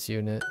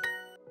unit.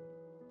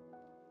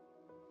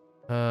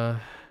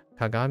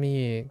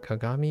 鏡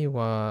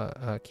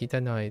は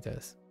汚い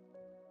です。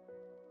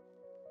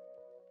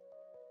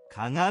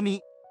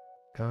鏡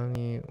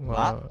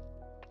は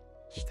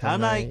汚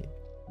い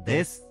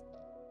です。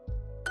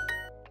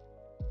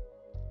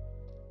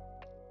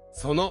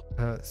その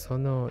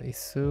椅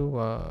子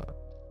は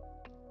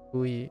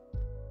低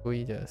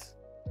いです。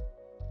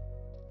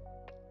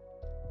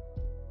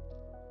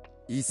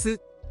椅子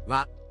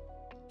は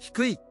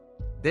低い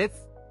で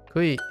す。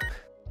低い。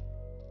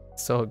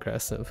So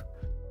aggressive.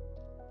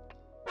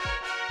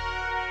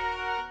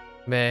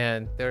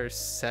 Man, there's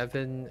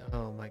 7.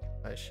 Oh my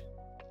gosh.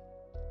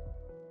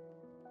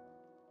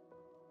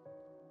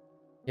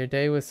 Your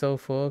day was so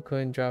full,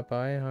 couldn't drop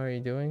by. How are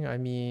you doing? I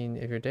mean,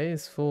 if your day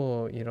is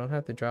full, you don't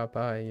have to drop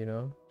by, you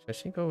know?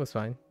 Shashinko was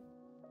fine.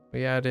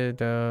 We added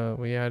the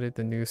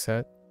new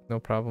set. No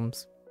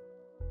problems.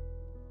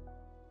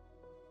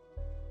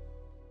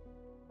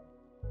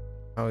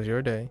 How was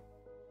your day?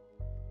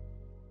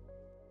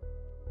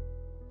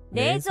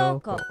 冷蔵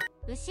庫。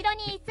後ろ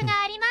に椅子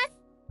があります。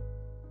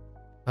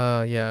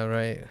Yeah,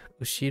 right.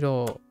 後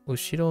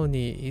ろ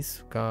に椅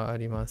子があ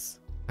りま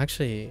す。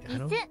Actually, I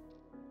don't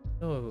know.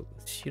 後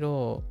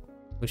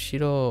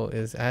ろ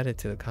is added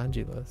to the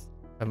kanji list.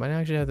 I might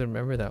actually have to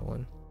remember that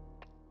one.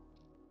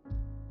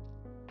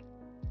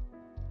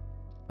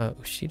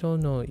 後ろ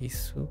の椅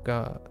子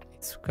が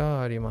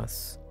ありま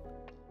す。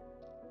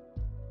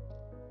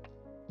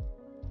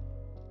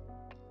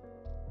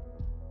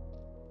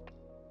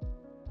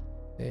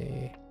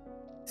椅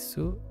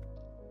子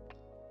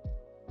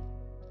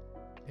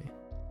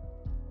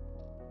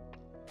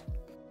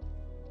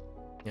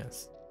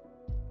Yes.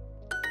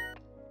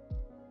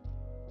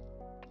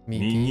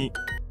 右。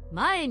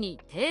前に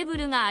テーブ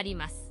ルがあり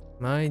ます。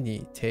前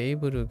にテー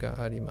ブル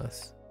がありま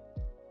す。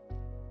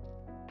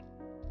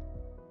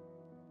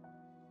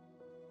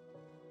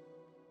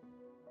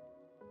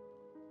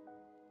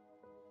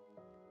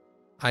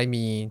I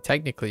mean,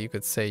 technically you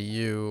could say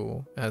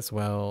you as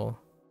well.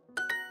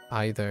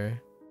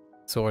 Either.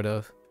 Sort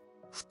of.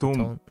 布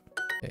団。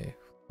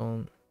布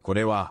団。こ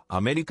れは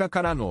アメリカ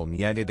からのお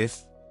土産で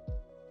す。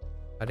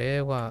あ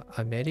れは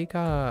アメリ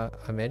カ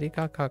か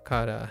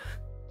ら。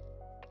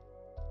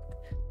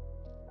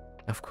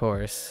Of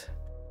course.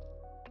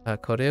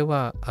 これ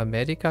はア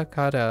メリカ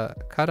から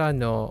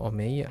のお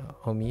土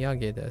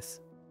産で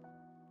す。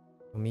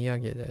お土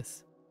産で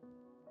す。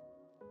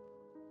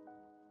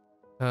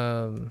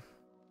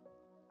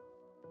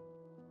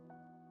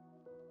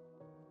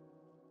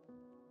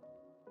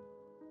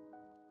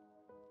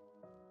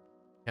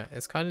Yeah,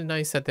 it's kind of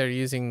nice that they're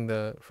using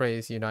the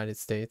phrase United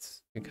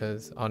States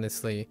because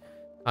honestly,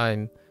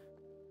 I'm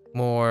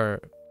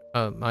more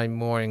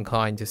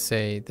inclined to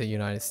say the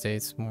United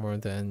States more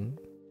than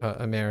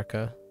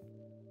America.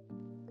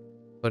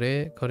 こ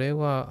れ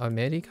はア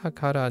メリカ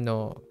から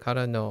の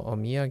お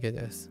土産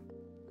です。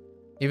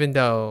Even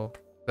though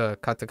the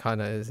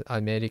katakana is ア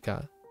メリ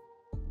カ。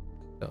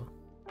So.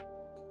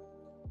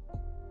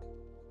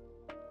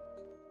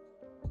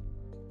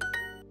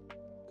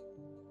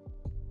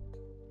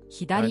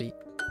 左。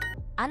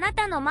あな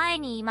たの前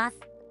にいます。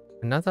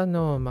あなた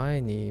の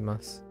前にい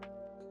ます。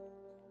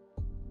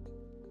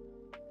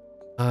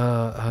I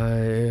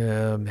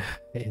am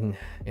in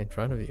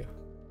front of you.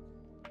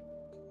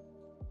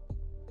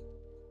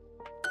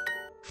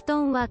 布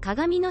団は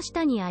鏡の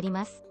下にあり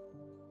ます。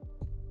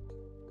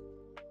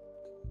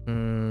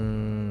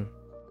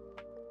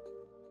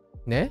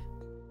ね？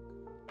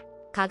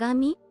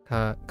鏡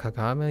は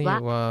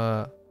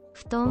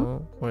布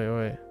団おい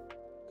おい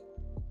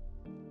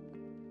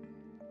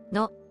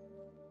の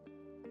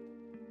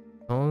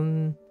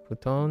布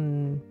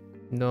団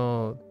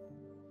の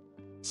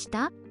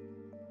下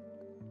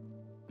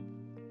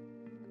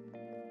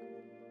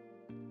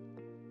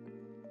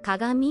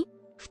鏡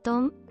布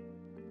団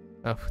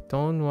布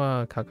団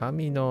は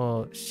鏡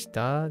の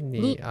下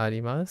にあ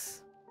りま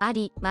す。あ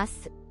りま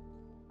す。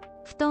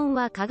布団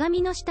は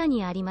鏡の下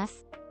にありま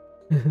す。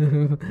The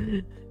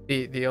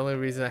only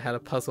reason I had a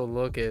puzzle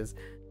look is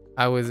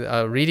I was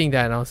reading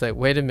that and I was like,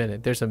 wait a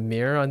minute, there's a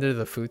mirror under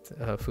the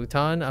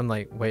futon. I'm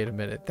like, wait a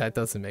minute, that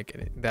doesn't make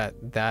it.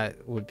 That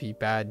would be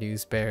bad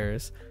news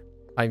bears.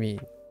 I mean,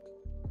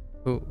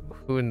 who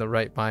in the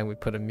right mind would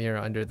put a mirror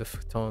under the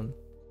futon?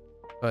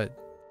 But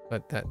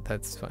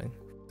that's fine.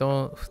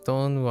 布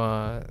団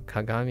は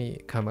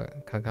鏡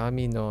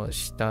の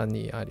下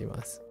にあり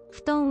ます。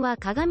布団は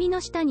鏡の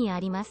下にあ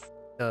ります。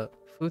The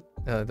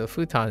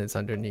futon is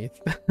underneath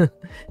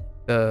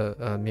the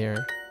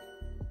mirror.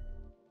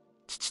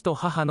 父と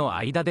母の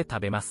間で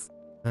食べます。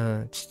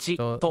父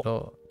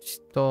と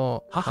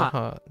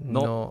母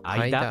の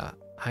間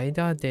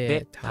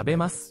で食べ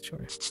ます。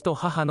父と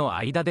母の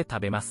間で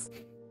食べます。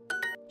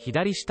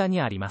左下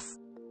にあります。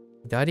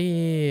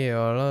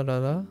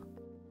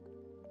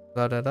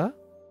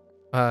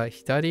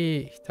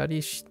左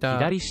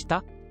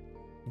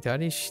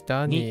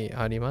下に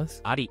ありま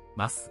す。あり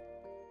ます。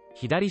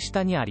左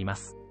下にありま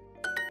す。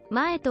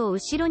前と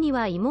後ろに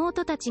は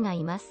妹たちが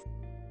います。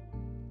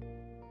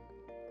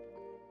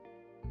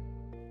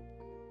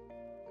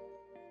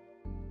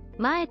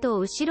前と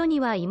後ろに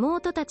は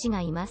妹たち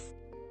がいます。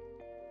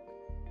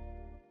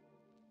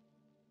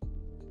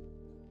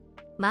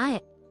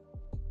前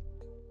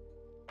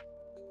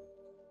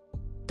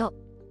と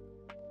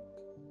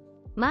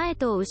前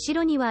と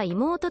後ろには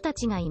妹た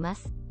ちがいま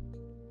す。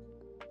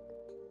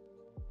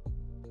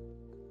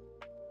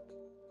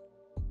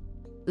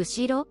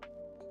後ろ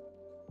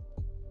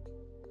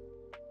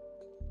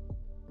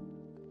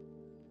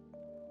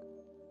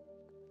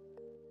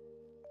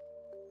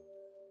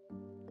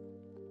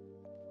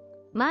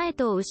前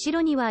と後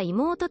ろには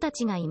妹た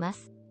ちがいま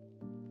す。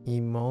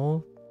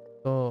妹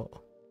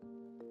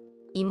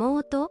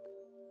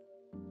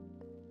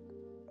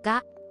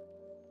が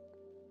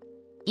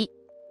い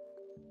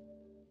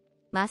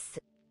ま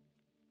す。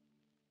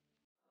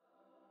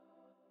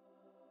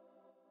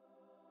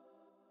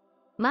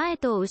前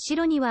と後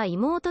ろには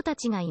妹た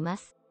ちがいま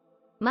す。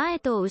前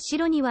と後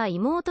ろには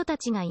妹た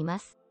ちがいま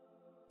す。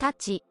た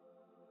ち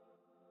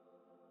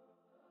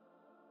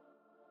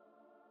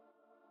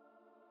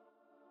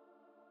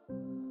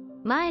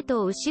前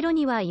と後ろ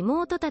には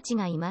妹たち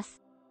がいま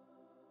す。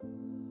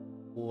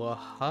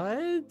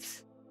What?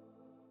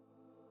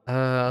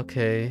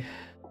 Okay.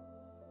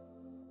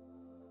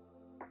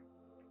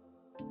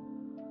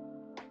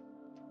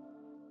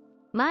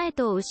 前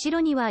と後ろ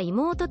には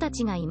妹た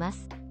ちがいま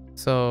す。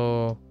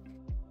So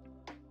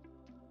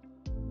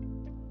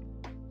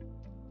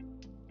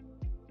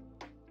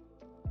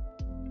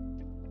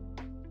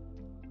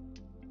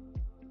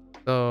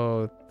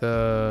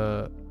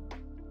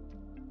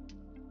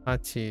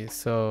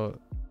so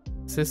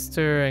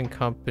sister and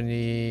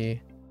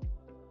company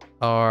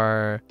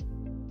are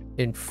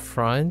in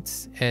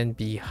front and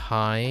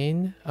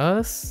behind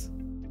us?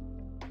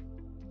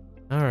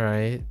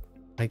 Alright,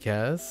 I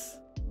guess.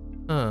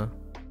 Huh.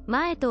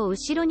 前と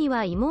後ろに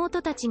は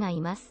妹たちが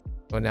います。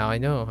Well, now I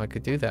know I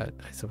could do that,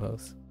 I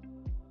suppose.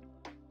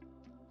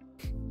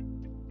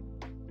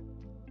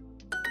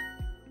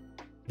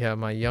 Yeah,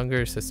 my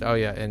younger sister. Oh,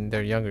 yeah, and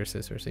their younger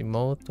sisters.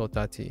 Imoto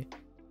tachi.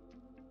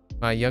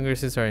 My younger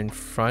sisters are in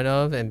front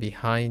of and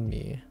behind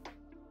me.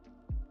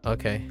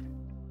 Okay.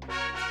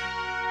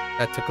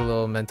 That took a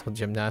little mental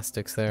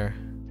gymnastics there.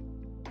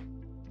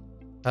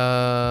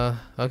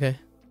 Okay.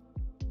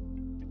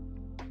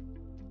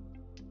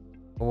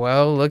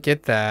 Well, look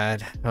at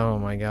that. Oh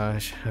my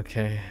gosh.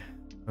 Okay.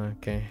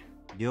 Okay.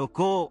 旅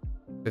行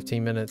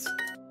 15 minutes.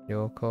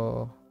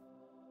 Yoko.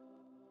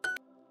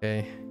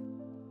 Okay.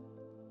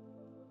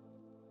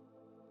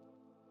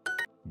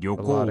 旅 A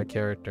lot 行 of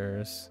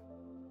characters.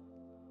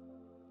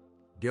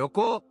 旅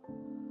行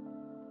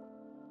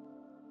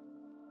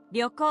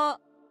旅行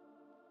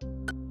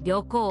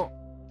旅行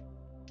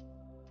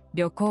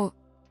旅行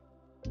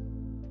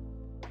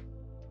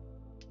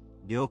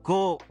旅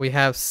行 We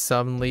have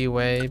some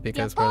leeway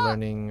because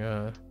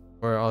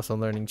we're also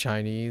learning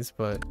Chinese,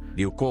 but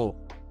旅行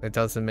it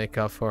doesn't make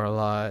up for a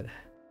lot.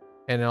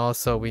 And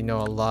also we know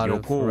a lot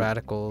of 旅行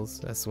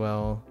radicals as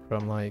well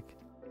from like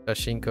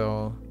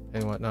Dashinko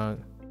and whatnot.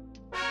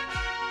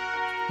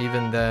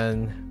 Even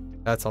then,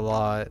 that's a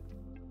lot.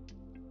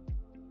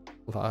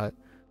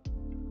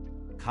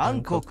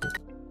韓国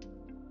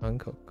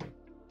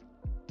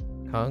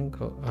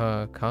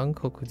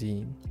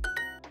Kankokujin.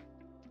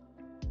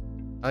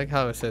 I like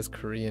how it says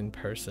Korean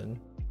person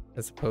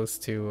as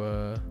opposed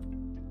to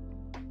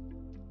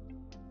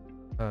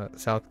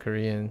South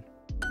Korean.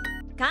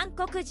 韓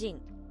国人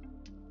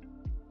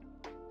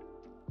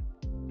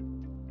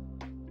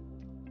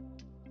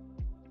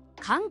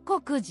韓国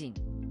人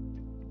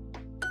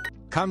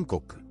韓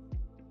国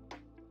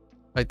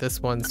Like this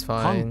one's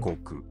韓 fine 国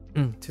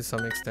to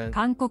some extent.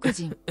 韓国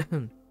人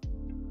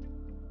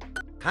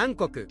韓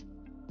国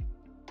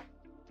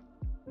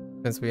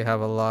Since we have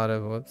a lot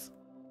of whoops.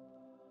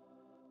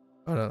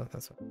 Oh no,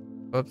 that's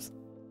whoops.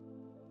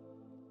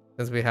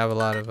 Since we have a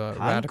lot of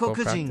radical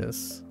Hankokujin.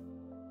 practice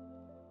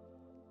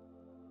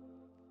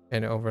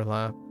and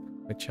overlap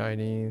with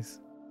Chinese.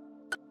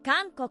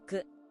 韓国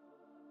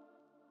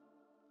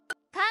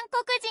韓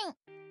国人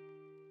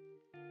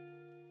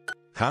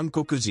韓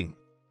国人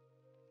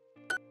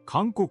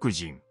韓国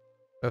人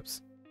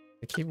Oops.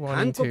 I keep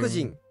wanting to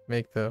Hankokujin.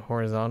 make the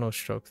horizontal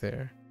stroke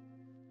there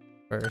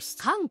first.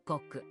 韓国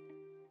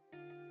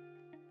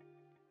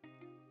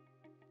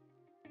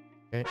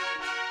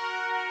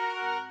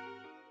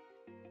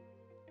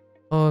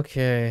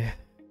Okay.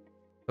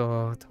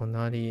 So,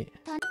 tonari.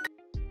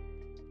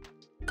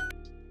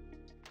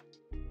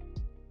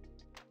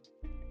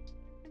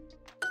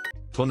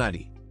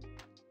 隣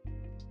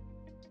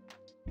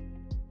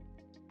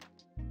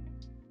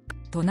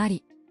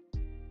隣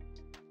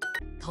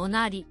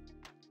隣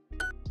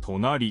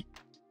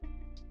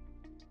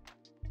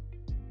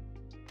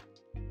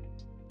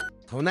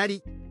隣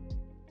隣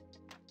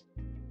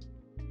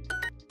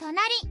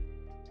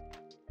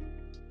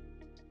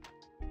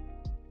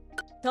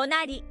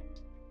隣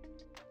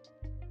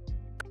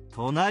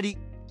隣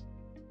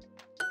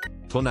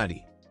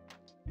隣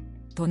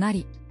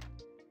隣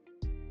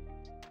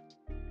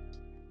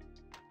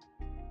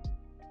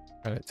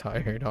Kind of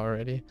tired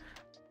already.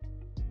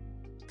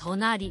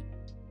 隣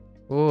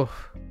Ooh,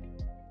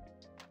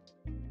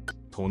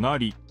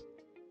 隣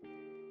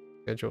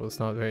schedule is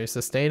not very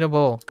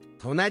sustainable.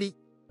 隣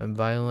I'm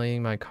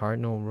violating my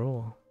cardinal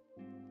rule.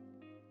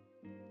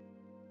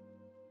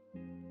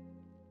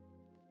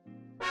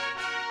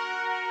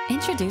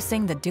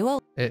 Introducing the Duo.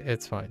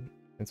 It's fine.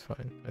 It's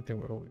fine. I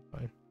think we'll be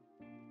fine.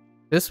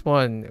 This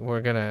one,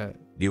 we're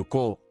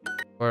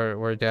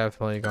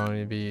definitely going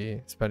to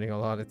be spending a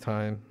lot of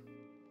time.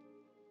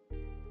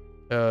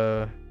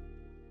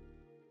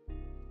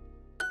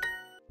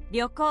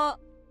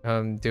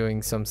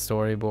 Doing some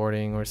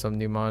storyboarding or some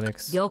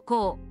mnemonics 旅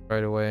行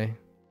right away.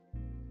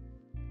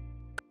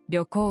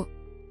 旅行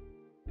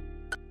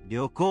旅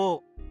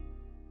行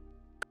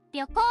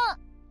旅行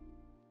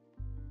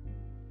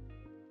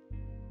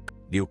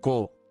旅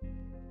行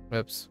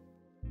Oops.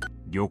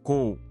 旅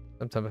行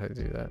Sometimes I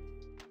do that.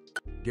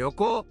 旅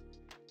行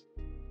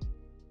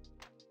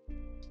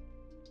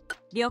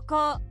旅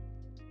行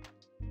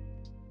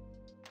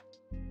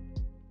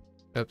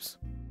Oops.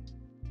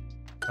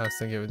 I was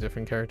thinking of a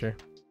different character.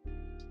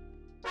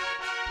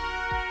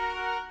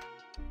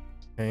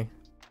 Okay.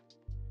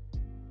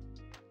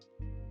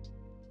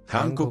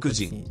 韓国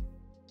人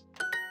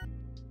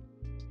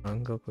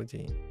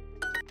Hankokujin.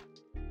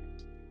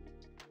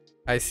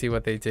 I see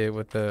what they did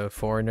with the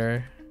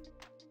foreigner.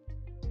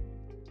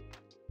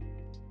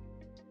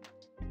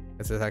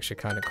 This is actually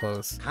kind of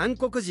close. 韓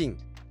国人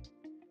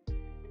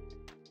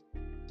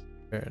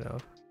Fair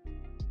enough.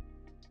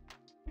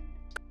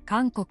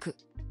 韓国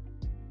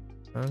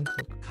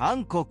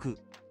韓国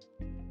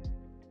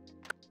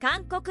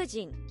韓国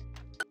人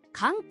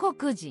韓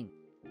国人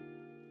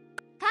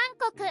韓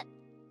国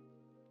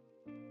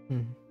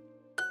Hmm.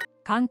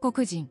 韓国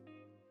人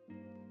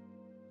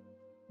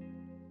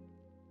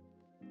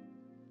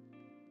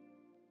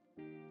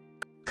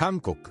韓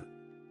国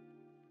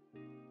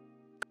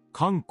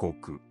韓国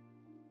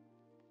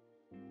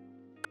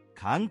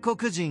韓国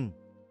人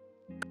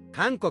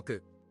韓国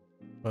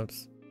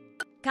Whoops.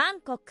 韓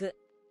国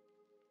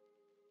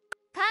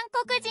韓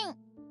国人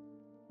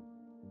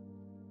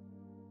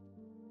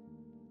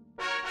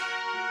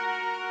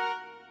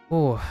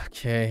Oh,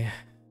 okay.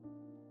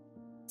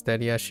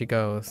 Steady as she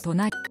goes.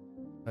 隣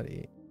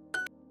Steady.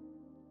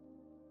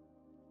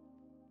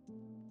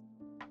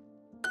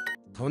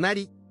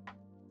 隣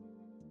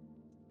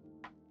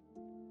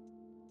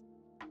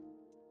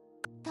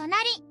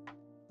隣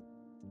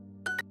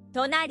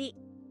隣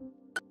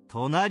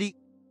隣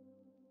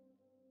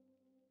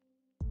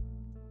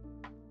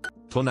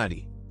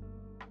隣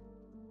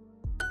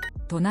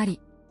隣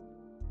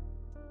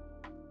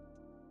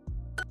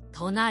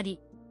隣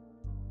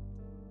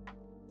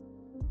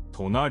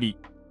隣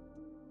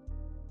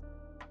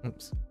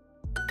Oops.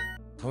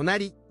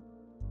 隣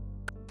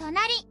隣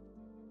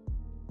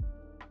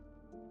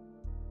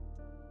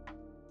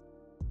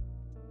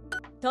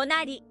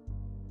隣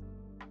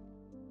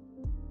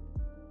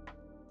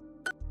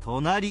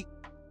隣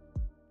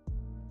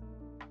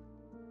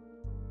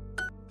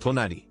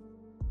隣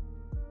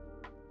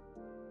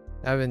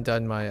I haven't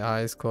done my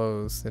eyes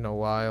closed in a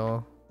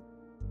while.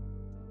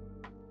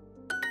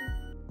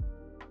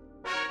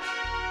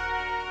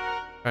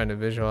 Trying to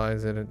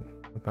visualize it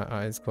with my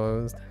eyes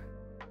closed.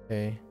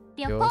 Okay.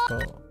 旅行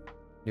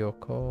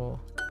Yoko.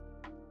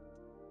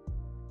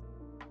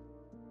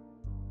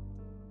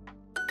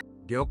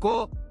 旅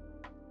行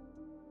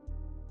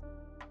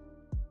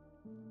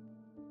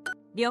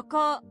旅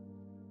行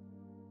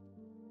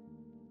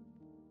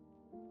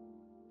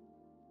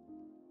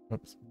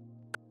Oops.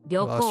 旅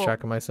Lost 行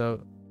track of myself.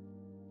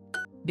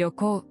 旅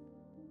行、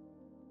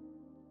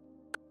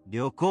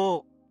旅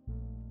行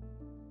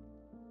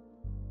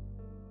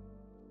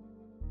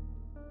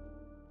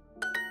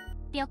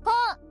旅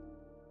行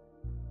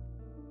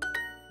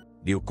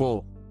旅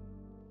行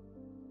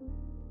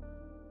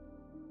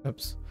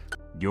Oops.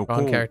 旅 Wrong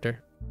行 character.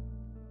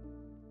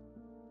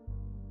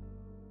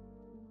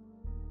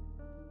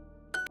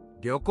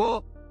 旅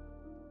行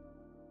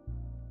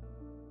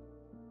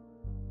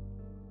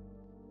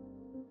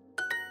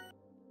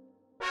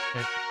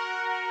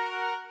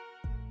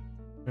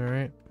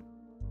Alright.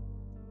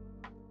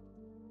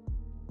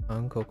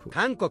 Hankoku.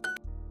 韓国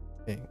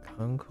Okay,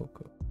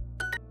 Hankoku.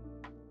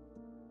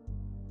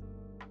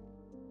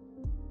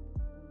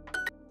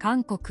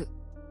 韓国、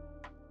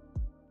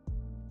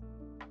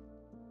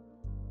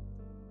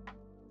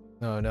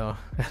 Oh no,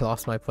 I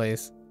lost my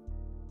place.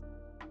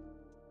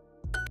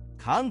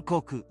 韓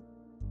国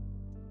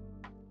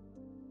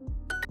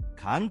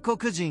韓国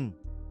人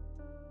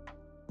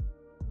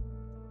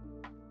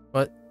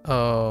What?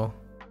 Oh.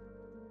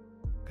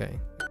 Okay,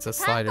 it's a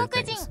slider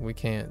Hankoku things. jin. We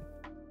can't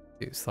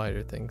do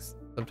slider things.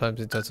 Sometimes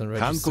it doesn't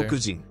韓 register. 国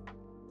人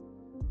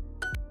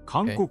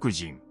韓国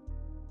人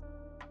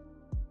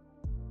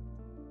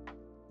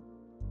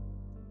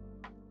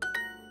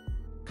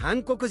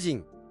韓国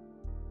人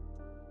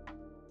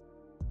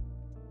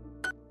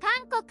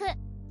韓国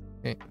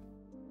え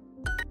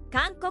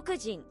韓国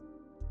人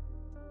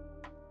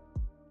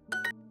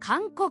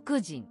韓国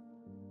人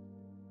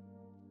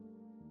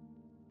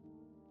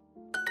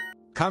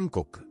韓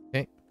国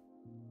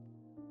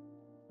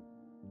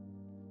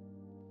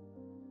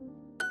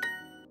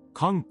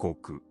韓国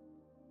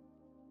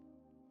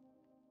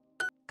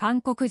韓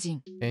国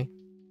人、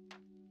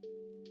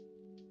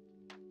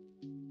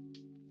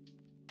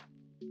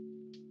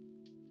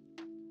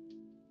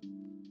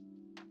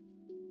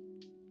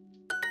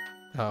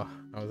 Oh,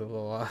 I was a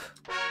little off.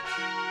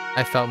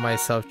 I felt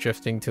myself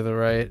drifting to the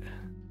right.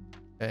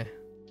 Okay.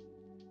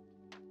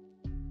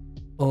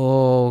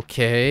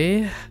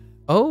 Okay.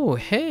 Oh,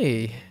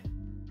 hey.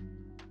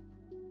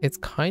 It's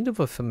kind of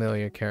a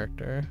familiar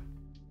character.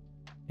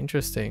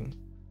 Interesting.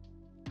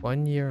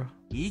 1 year.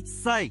 1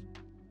歳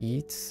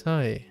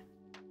Itsai.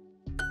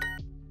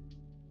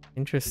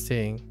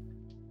 Interesting.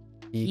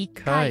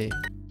 Ikai.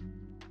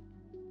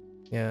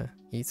 Yeah.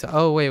 Itsai.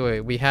 Oh,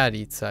 wait. We had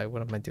Itsai.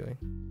 What am I doing?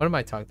 What am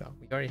I talking about?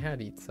 We already had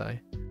Itsai.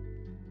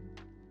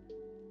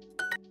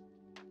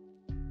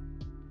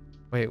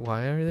 Wait,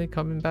 why are they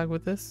coming back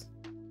with this?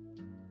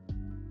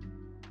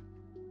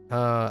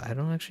 I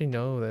don't actually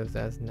know if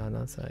that's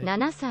Nanasai.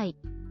 7歳、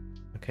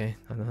 Okay,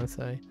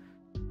 Nanasai.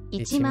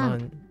 1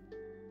万、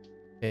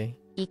 Okay.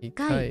 1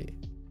回、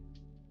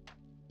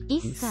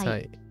1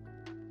歳、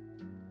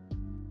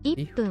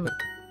1分、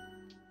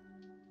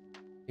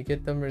 You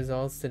get them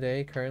results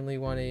today. Currently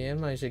 1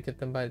 a.m. I should get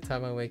them by the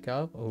time I wake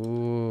up.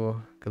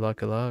 Ooh, good luck,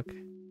 good luck.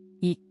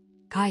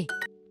 回、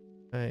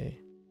 Hey,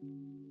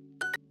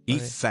 1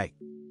歳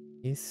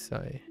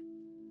Isai.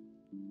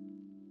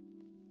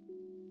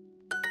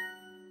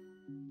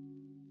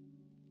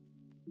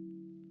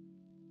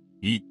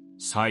 1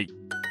歳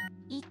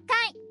1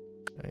回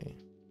Hey.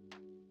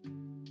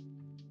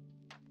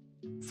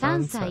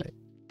 3歳、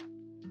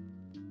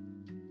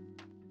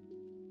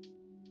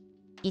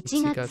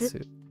1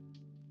月、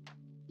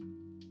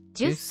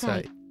10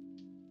歳、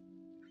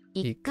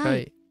1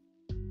回、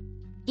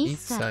1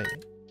歳、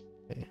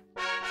 Okay.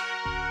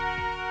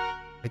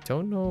 I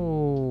don't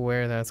know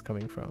where that's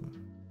coming from.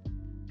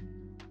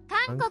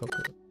 韓国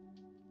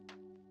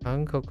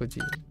Hankoku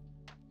人。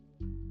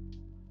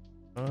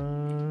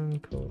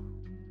Hankoku。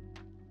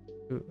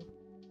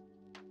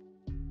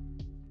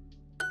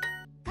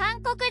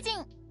韓国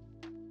人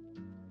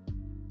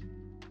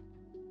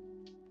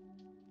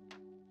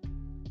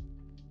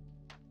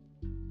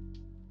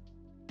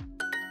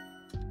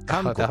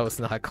Oh, that was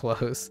not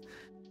close.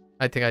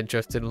 I think I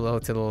drifted a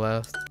little to the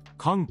left.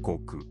 韓国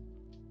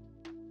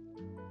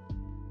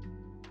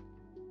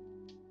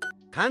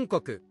韓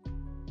国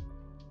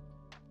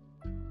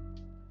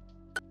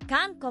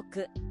韓国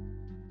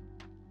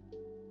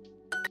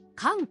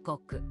韓国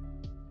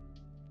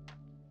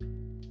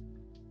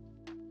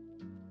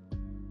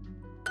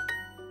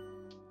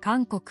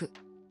韓国、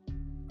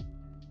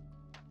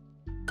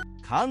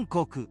韓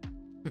国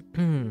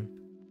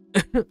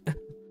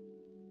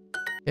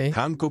Okay.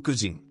 韓国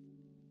人。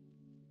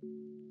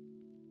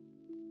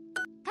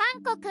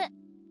韓国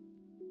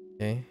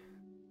Okay.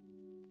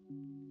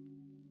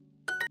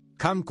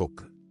 韓国。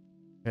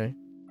Okay.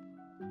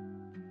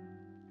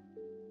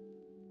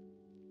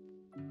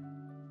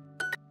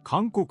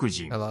 韓国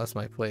人 I lost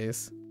my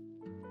place.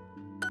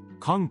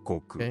 韓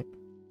国 Okay.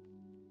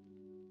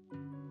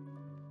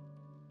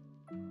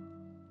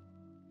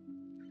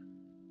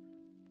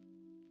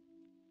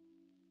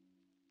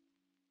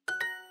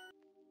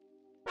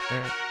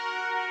 Alright.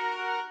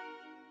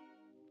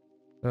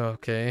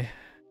 Okay.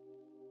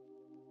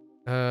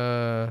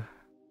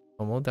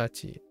 友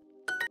達。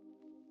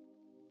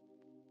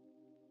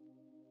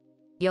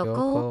旅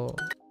行、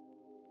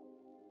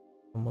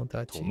友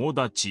達。友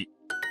達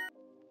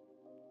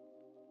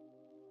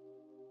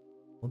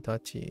友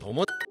達。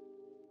友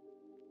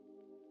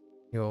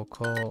旅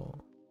行。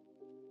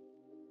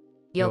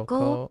旅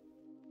行、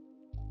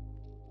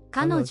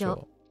彼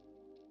女、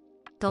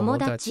友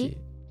達、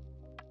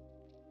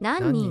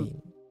何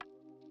人、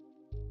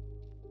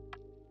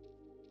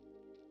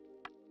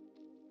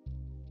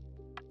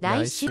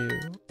来週、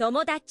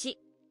友達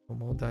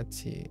友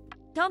達。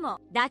友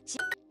達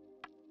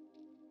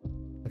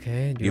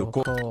Okay. 旅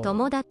行。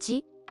友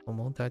達、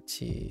友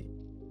達。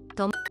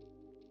と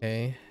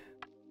Okay.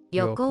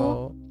 旅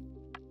行、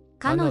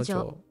彼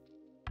女、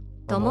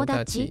友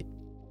達。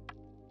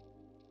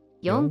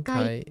4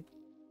回、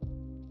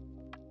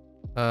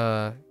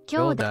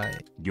兄弟、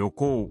旅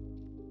行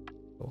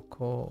旅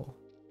行。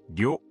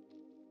旅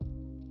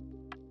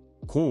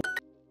行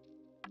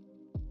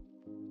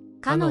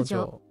彼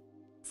女、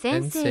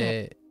先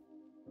生、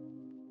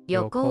旅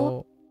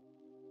行、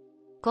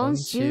今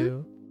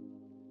週、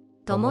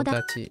友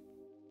達。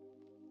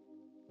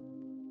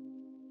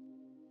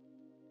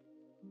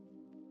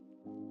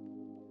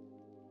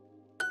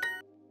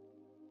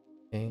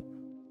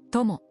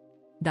友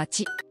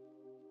達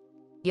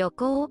旅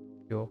行、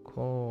旅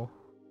行。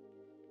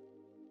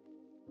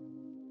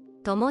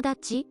友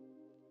達、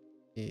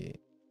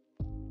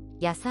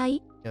野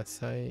菜、野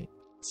菜。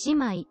姉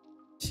妹、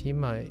姉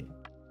妹。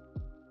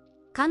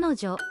彼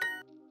女、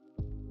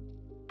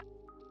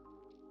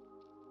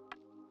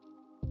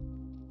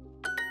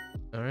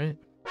Alright.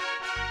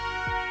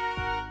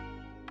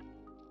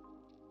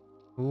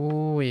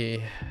 うい。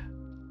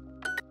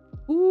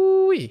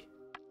うい。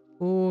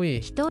うい。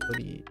一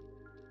人。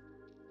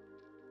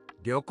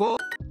旅行。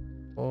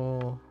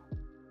お。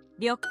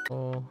旅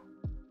お。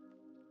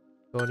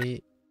一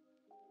人。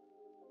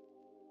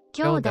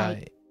兄弟、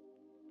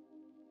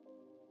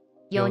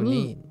4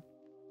人、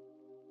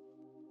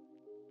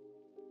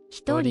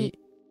1人、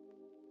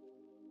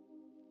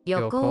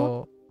旅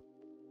行、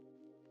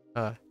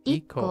あ、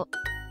 1 1個個。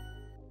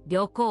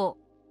旅行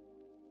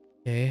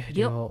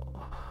旅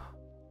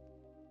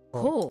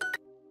行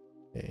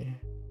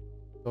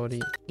一人。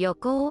旅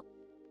行、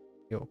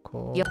旅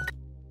行。よ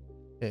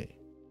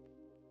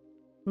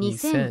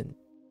2000、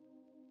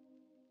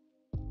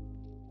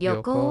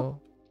 旅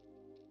行、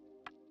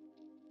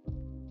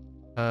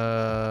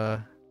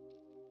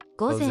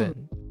午前、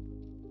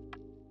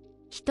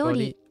1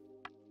人、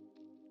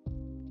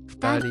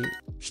2人、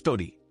一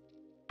人。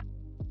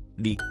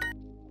り。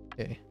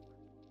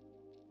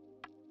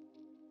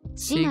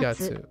 4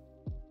月、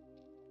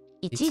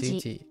1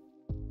時、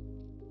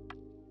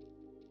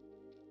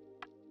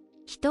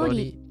1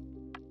人、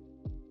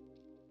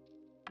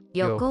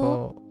旅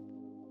行、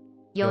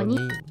4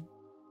人、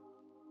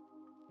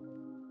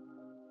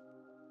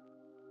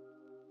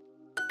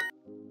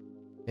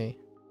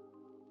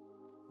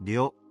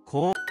旅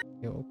行。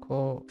旅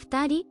行。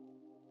 2人、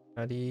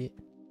二人。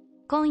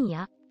今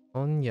夜、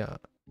今夜。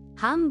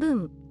半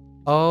分、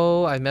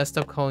 Oh, I messed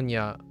up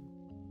Konya.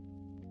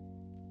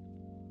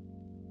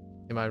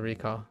 In my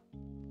recall.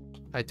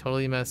 I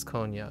totally messed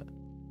Konya.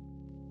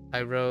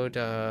 I wrote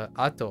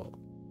Ato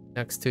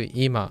next to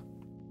Ima.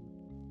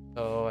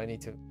 So I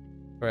need to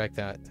correct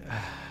that.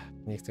 I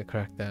need to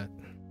correct that.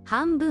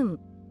 半分、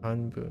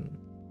半分。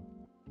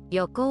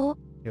旅行、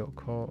旅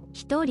行。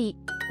 1人、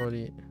一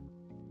人。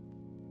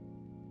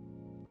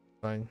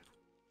Fine.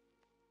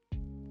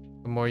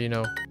 The more you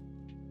know.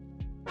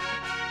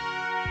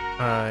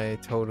 I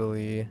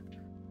totally...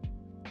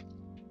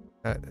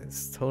 That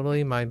is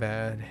totally my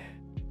bad.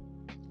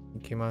 行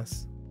きま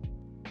す。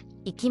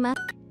行きま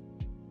す、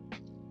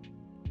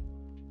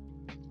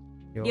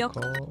旅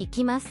行。行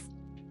きます、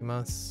行き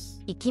ま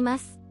す。行きま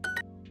す、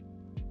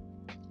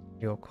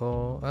旅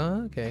行。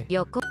Ah, okay.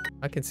 旅行、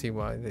 I can see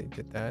why they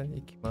did that.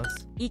 行きま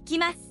す。行き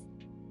ます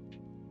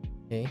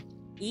Okay.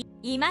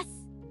 います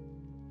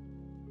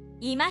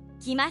います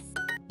来ます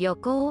旅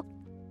行、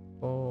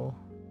お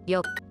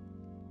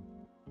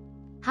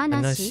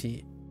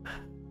話、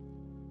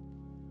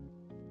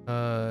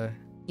話。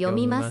読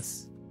みま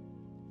す、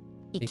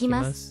行き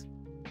ます、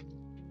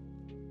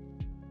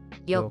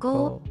旅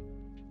行、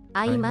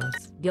会いま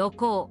す、旅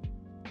行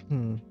う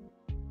ん。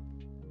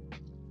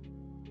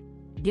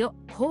旅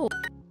行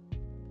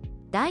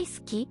大好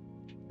き、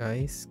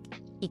大好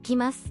き。行き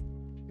ます、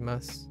行き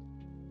ます。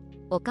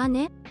お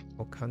金、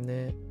お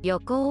金。旅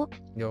行、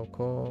旅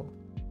行。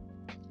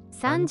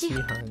3時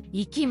半。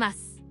行きま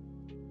す。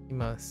行き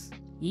ます。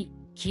行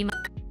きます。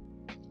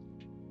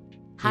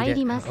入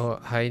ります。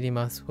入り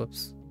ます。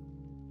Whoops。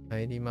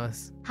入りま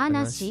す。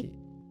話。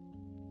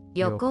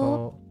旅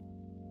行。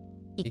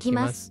行き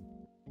ます。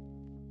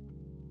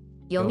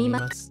読み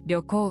ます。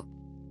旅行。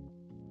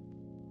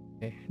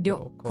旅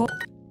行。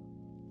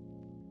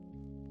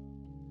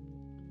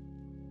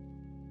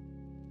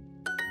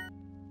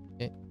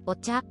お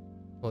茶。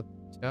お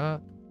茶。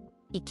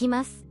行き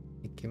ます。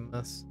行き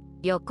ます。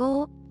旅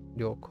行。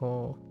旅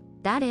行。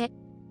誰。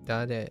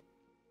誰。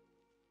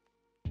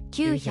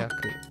900。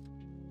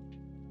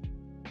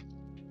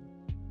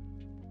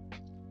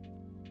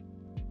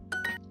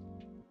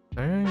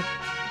Alright.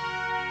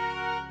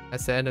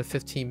 That's the end of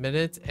 15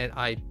 minutes, and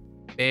I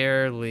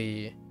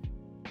barely.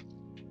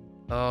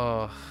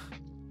 Oh.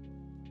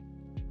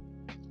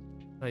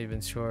 Not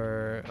even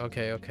sure.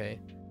 Okay, okay.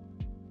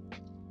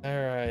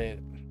 Alright.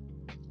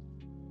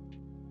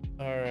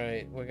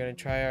 Alright, we're gonna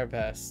try our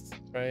best,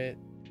 right?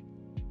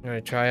 We're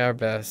gonna try our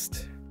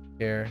best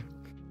here.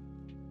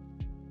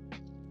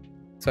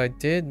 So I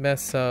did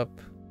mess up.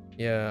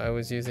 Yeah, I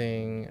was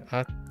using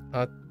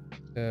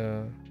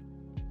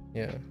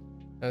yeah.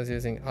 I was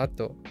using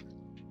ato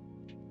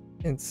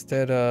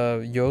instead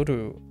of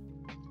yoru.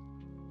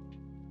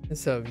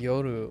 Instead of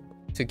yoru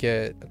to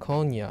get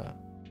konya.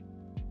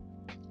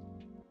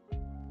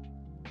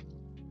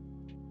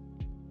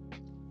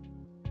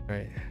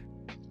 Right.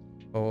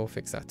 Well, we'll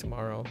fix that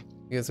tomorrow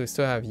because we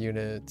still have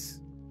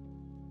units.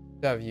 We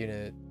still have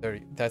unit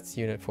 30. That's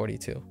unit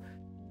 42.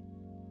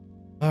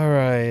 All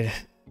right.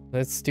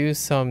 Let's do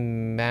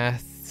some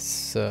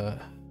maths.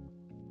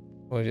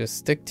 We'll just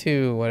stick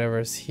to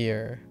whatever's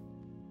here.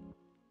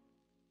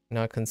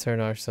 Not concern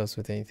ourselves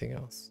with anything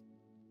else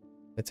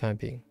for the time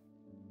being.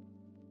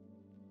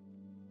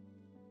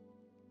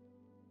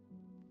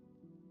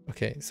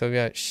 Okay, so we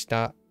got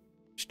shita.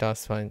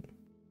 Shita's fine.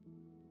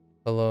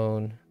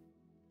 Alone.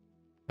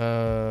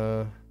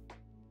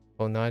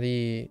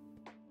 Tonari.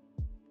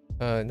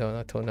 No,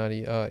 not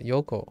tonari.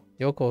 Yoko.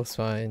 Yoko's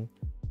fine.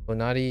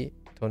 Tonari.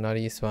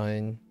 Tonari's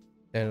fine.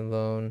 And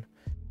alone.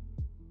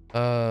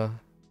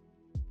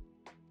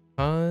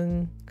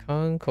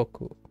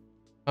 Kankoku.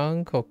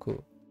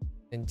 Kankoku.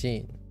 And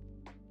Jin.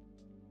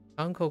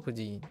 Hankoku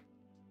Jin.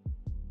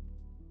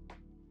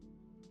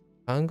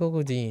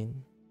 Hankoku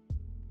Jin.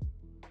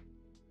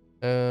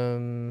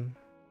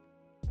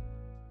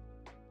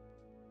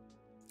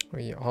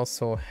 We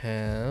also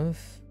have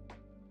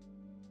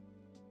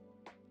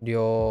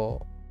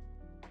Ryo.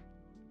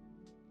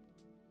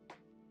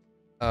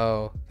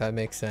 Oh, that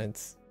makes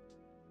sense.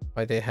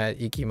 Why they had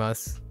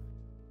ikimasu.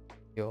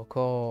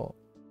 Ryoko.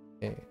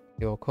 Okay,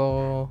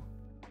 Ryoko.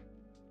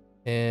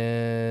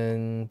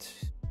 And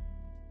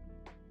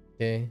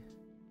okay,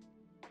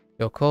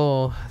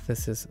 Yoko,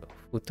 this is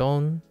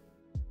futon.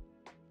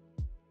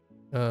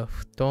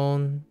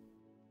 Futon.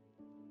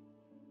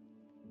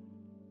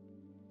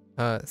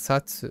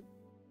 Satsu.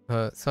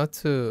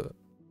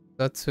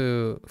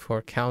 Satsu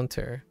for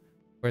counter.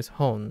 Where's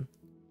hon?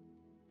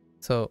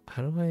 So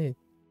how do I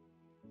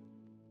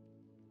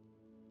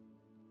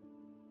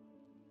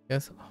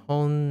guess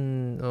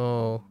hon?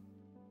 Oh,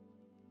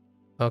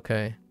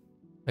 okay.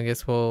 I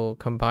guess we'll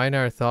combine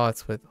our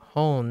thoughts with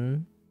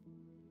hon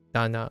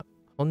dana,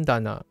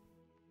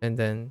 and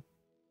then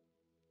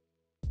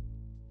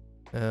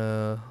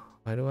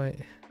why do I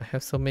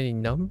have so many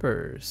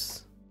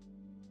numbers?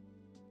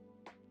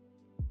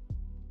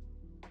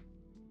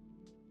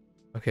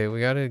 Okay,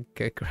 we gotta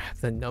grab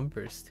the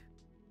numbers.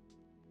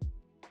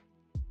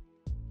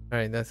 All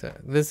right, that's it.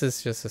 This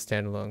is just a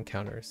standalone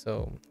counter.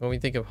 So when we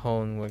think of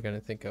hon, we're gonna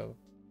think of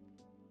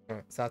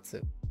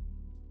satsu.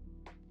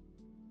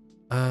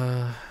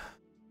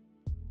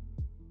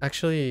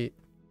 Actually,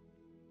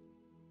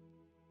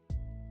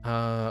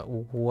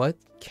 what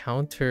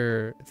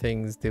counter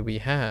things did we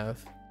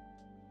have?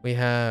 We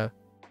have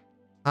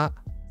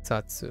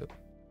satsu.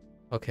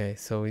 Okay,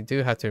 so we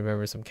do have to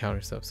remember some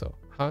counter stuff. So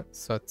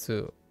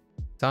satsu,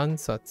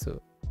 satsu,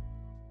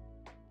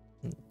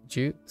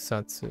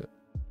 satsu,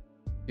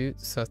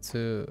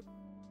 satsu,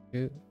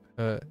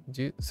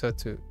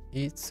 satsu,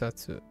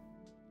 satsu.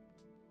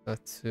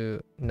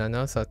 Satsu,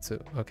 nanasatsu.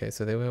 Okay,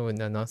 so they went with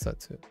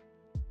nanasatsu.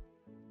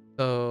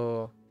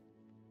 So,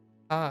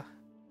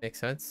 makes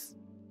sense.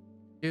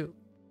 Ju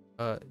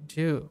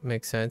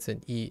makes sense,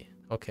 and e.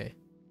 Okay,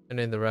 and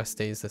then the rest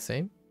stays the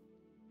same.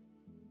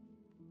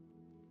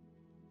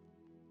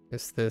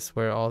 Is this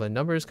where all the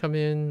numbers come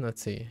in?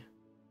 Let's see.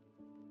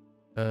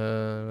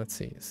 Let's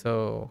see.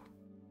 So,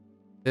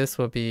 this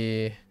will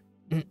be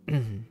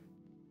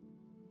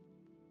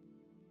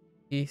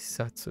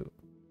isatsu,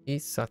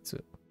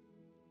 isatsu.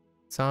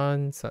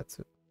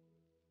 Sansatsu.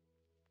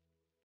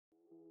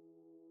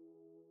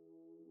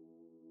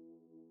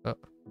 Oh.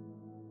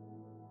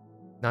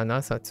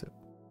 Nanasatsu.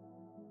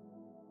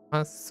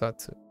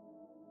 Hasatsu.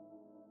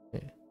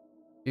 Okay.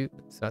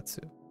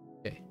 Yusatsu.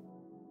 Okay.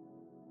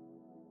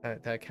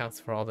 That accounts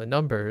for all the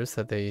numbers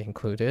that they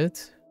included.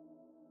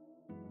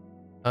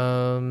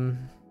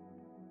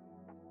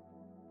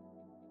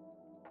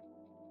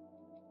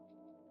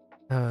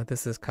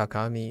 This is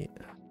Kagami.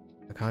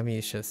 Kagami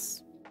is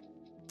just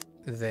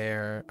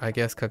there. I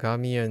guess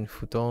Kagami and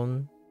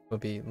Futon will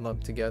be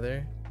lumped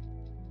together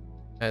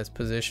as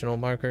positional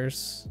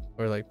markers,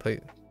 or like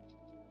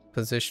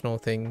positional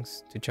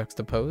things to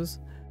juxtapose.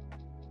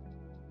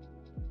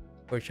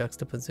 Or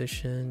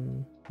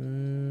juxtaposition.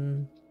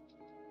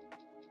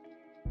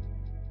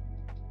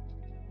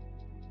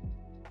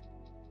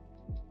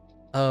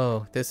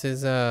 Oh, this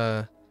is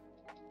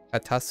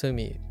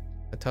Katasumi.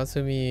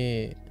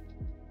 Katasumi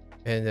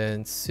and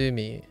then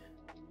Sumi.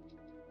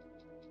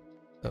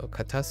 So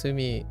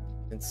Katasumi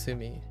and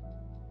Sumi.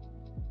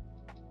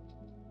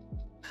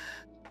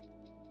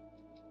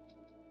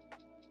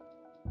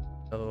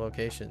 The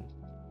location.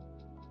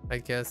 I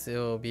guess it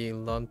will be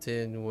lumped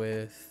in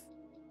with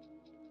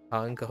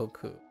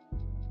Angoku.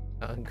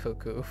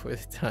 Angoku for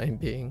the time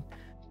being.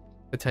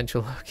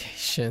 Potential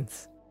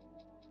locations.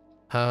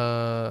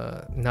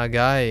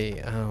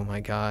 Nagai. Oh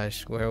my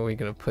gosh, where are we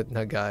gonna put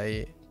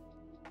Nagai?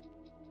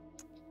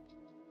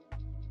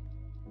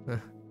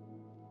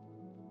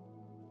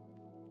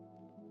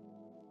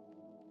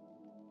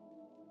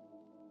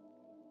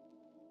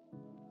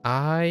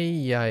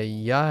 Ay,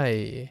 ay,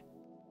 ay.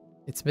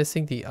 It's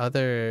missing the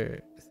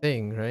other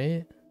thing,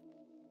 right?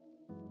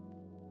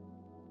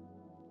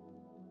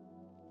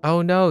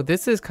 Oh no,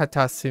 this is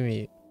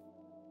Katasumi.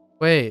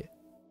 Wait,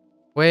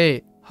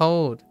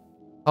 hold.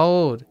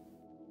 Oh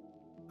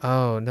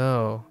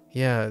no,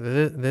 yeah,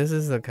 this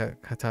is the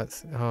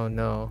Katasumi. Oh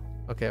no.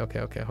 Okay,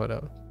 hold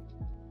up.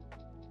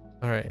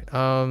 All right,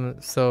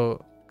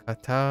 so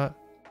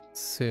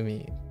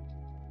Katasumi,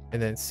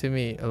 and then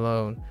Sumi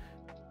alone.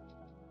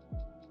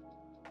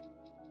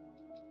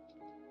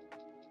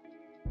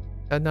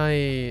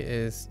 Tanai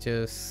is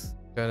just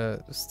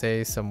gonna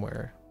stay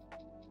somewhere.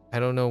 I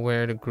don't know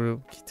where to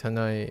group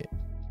Kitanai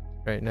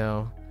right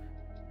now.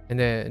 And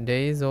then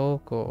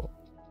Reizouko.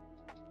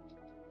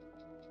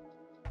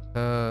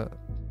 Where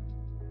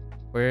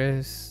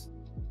is...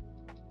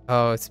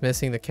 Oh, it's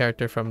missing the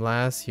character from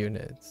last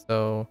unit,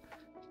 so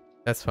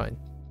that's fine.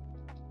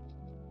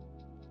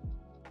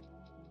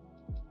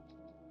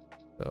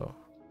 So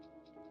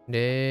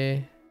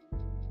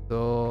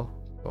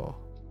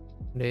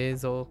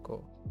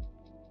Reizouko.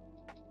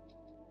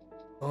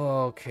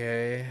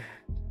 Okay,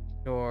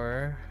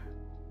 sure.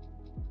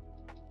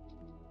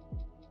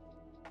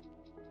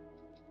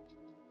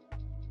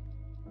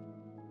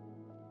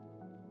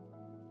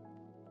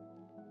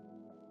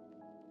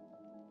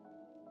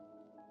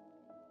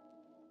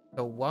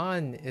 So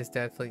Wan is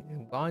definitely...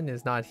 Wan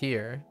is not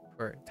here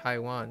for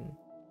Taiwan.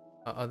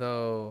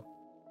 Although...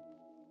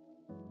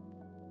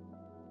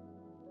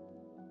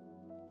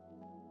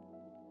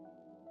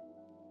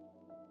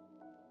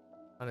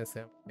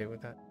 Honestly, I'm okay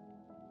with that.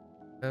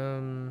 What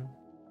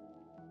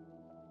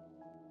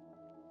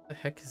the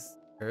heck is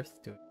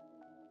Earth doing?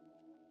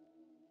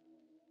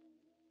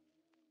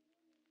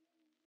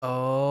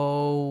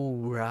 Oh,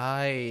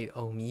 right.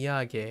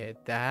 Omiyage.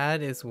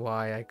 That is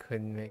why I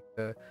couldn't make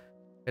the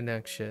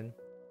connection.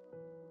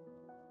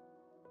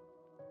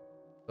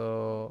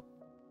 So...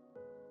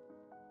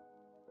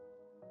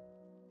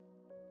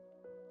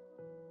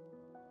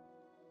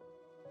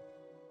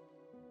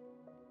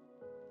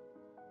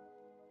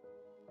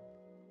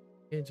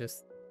 it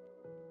just...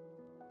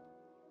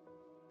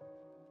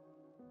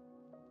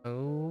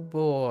 Oh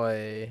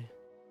boy.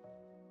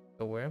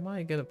 So where am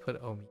I gonna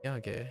put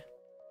Omiyage?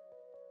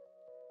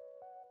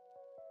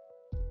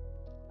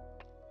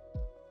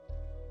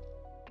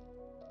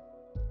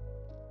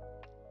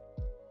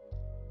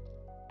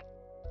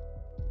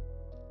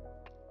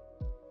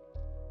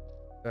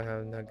 I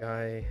have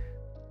Nagai.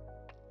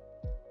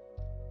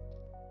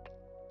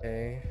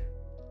 Okay.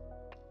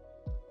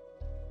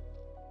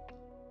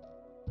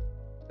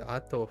 The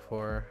Ato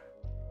for...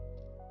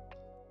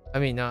 I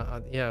mean,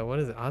 not... yeah, what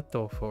is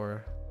Ato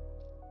for?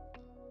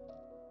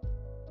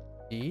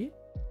 E?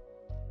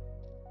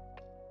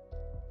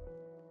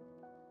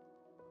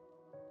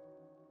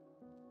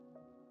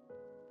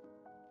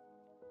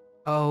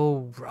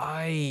 Oh,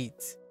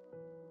 right.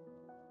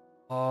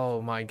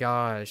 Oh my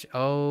gosh.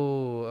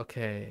 Oh,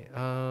 okay.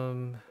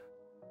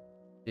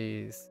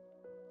 Jeez.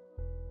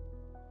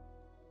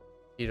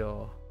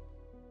 Ushiro.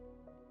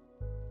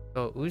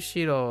 So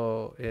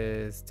Ushiro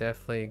is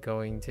definitely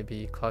going to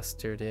be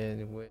clustered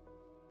in with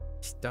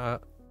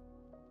Shita.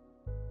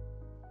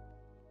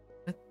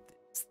 What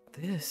is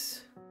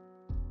this?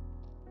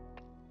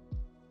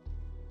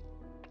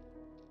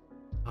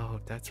 Oh,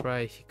 that's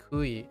right,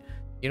 Hikui.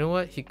 You know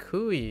what?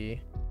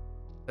 Hikui,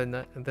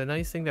 the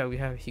nice thing that we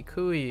have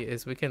Hikui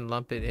is we can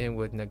lump it in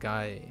with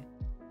Nagai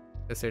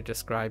because they're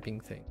describing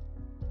things.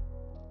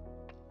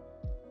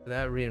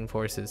 That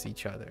reinforces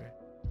each other.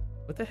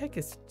 What the heck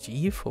is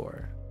G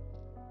for?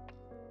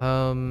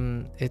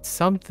 It's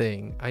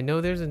something. I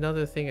know there's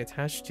another thing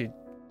attached to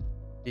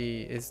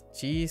G. Is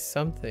G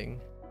something?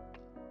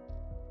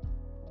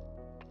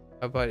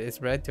 Oh, but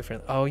it's read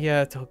different. Oh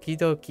yeah,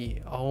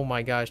 Tokidoki. Oh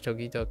my gosh,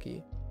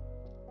 Tokidoki.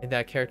 And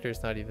that character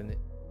is not even it.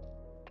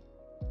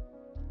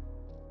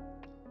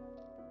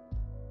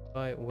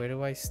 But where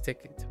do I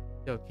stick it?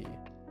 Doki.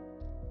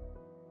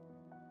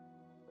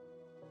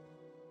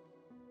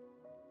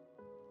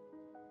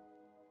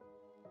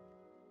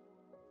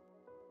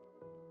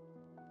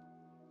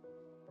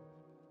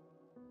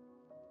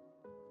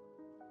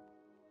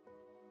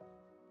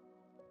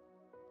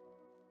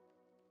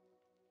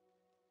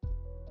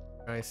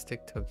 I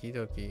stick Toki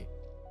Doki.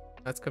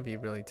 That's gonna be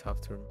really tough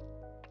to remember.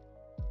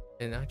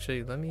 And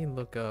actually, let me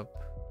look up.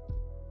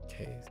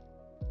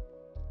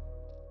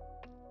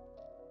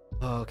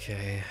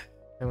 Okay,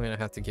 I'm gonna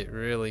have to get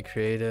really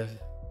creative.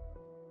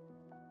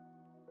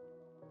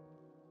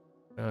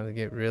 I'm gonna have to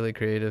get really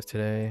creative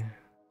today.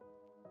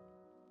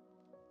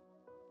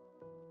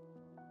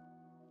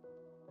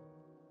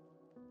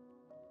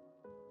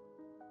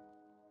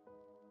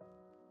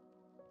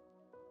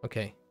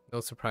 Okay,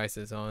 no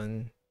surprises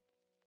on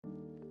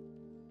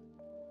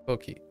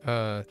Doki.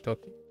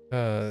 Doki.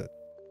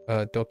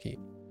 Doki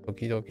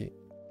Doki.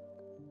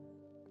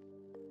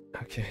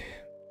 Okay.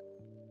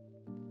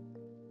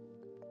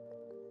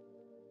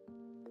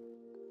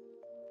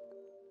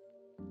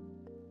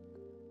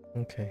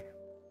 Okay.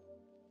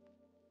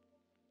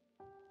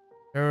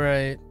 All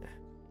right.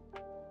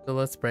 So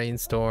let's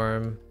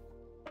brainstorm.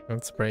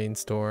 Let's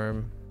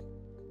brainstorm.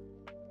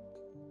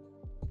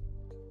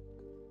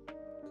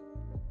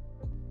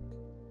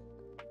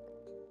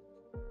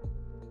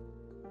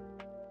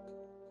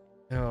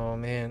 Oh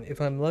man,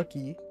 if I'm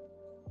lucky.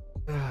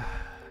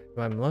 If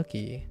I'm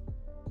lucky.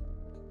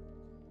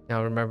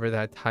 Now remember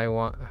that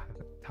Taiwan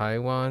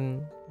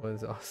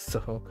was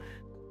also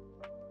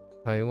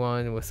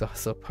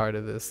part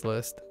of this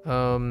list.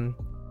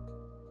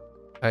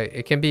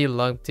 It can be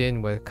lumped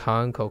in with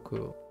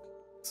Kankoku.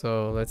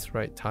 So let's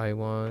write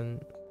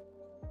Taiwan.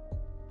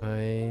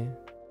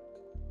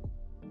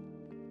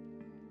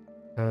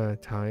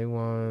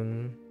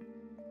 Taiwan.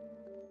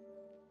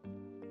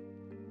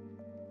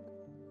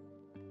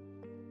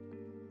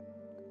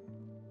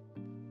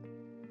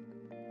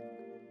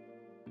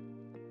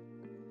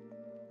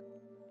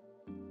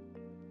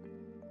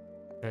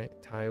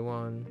 Right,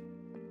 Taiwan.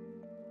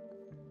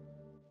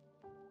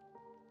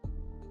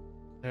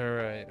 All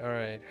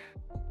right.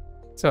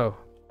 So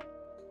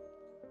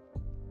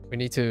we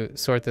need to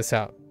sort this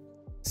out.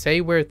 Say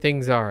where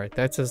things are.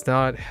 That does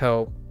not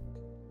help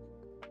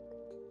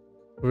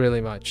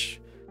really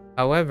much.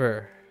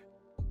 However,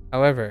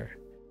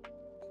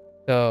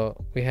 so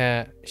we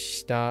have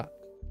shita,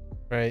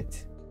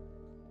 right?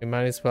 We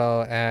might as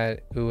well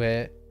add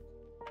ue.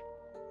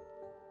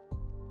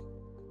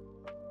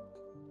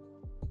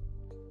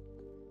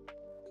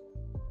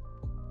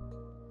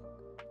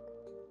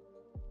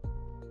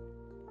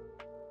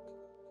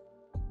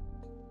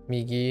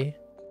 Migi.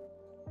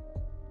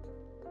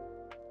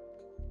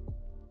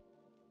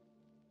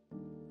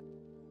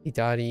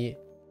 Hidari.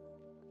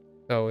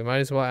 So we might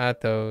as well add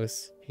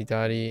those.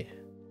 Hidari.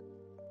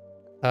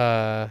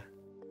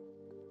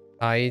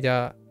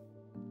 Aida.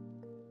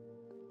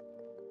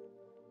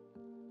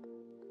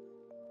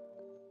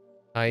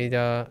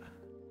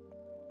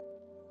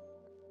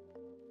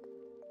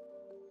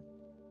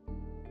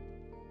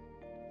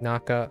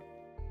 Naka.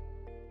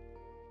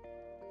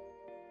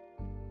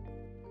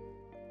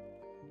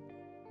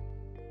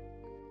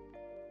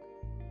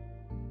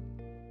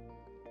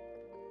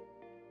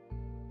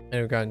 And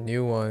we've got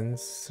new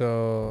ones.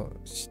 So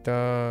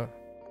shita.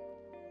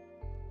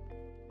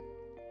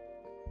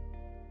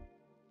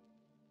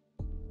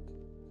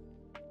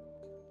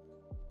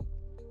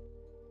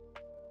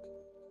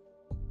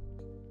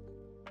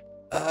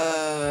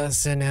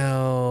 Send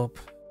help.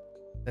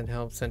 Send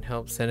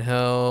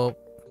help.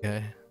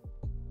 Okay.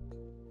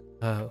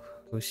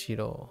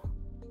 Ushiro.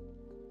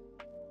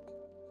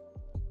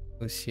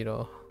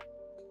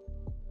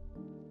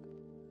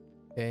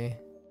 Okay.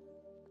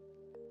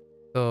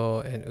 So,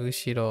 and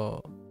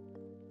Ushiro.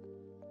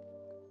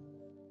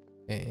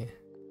 Okay.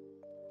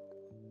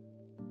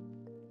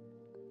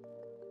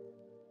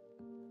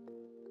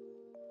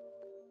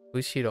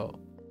 Ushiro.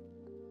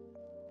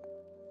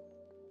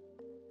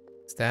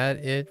 Is that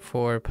it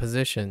for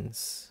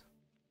positions?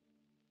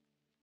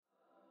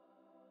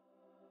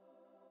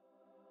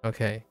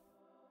 Okay.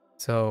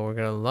 So we're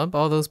gonna lump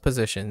all those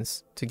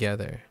positions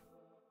together.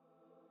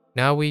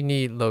 Now we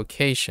need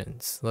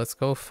locations. Let's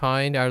go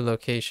find our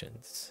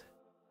locations.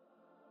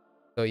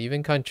 So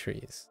even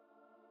countries.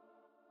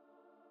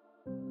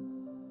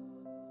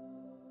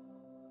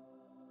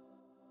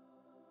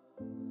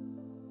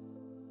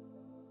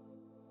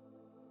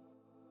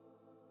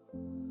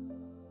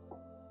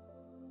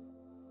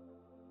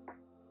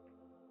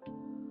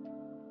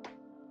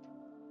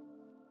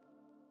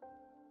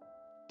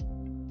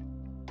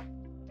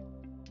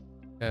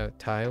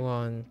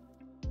 Taiwan.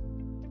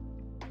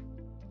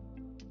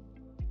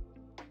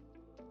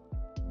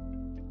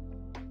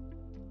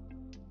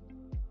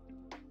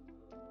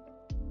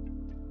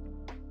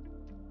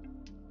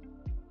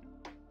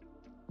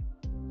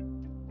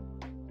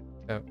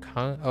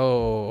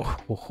 Oh,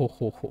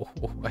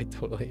 I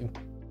totally.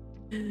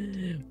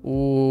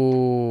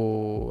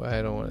 Ooh,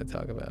 I don't want to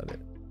talk about it.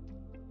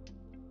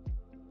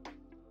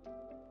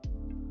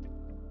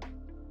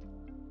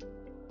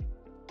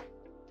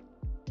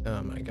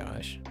 Oh my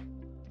gosh.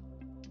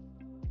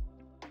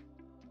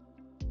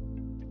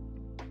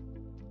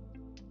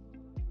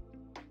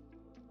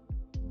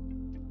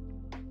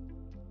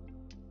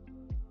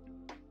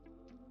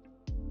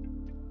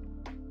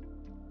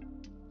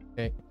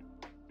 Okay.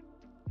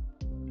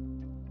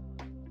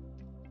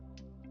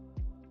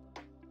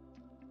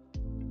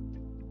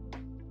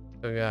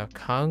 So we got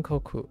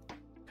Kankoku.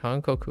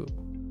 Kankoku.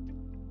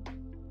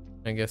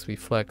 I guess we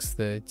flex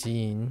the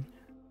gene.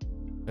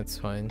 That's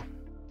fine.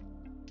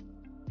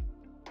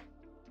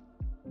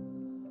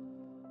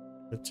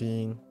 The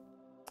gene.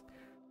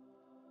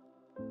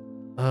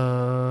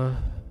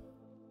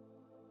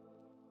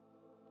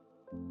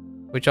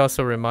 Which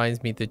also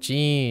reminds me the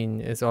gene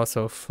is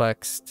also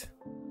flexed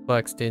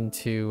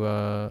into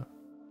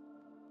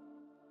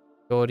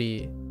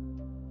hitori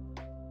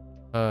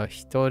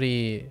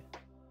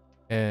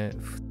and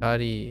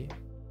futari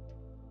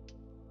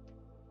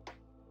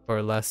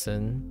for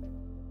lesson.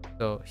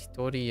 So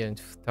hitori and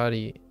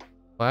futari.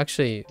 Well,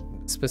 actually,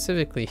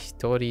 specifically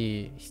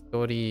hitori.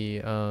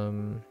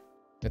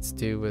 Let's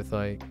do with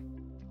like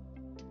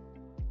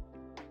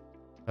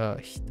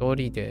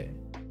hitori de.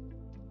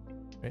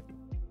 Right.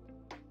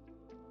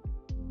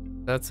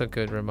 That's a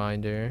good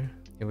reminder.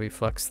 If we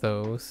flex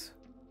those.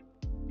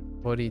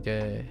 Hitori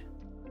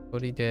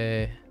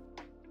de.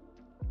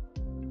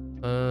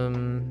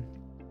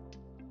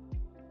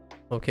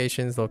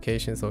 Locations.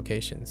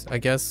 I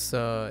guess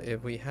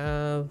if we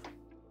have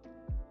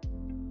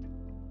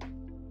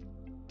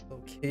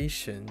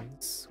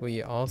locations,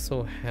 we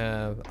also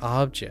have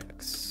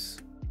objects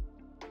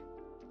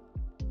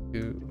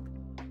to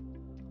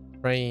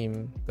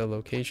frame the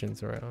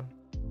locations around.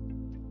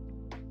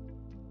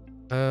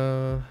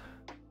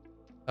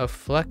 A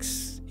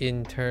flex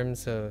in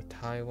terms of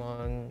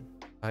Taiwan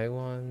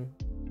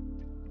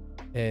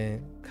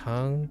and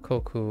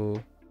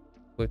Kankoku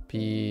would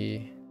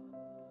be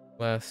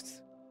left.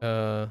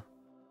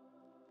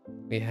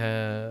 We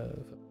have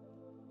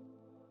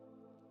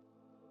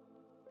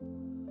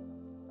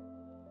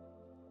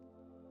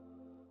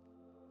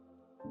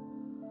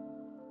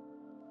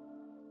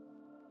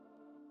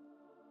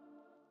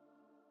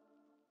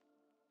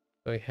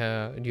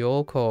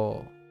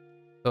Ryoko.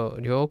 So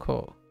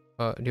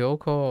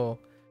Ryoko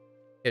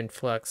can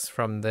flex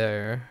from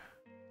there.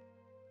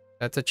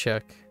 That's a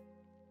check.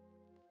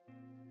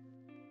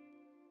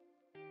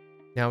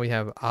 Now we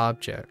have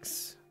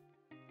objects.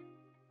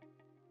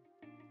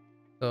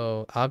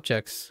 So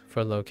objects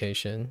for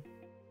location.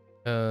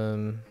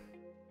 I'm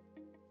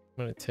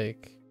gonna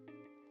take.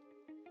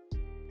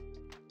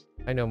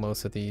 I know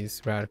most of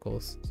these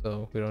radicals,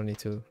 so we don't need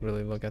to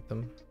really look at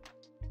them.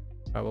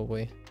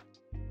 Probably.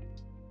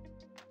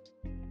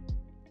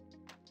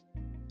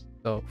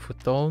 So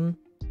futon.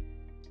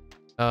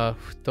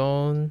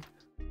 Futon.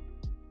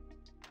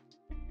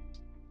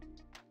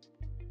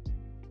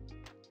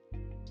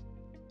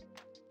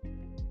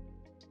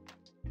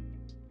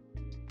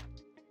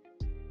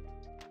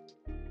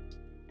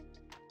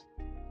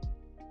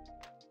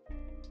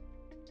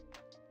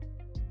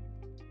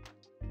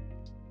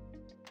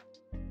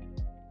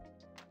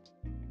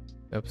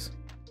 Oops.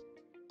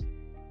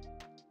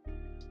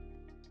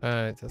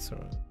 Alright, that's all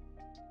right.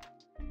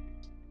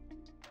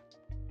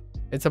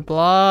 It's a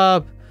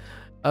blob!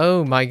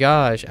 Oh my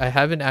gosh, I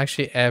haven't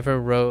actually ever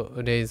wrote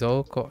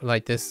Reizouko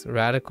like this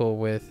radical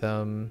with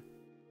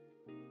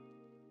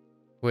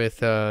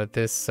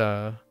this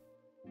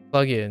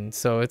plugin,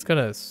 so it's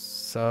gonna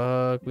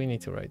suck. We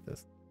need to write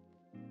this.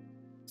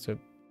 So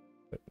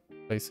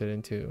place it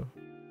into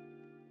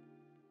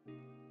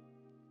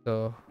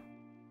so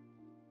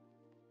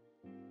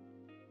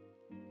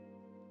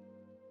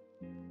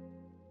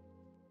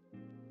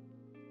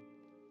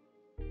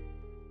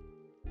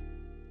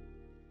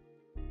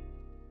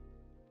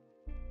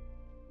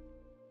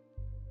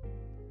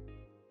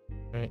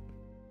right.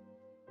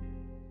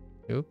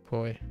 Oh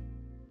boy.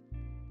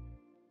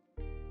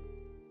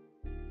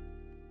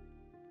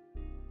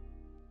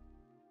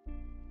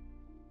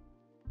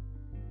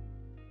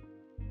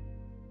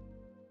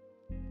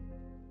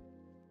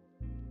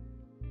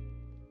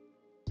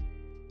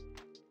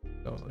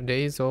 So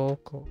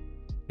Reizouko.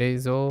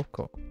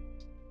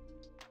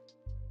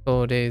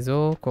 So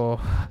Reizouko.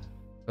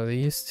 So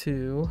these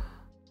two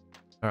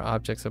are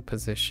objects of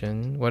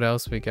position. What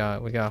else we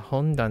got? We got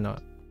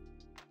Hondana.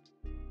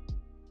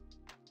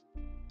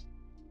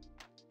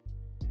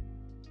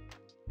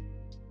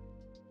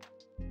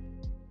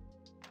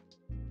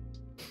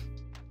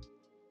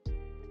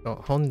 Oh,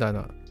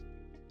 Hondana.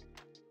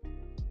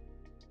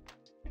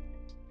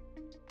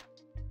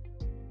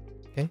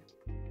 Okay.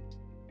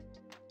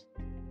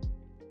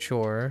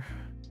 Sure.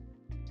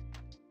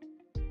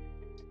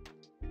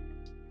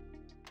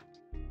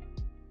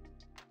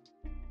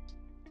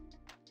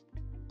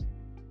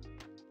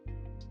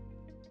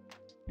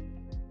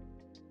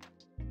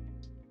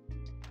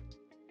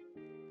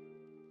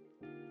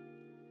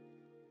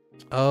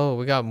 Oh,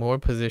 we got more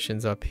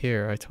positions up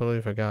here. I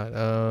totally forgot.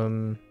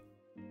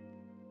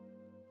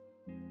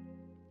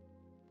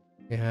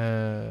 We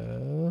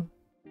have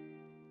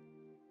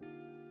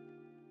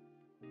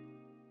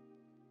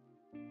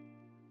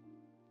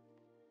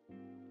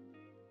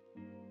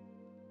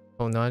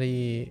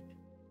tonari.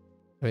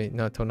 Wait,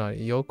 not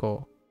tonari.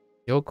 Yoko.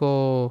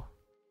 Yoko.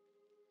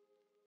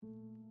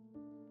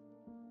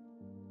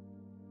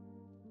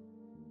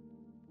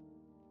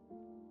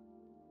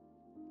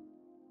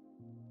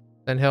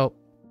 Send help.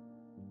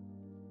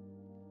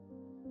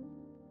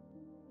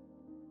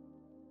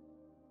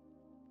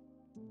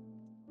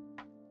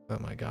 Oh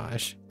my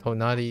gosh.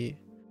 Tonari.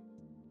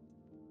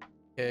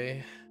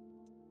 Okay.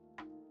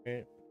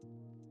 Right.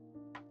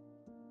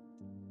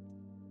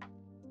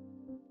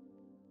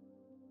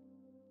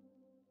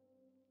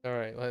 All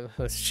right,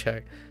 let's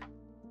check.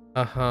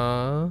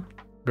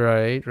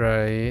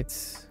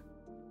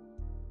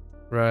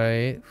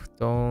 Right.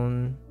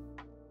 Don't.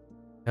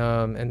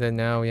 And then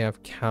now we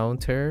have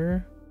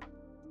counter.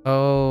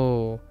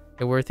 Oh,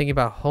 and we're thinking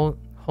about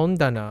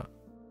hondana.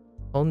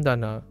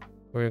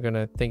 We're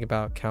gonna think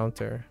about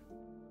counter.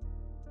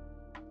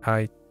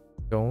 I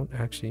don't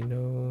actually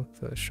know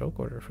the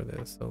stroke order for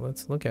this, so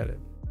let's look at it.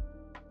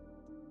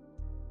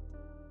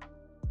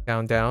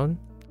 Down,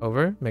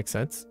 over, makes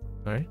sense.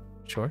 All right,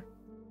 sure.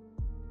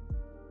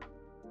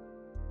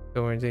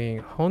 So we're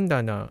doing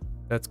hondana,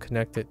 that's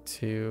connected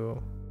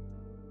to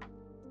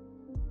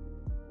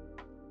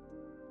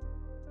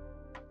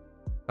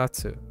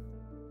satsu.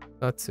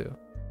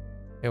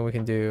 And we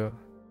can do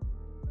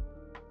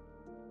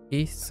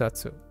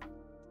isatsu.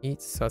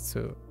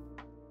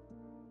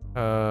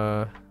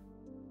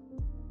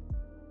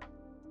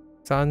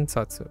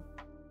 Sansatsu.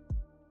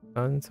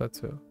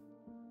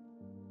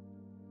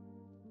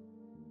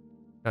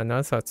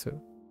 Anasatsu.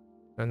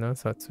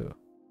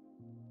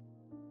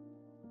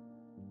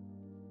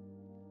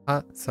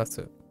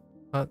 Atsatsu.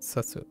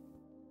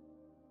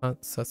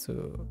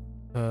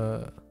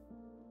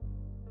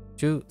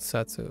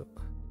 Jutsatsu.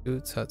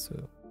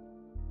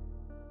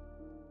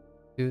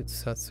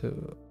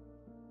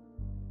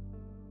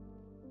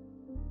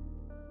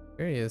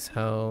 Curious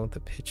how the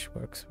pitch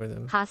works for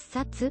them.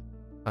 Hassatsu.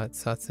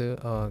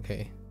 Oh,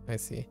 okay. I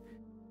see.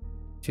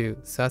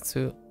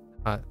 Jusatsu.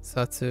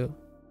 Hatsatsu.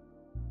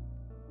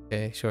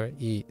 Okay, sure.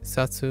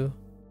 Isatsu.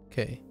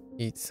 Okay.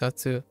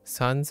 Isatsu.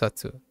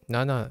 Sansatsu.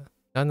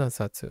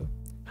 Nanasatsu.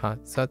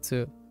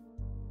 Hatsatsu.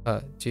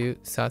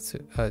 Jusatsu.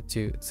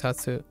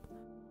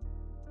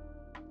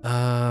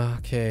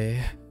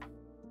 Okay.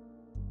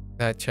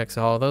 That checks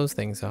all those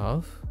things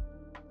off.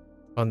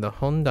 On the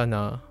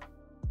hondana.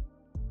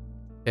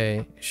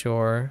 Okay,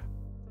 sure.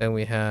 Then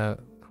we have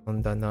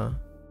hondana.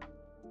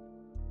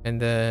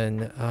 And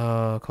then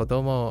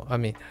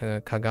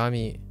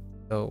kagami.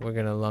 So we're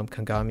gonna lump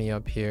kagami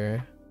up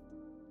here.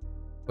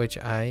 Which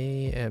I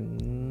am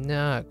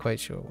not quite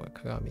sure what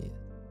kagami is.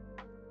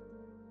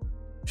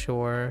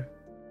 Sure.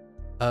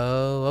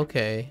 Oh,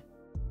 okay.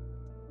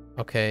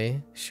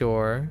 Okay,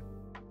 sure.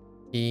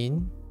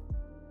 In.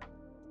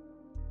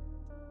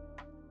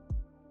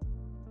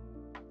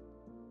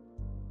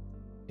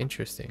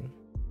 Interesting.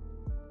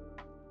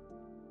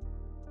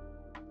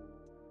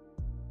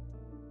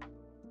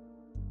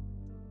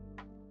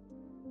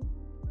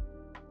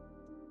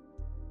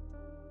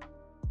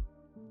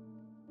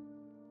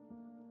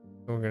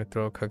 We're gonna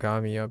throw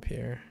Kagami up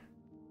here.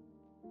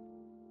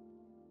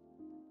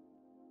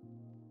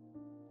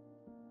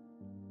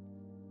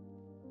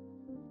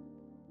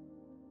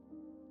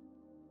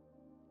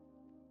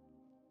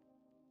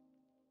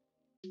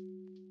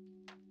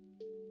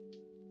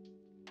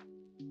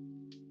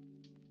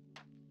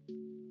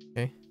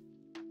 Okay.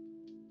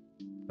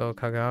 So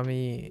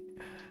Kagami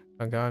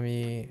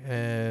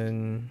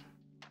and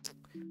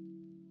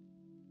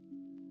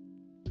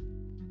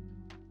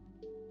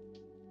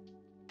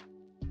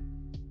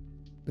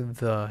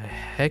the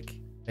heck?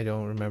 I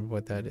don't remember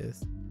what that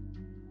is.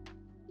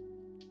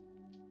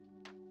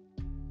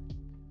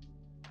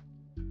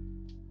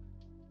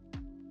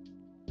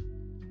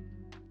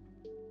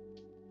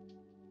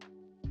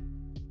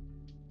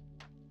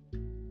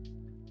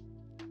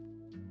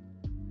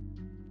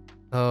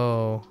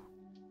 Oh.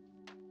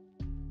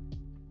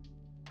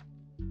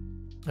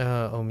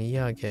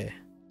 Omiyage.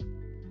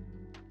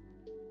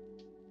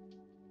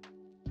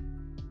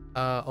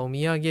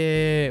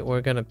 Omiyage,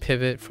 we're gonna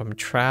pivot from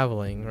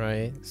traveling,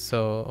 right?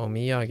 So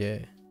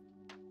omiyage.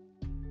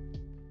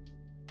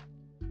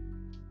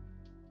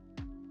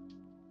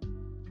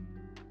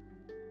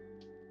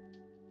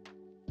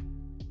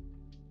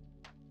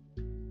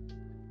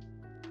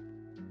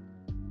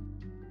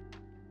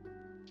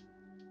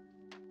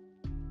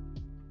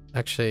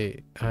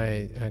 Actually,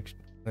 I'm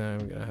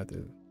gonna have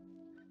to.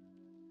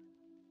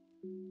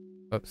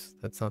 Oops,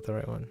 that's not the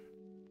right one.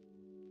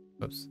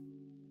 Oops.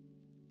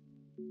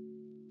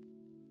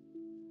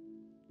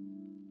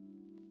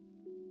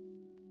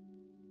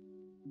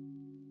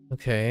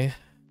 Okay,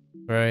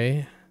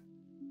 right.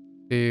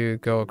 Do you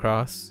go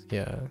across?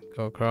 Yeah,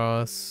 go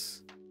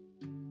across.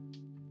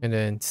 And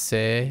then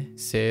se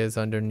is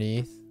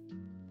underneath.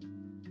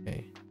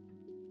 Okay,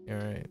 all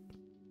right.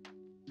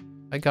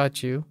 I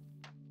got you.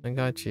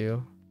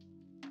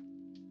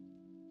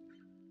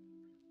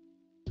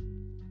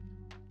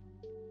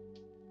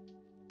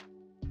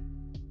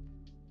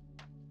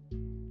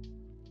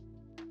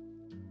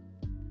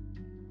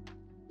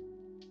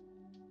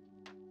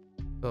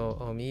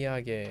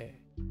 omiyage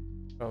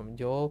from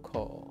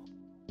Yoko.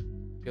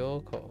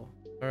 Yoko.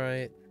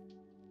 Alright.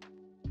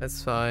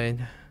 That's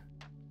fine.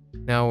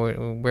 Now,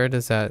 where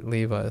does that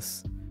leave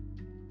us?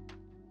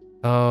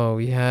 Oh,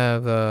 we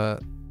have a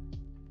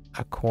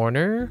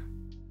corner?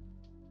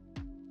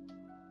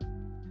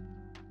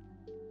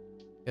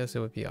 Guess it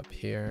would be up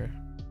here.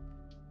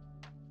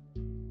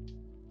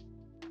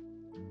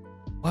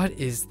 What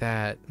is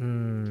that?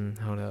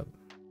 Hold up.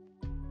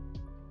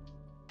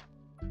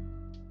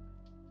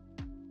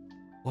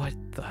 What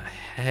the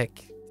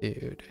heck,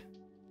 dude?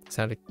 Is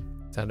that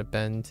a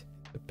bend?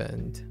 A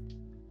bend.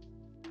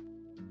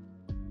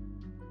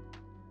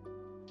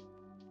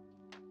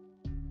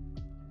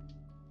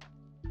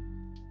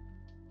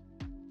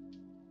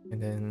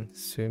 And then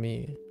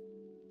Sumi.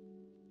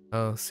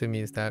 Oh, Sumi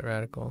is that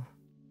radical.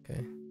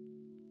 Okay.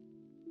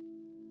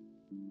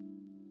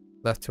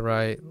 Left to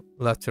right,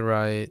 left to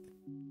right.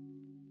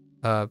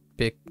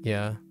 Big,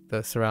 yeah,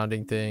 the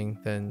surrounding thing,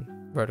 then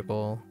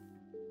vertical.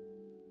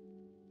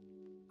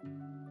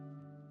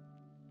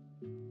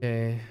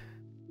 Okay.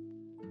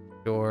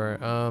 Sure.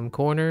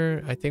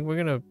 Corner, I think we're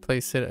gonna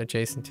place it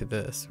adjacent to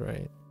this,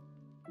 right?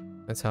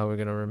 That's how we're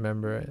gonna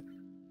remember it.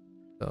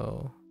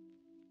 So I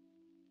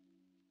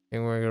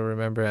think we're gonna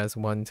remember it as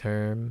one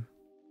term.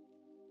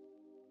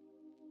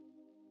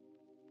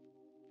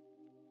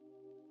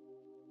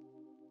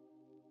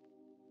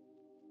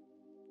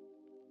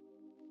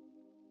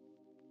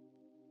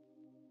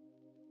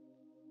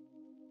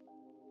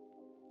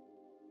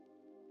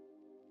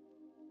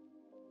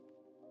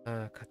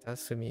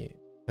 Katasumi.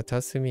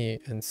 Katasumi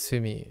and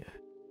Sumi.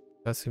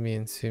 Katasumi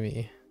and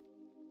Sumi.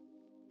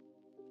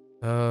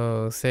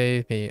 Oh,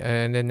 save me.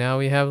 And then now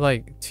we have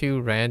like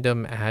 2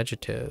 random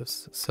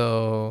adjectives.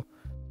 So,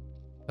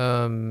 we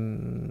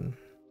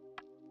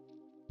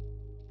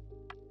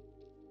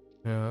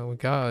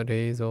got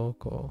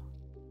reizouko.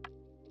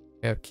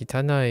 We have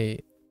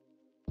kitanai.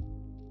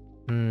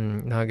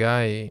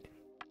 Nagai.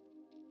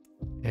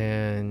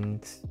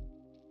 And,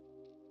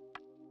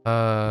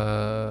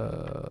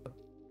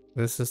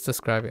 this is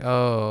describing,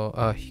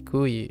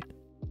 hikui.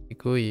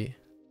 Hikui.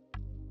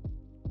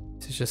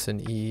 It's just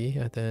an E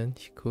and then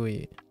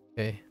hikui.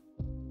 Okay.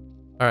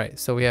 Alright,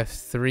 so we have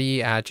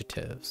 3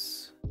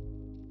 adjectives.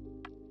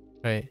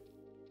 Right.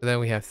 So then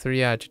we have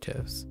 3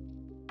 adjectives.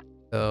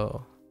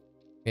 So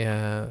we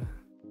have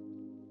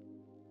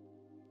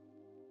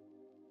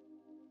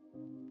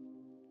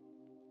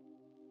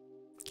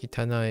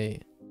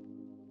kitanai.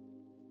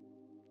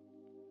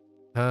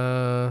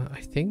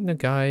 I think the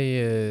guy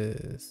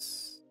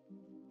is...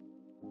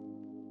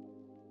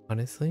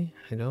 Honestly,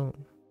 I don't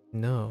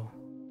know.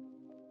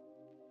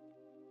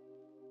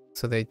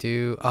 So they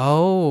do...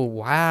 Oh,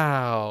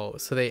 wow.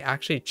 So they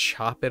actually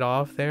chop it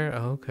off there?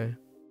 Oh, okay.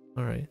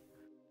 Alright.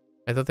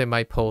 I thought they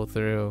might pull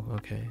through.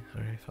 Okay.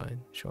 Alright,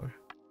 fine. Sure.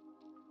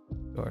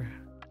 Sure.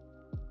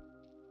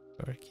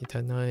 Sure.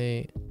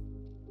 Kitanai.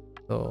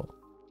 So.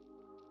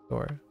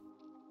 Sure.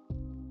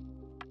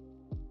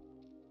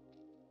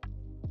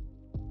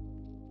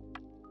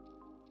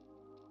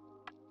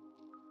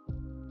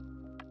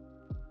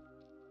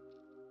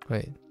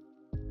 Wait.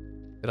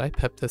 Did I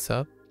pep this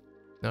up?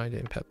 No, I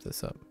didn't pep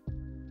this up.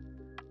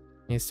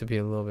 Needs to be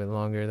a little bit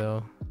longer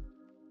though.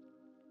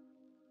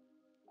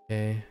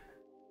 Okay.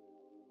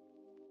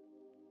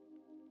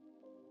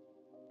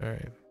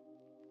 Alright.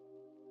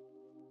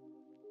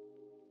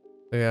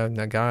 We have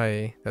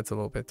Nagai. That's a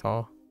little bit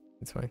tall.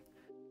 It's fine.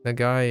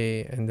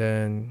 Nagai, and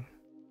then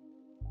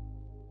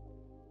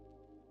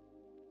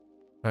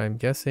I'm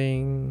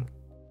guessing.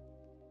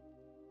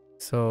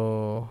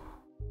 So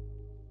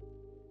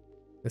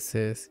this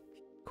is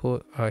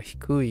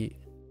hikui.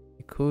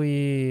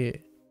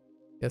 Hikui,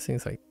 guessing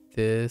it's like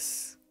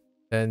this,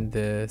 then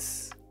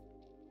this.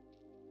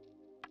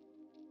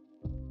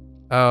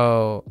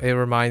 Oh, it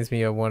reminds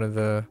me of one of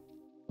the,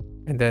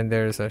 and then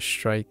there's a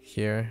strike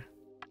here.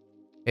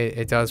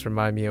 It does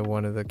remind me of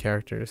one of the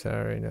characters that I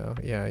already know.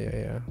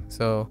 Yeah.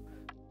 So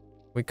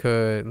we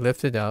could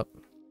lift it up.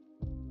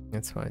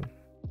 It's fine.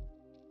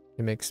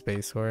 You make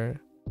space for it.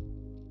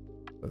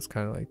 So it's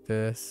kind of like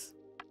this.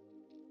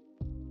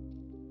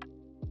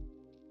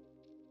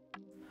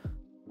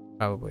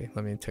 Probably.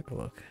 Let me take a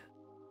look.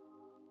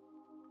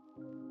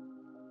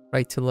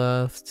 Right to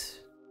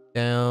left,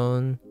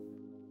 down,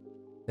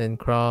 then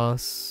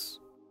cross,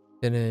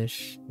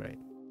 finish. Right.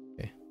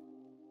 Okay.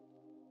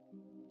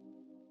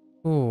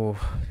 Ooh,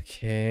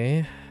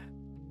 okay.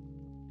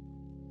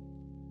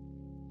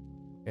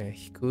 Okay,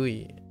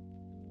 hikui.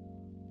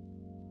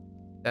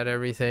 Is that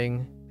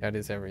everything? That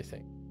is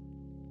everything.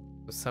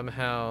 So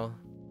somehow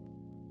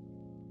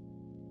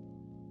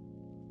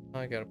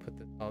I gotta put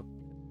this all.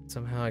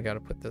 Somehow I gotta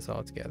put this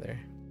all together.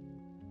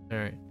 All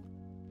right.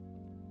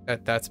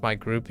 That's my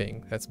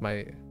grouping. That's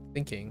my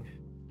thinking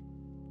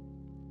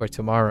for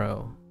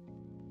tomorrow.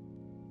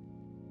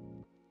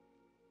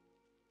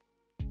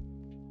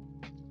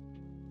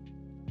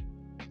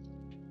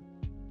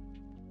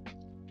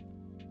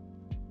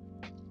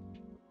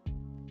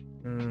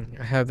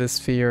 I have this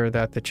fear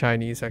that the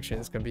Chinese section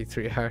is gonna be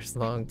 3 hours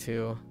long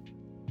too.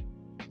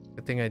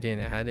 Good thing I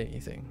didn't add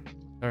anything.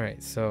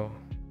 Alright, so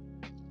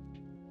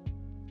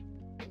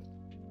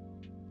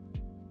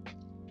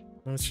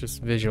let's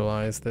just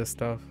visualize this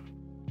stuff.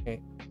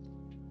 Okay.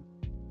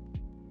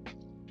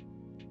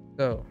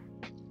 So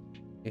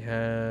we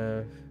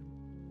have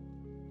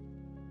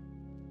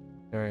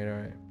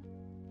alright.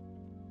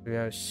 We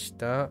have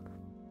shita,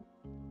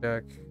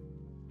 check.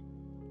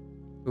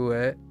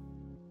 Ue,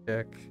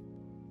 check.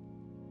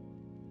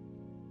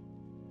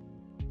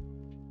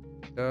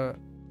 Shita,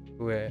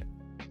 ue.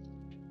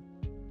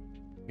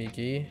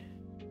 Migi,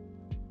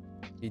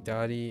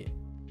 hidari.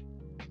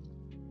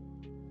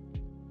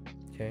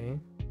 Okay.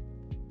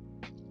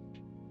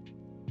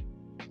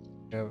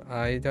 We have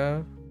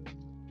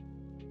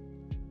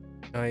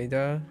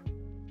aida,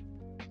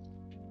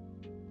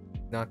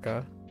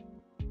 naka.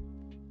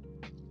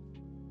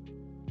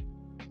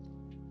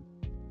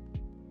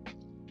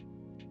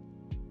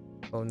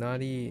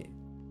 Onari.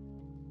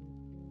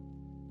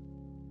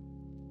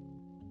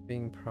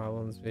 Having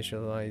problems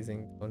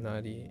visualizing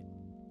Onari.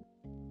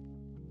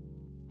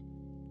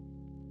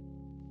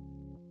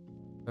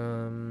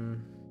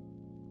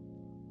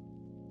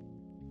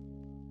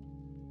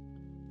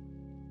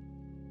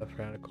 Left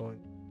radical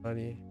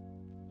Onari.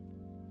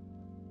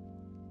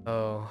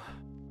 Oh.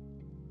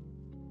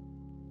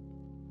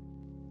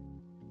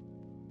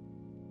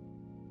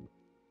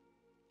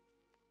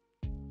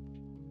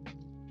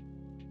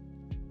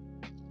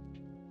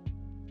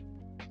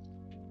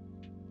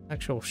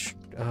 Actual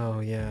oh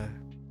yeah.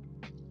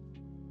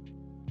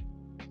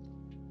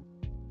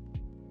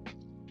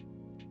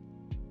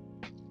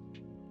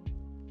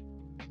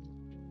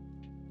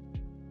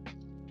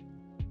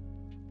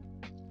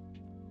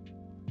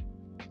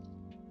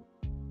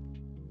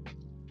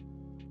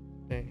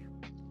 Okay.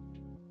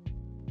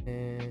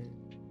 And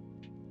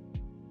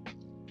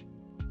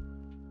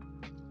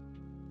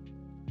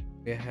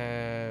we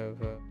have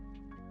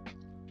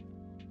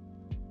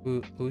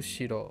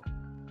ushiro.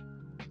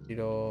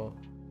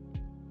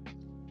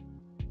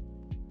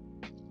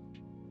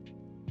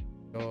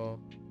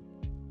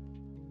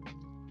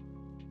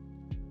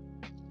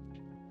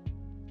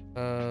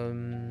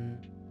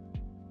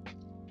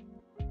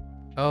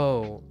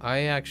 Oh,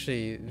 I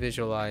actually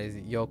visualize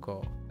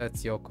Yoko.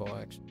 That's Yoko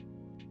actually.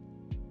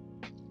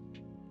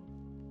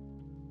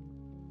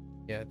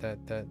 Yeah,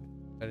 that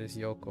is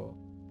Yoko.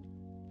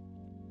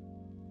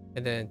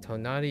 And then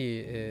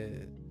Tonari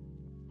is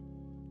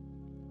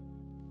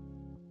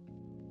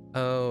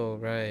oh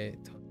right.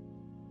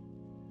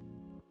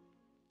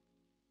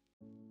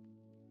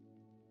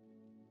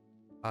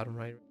 Bottom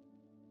right.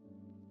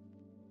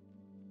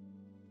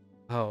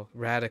 Oh,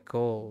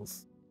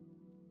 radicals.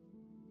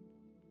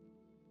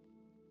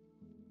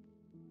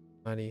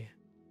 Money.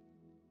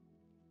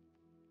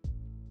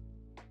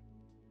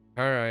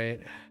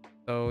 Alright.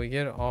 So we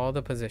get all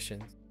the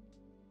positions.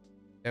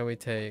 Then we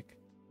take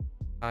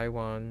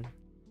Taiwan.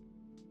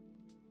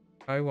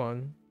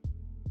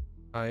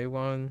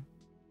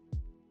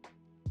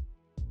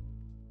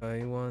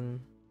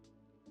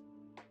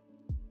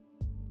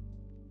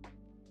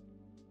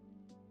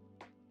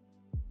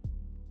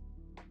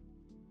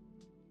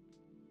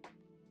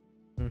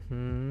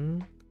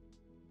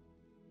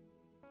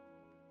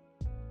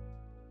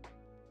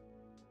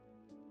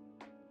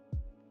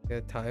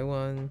 Get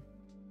Taiwan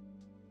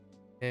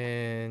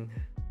and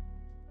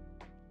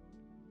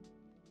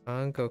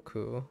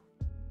Angoku.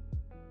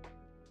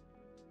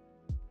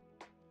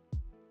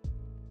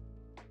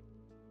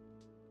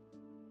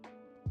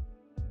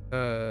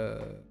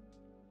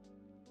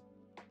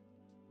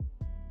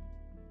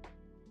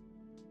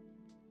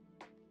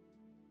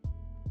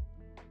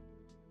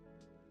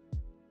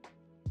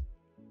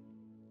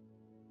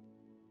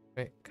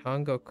 Right,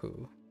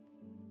 Kangoku.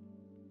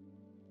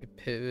 We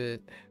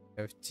pivot.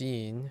 We have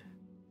Jin.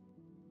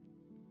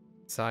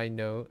 Side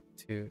note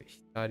to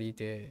Hitari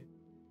de.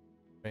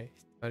 Right,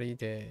 Hitari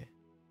de.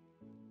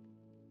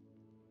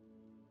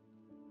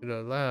 To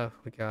the left,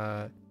 we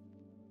got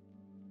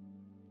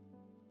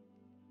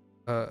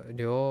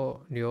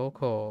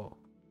Ryoko.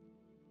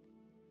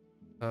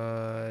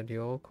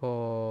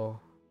 Ryoko.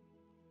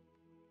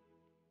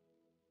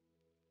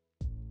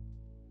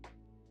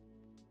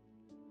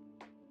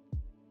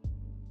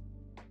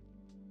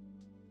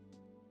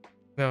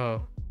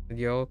 No,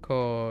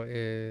 Ryoko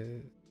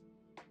is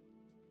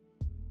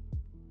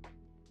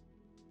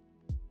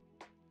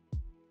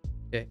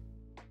okay.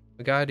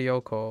 We got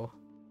Ryoko.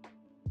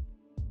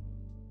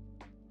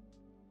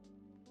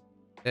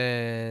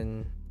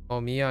 Then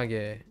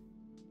Omiyage.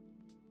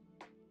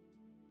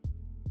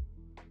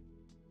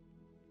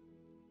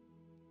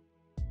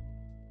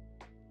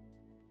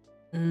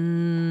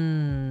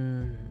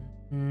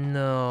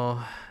 No,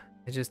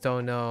 I just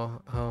don't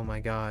know. Oh my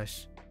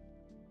gosh.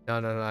 No,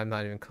 I'm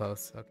not even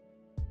close.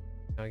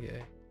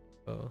 Okay.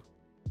 Oh.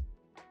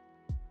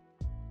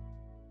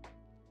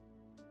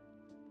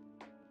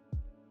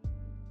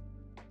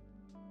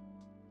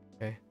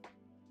 Okay.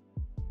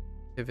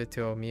 Pivot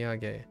to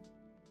Omiyage.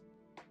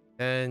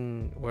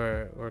 Then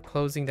we're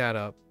closing that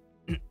up.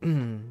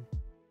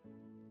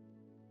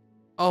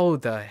 Oh,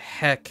 the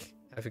heck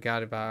I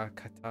forgot about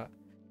kata.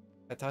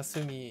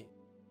 Katasumi.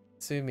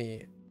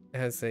 Sumi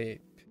has a.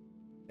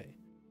 Okay.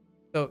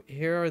 So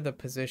here are the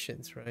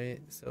positions,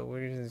 right? So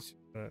we're just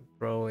gonna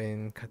throw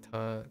in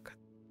kata.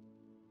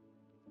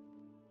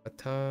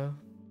 Kata.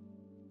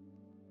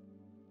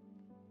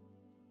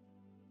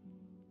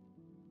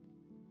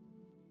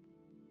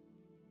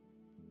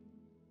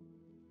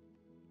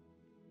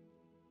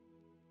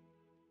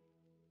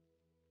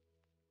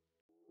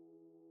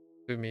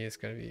 Sumi is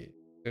gonna be tough.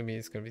 Sumi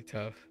is going to be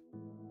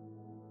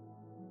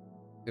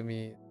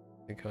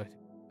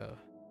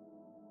tough.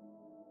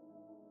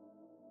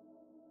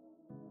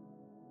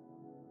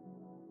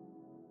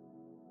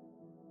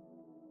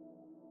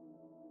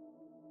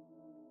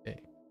 Okay.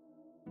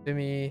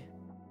 Sumi.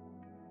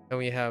 Then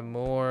we have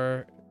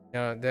more.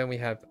 Then we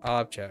have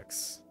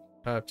objects.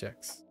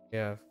 Objects. We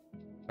have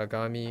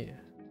Kagami.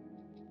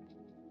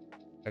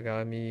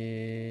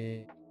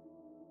 Kagami.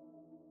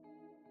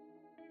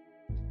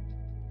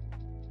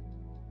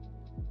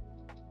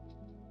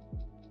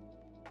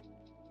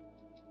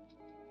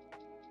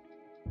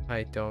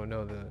 I don't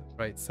know the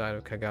right side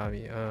of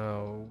Kagami.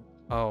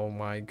 Oh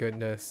my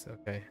goodness.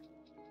 Okay.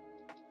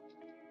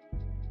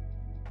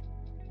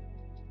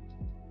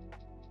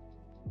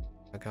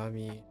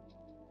 Kagami.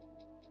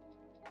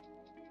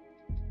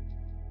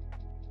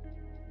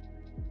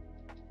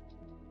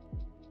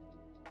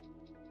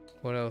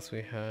 What else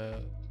we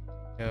have?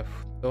 We have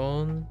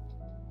Futon.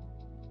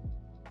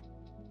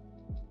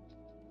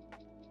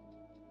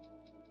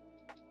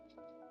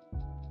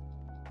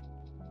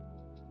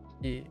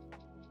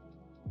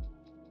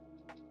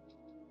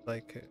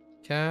 Like a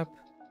cap.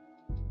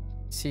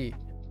 Seat.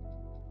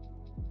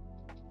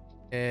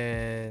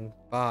 And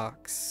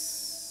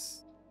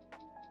box.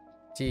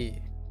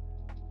 D.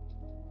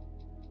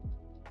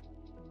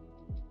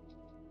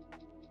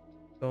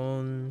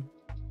 Futon.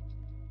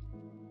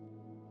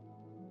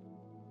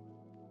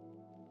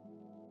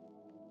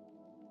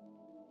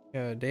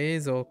 Yeah,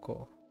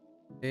 Deizoko.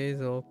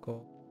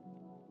 Deizoko.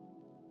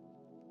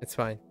 It's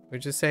fine. We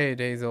just say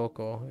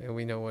Deizoko and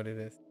we know what it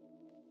is.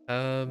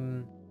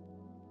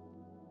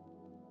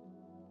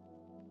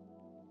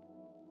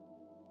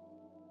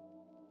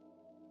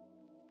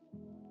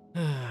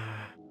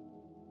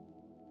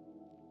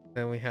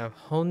 Then we have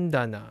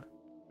Hondana,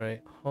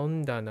 right?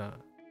 Hondana.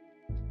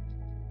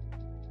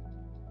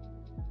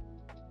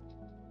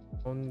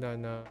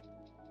 Hondana.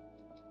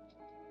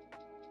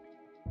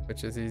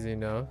 Which is easy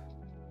enough.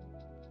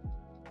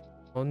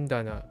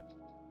 Hondana.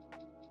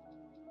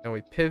 And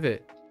we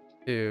pivot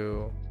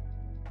to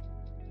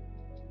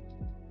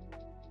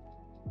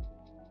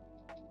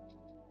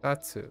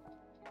Satsu.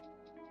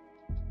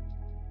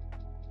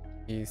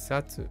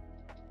 Isatsu.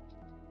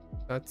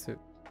 Satsu.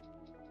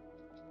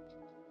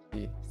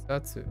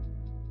 Isatsu.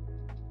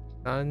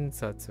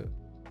 Sansatsu.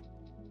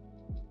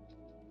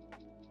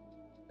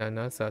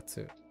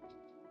 Nanasatsu.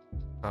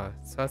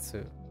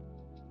 Asatsu.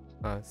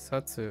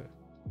 Asatsu.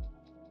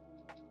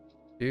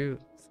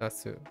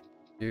 Yusatsu.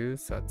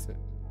 Yusatsu.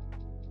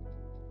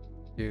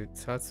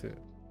 Yutsatsu.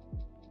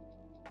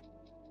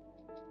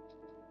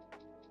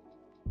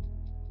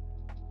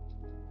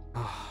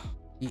 Ah,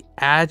 the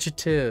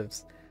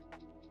adjectives.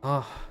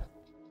 Oh.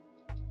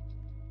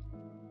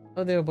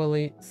 Oh, there,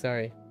 bully.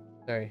 Sorry.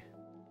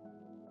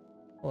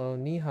 Hello,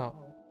 ni hao.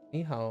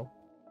 Ni hao.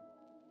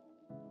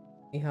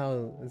 Ni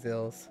hao,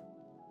 Zills.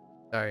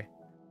 Sorry.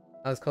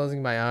 I was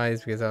closing my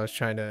eyes because I was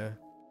trying to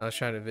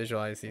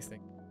visualize these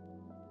things.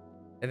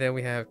 And then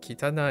we have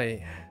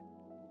kitanai.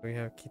 We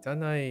have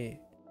kitanai.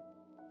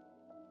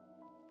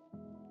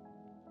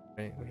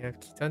 Right, we have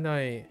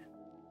kitanai.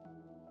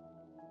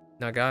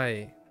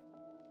 Nagai.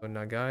 So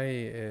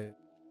nagai is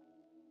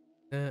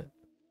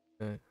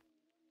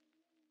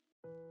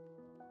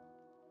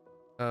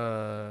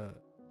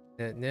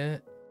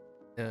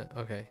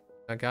okay.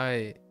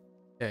 Nagai.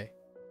 Okay.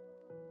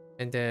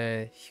 And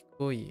then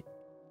hikui.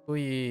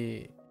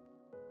 Hikui.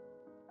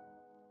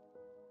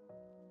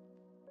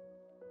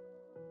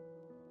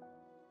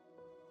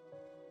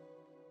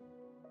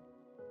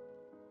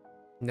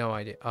 No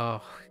idea.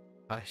 Oh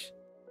gosh.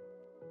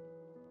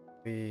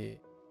 Okay.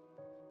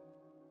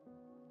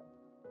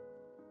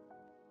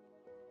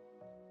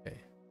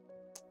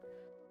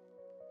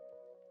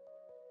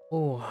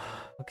 Oh,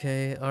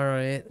 okay,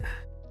 alright.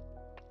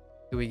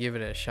 Do we give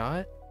it a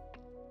shot?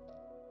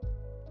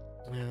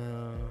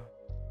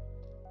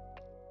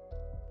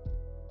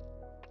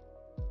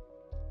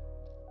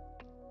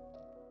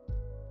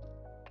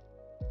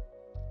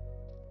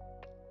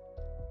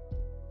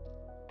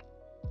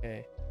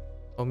 Okay.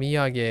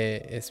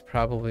 Omiyage is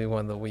probably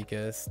one of the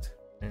weakest.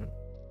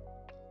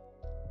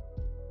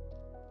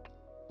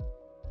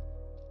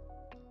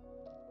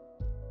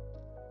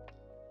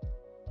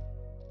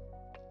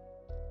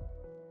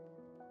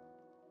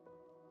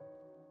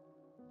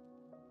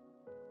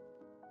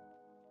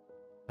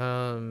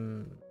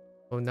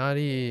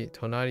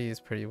 Tonari is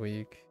pretty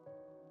weak.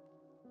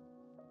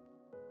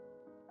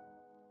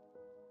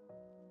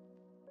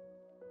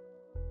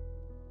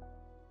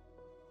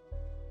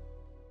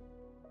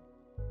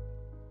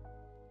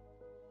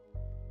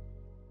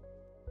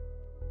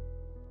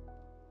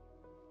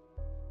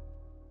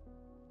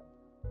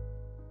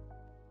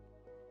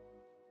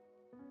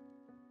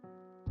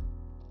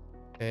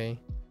 Okay.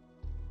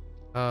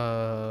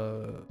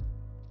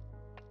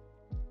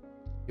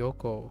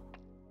 Yoko.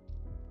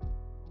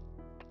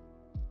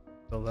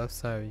 The left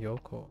side of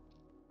Yoko.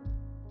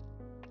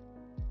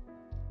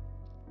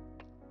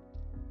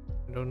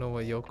 I don't know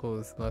what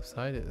Yoko's left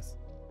side is.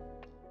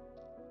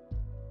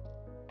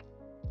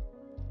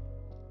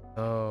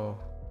 Oh.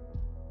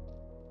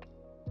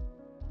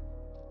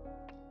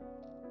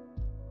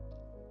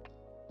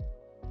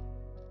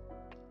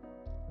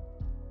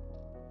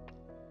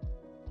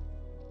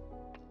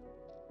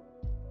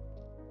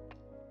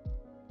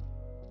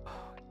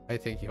 I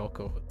think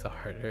Yoko was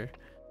harder.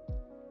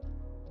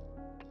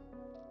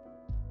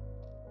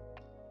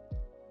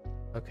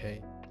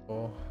 Okay,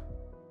 cool.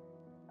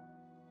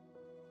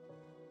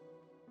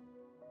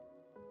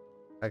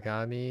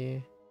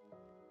 Kagami.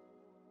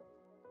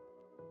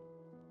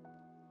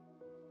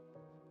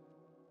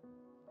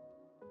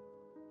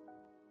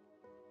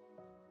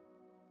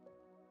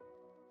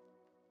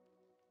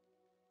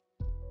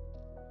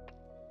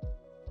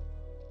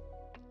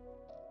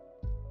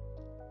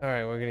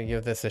 Alright, we're gonna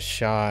give this a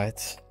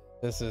shot.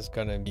 This is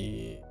gonna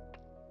be...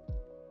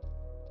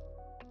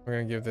 We're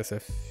gonna give this a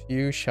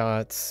few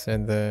shots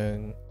and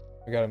then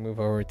we gotta move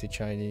over to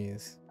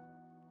Chinese.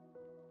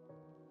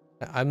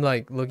 I'm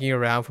like looking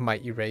around for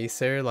my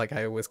eraser, like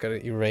I was gonna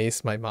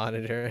erase my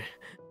monitor.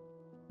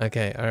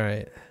 Okay,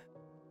 alright.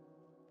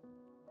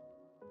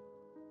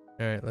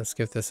 Alright, let's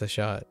give this a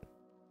shot.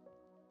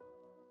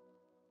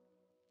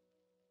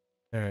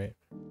 Alright.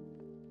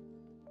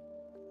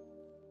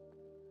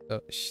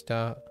 So,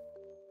 下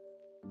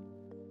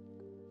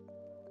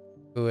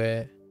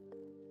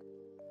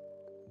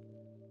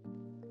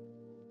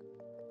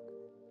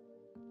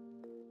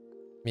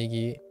上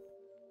右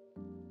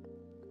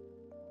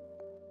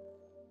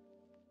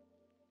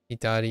左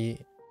間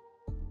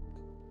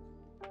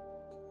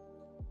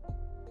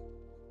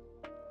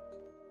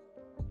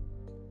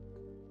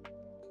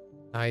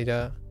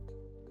間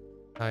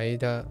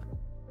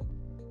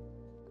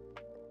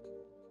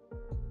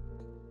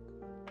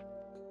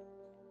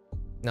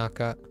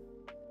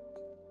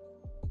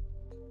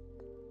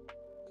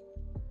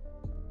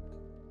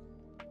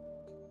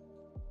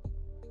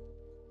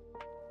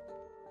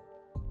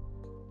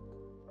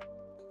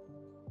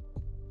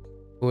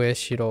中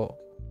上後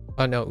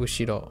あ、no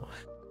後ろ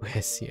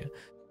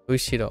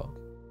後ろ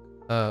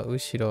あ、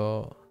後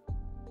ろ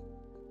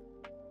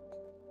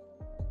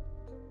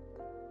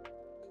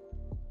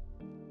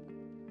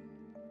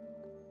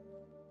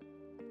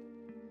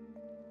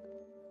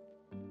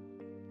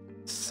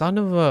Son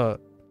of a...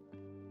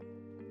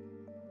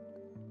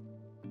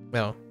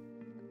 No.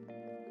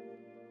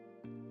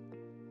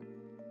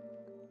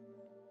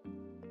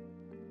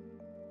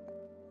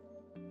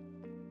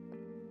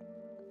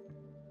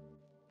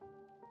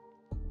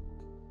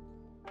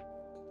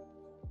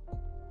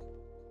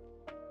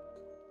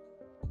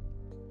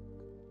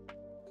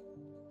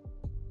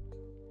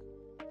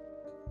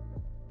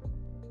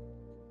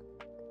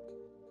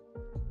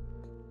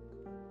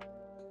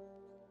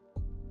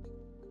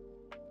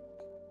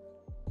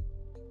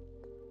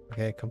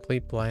 Okay,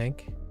 complete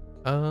blank.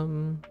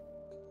 Oh.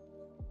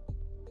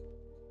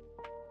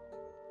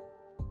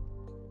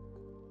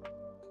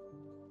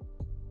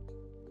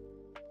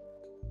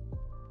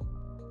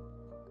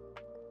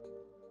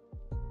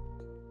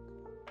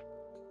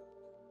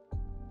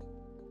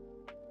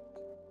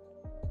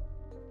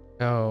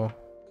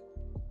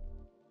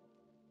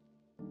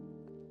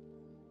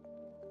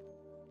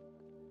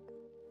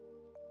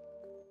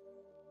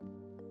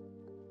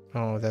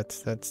 Oh,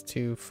 that's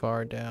too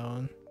far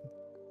down.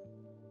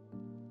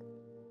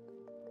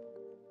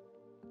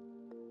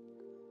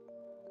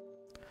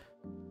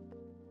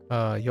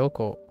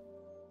 Yoko.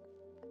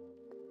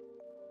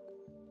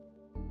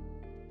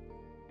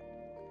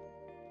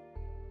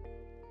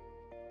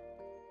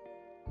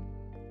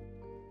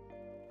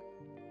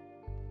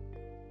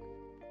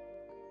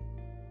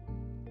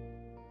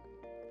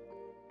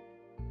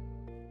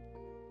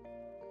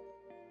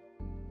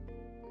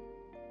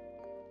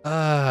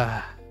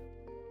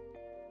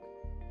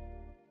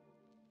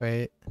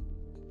 Wait.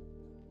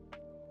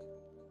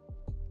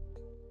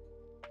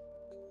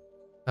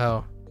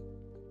 Oh.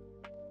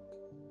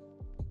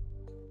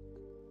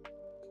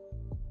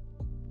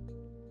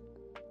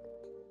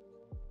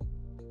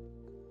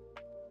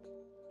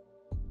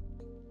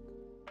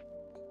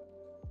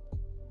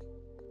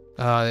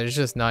 There's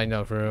just not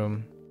enough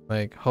room.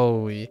 Like,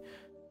 holy.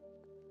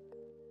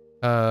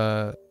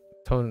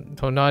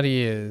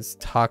 Tonari is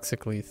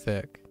toxically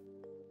thick.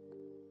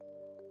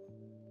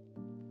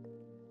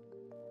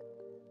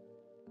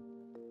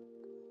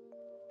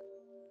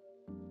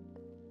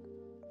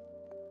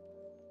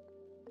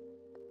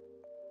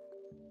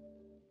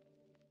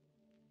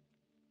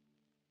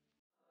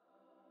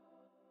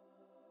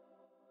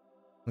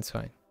 That's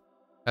fine.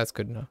 That's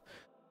good enough.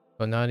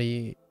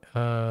 Tonari,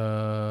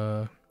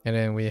 and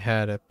then we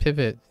had a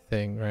pivot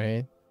thing,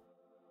 right?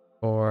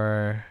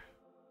 Or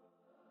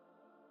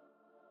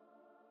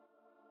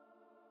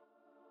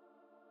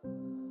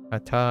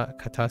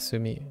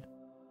katasumi.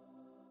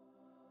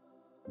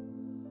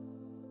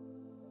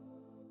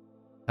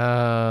 I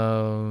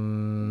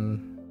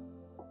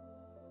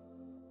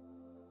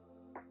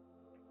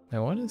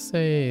want to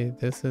say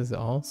this is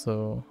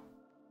also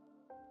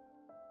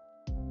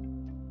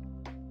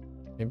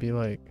maybe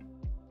like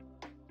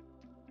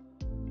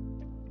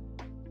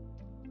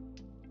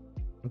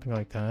something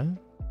like that.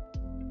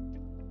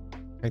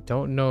 I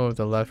don't know if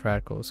the left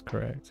radical is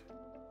correct.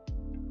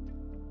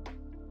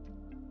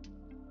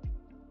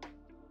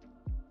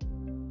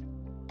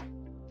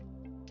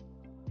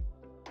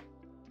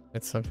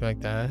 It's something like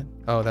that.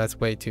 Oh, that's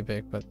way too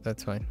big, but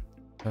that's fine.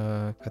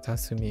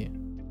 Katasumi.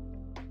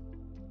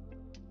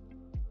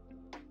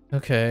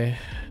 Okay,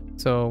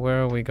 so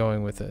where are we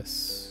going with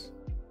this?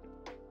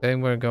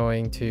 Then we're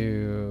going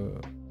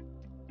to...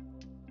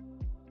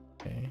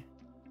 Okay.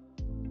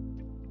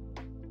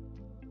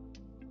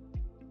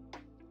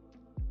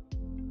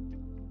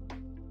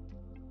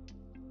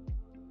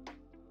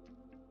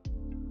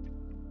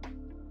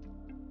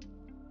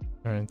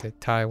 We're into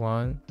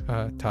Taiwan.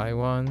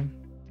 Taiwan.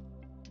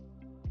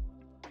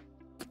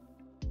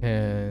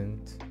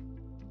 And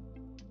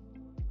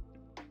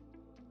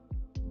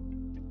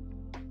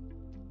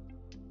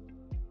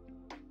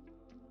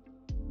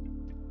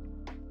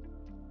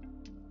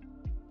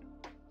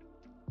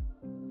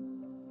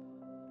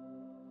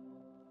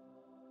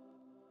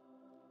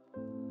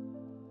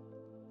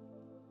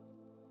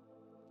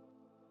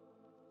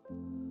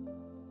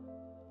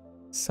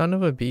son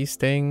of a bee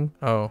sting.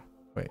 Oh,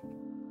 wait.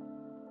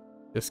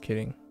 Just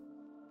kidding.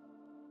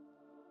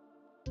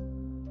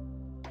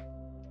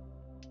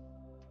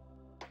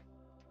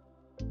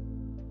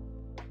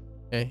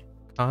 Okay,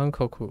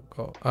 Kankoku.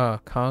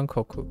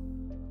 Kankoku.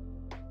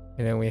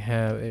 And then we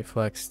have a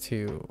flex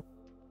to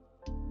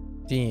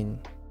Dean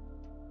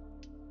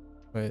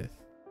with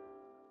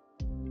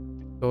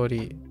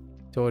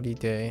Dori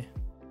Day.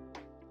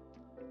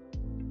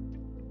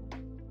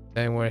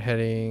 Then we're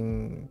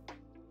heading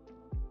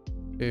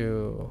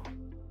to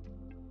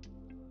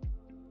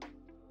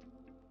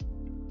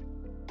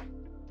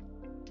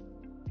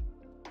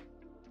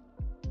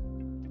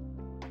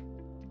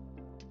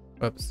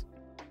whoops.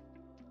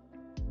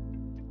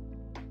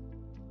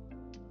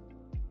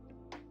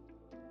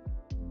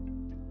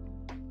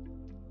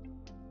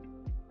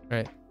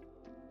 Right.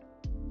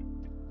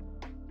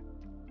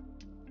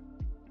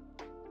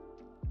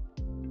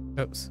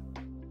 Oops.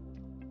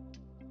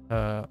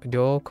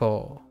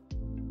 Ryoko.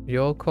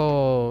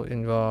 Ryoko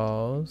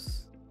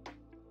involves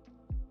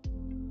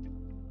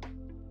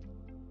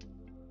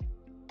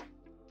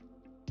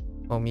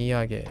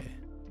omiyage.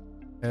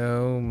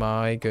 Oh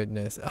my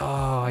goodness.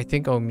 Oh, I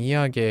think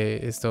omiyage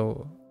is the...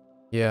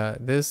 Yeah,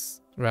 this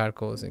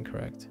radical is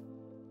incorrect.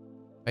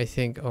 I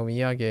think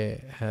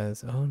omiyage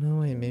has... Oh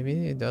no, wait,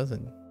 maybe it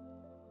doesn't.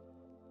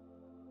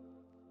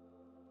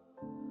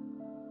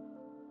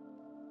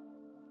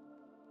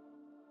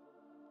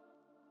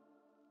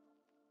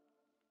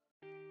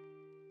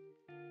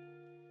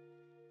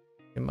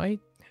 It might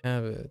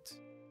have it.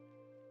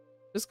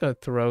 Just gonna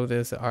throw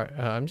this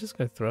I'm just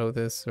gonna throw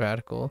this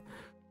radical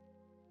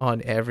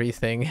on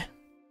everything.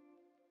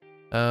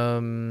 Oh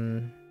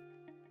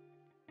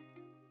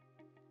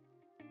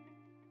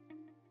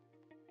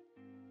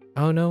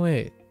no,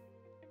 wait.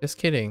 Just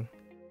kidding.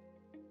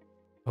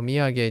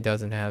 Omiyage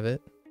doesn't have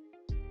it.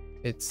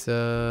 It's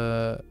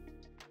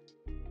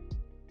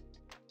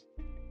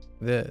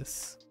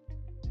this.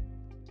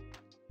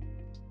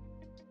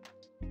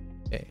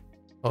 Okay.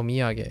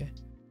 Omiyage.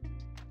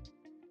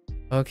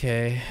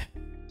 Okay,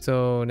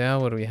 so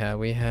now what do we have?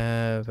 We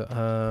have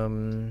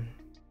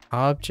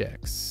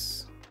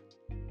objects.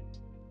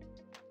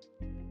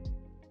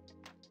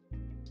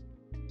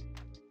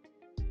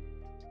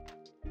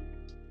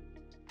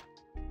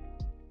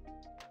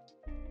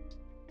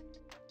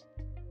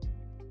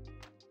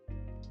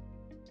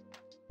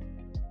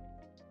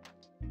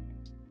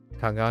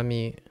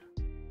 Kagami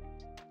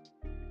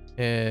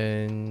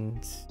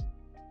and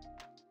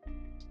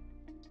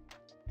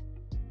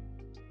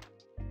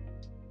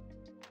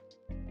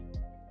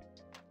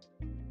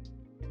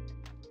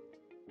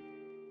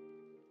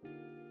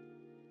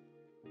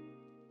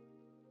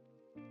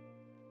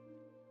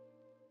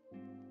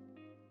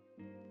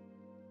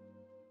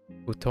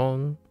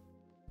Futon.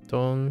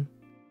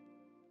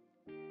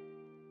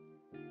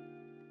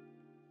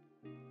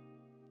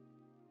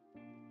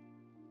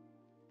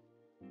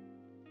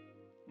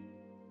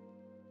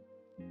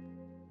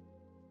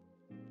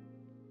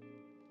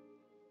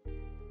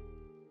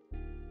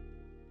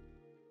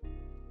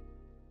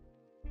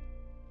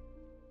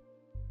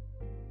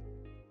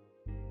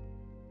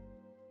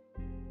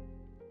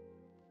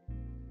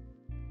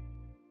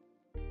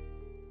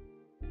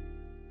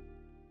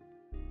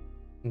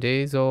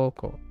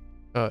 Reizouko.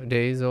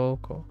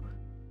 Reizouko.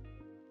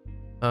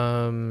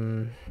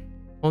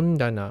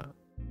 Hondana.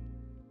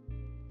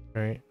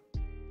 Right?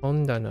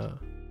 Hondana.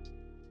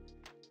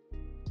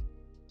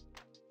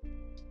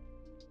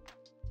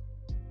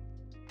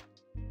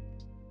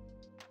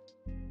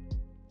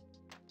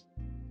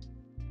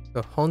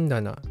 The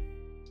hondana,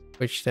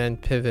 which then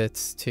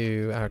pivots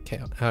to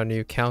our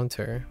new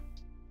counter.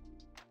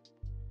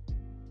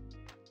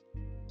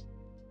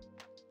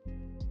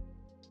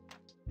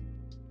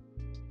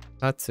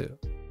 satsu.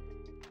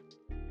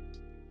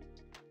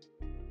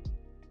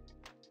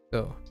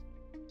 So,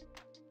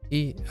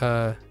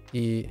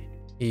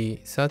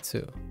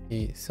 satsu.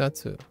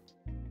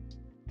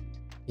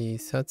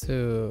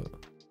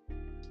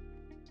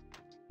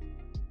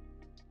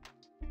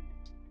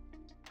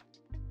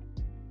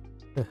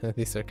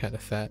 These are kind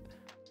of fat.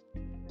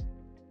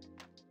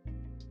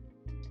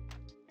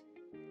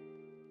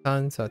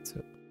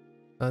 Sansatsu.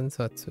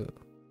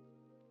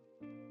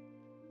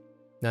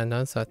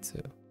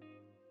 Nanasatsu.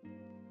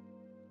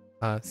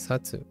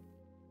 Satsu.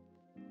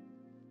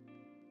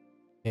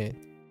 And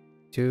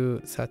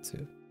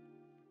Jusatsu.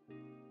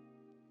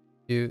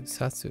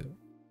 Jusatsu.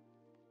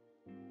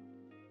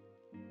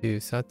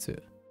 Jusatsu.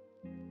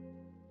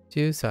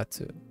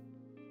 Jusatsu.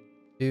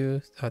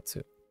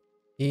 Jusatsu.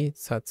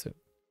 Isatsu.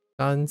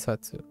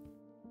 Sansatsu.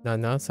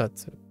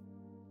 Nanasatsu.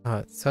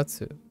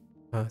 Satsu.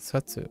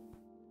 Satsu.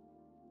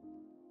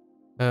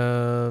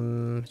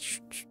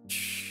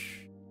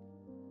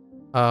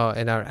 Oh,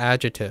 and our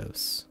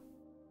adjectives.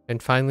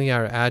 And finally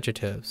our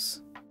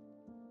adjectives.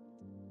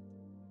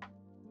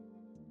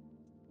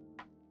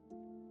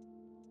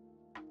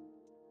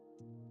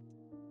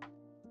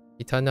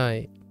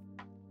 Itanai.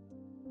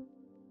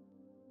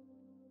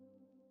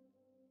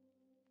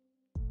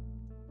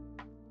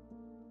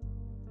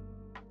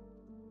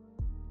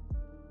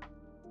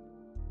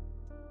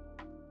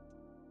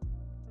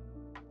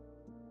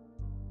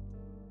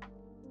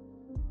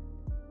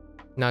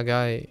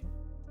 Nagai.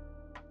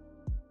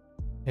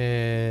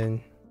 And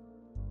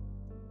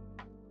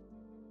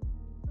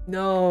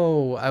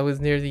no, I was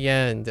near the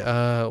end.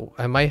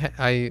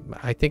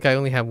 I think I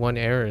only have one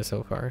error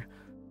so far.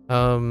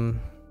 Hikui.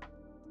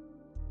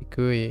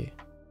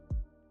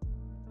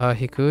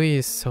 Hikui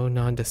is so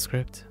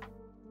nondescript.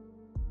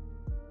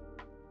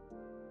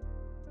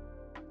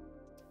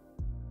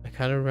 I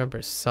kind of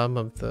remember some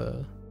of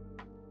the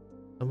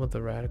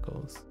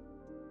radicals,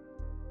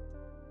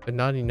 but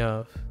not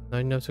enough. Not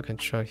enough to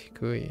construct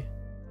Hikui.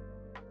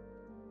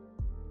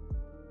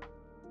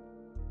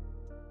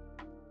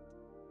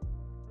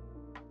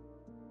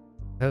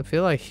 I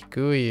feel like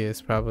Hikui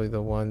is probably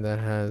the one that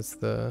has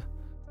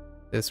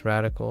this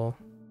radical.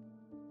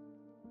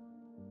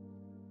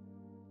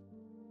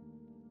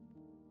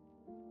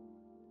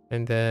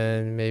 And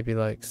then maybe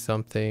like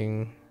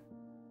something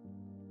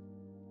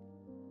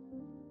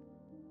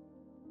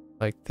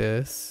like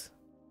this.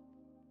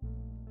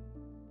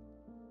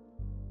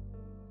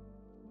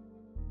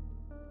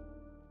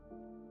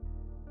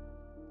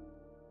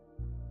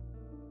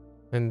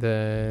 And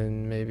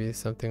then maybe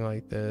something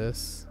like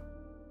this.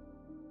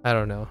 I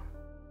don't know.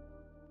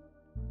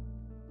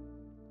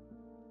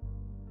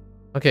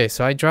 Okay,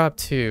 so I dropped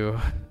 2.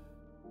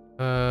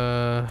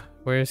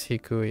 Where's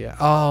Hikui?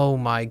 Oh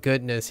my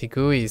goodness,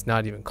 Hikui is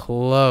not even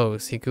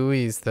close.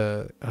 Hikui is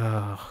the...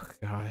 Oh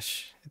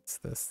gosh, it's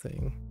this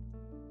thing.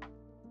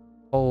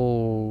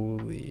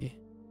 Holy.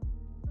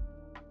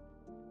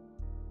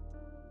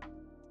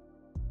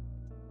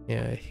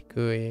 Yeah,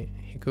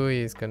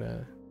 Hikui is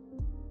gonna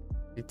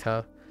be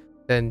tough.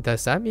 Then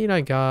does that mean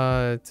I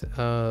got...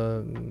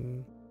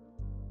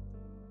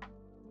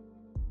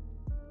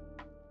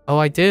 Oh,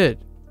 I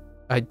did.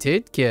 I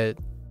did get...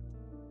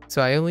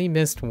 So I only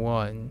missed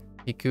 1.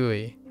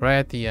 Hikui, right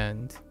at the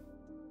end.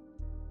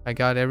 I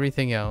got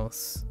everything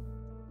else.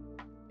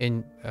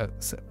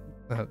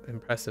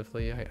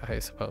 Impressively, I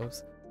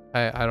suppose.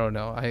 I don't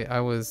know. I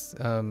was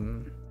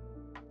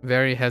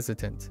very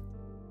hesitant.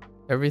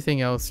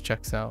 Everything else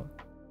checks out.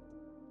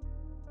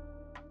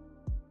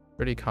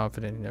 Pretty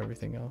confident in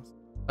everything else.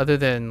 Other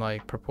than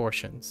like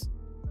proportions.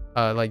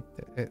 Tonari's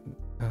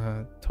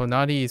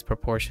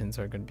proportions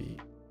are gonna be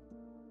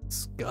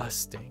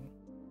disgusting.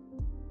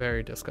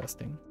 Very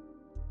disgusting.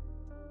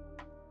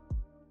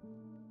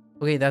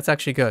 Okay, that's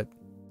actually good.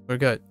 We're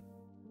good.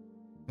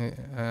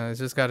 I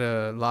just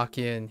gotta lock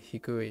in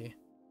Hikui.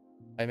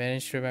 I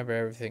managed to remember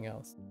everything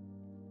else.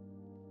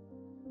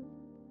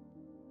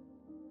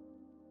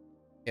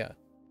 Yeah.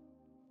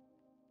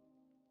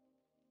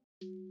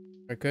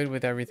 We're good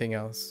with everything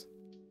else.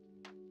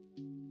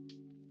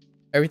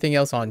 Everything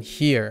else on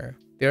here.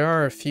 There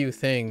are a few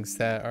things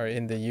that are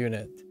in the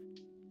unit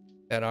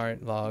that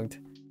aren't logged.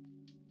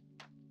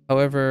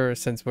 However,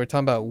 since we're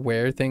talking about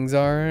where things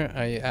are,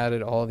 I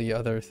added all the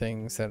other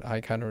things that I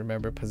kind of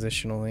remember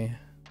positionally.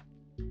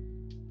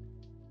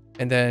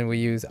 And then we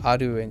use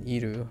aru and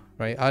iru,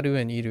 right? Aru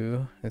and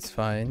iru is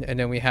fine. And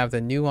then we have the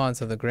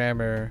nuance of the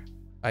grammar,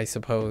 I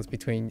suppose,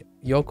 between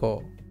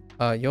yoko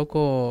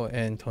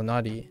and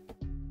tonari.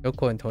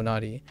 Yoko and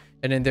tonari.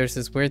 And then there's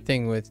this weird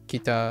thing with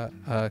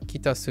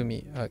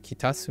kitasumi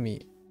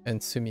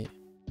and sumi,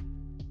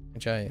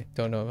 which I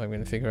don't know if I'm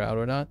going to figure out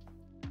or not.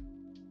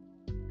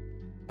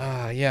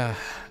 Yeah,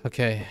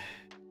 okay.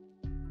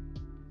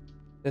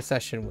 This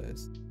session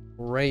was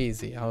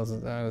crazy. I was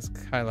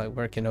kind of like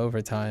working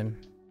overtime.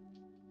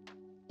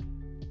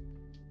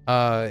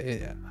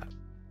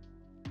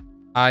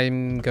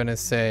 I'm gonna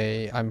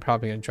say I'm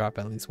probably gonna drop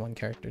at least 1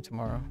 character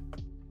tomorrow.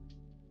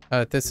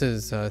 This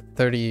is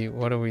 30.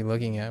 What are we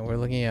looking at? We're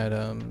looking at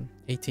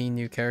 18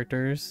 new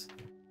characters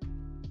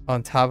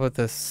on top of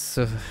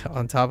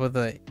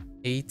the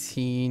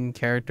 18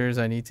 characters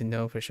I need to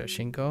know for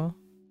Shashinko.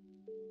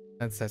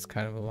 That's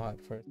kind of a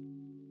lot for.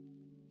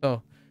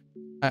 So,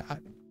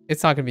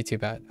 it's not gonna be too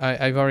bad.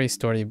 I've already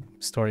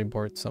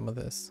storyboarded some of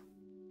this,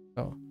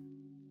 so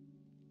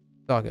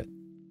it's all good.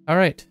 All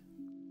right,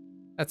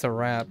 that's a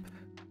wrap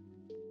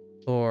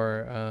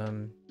for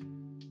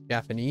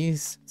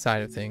Japanese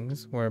side of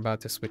things. We're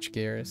about to switch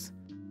gears,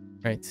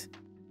 right?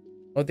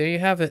 Well, there you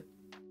have it.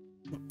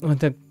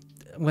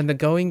 When the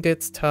going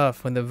gets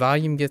tough, when the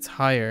volume gets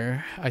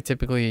higher, I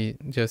typically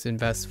just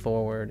invest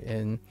forward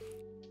in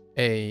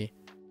a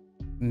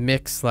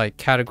mix like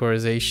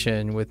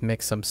categorization with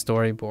mix some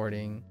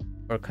storyboarding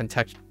or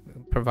context,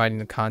 providing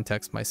the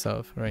context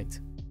myself, right?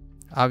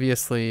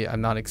 Obviously,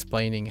 I'm not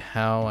explaining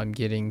how I'm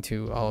getting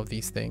to all of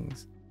these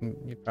things.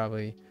 You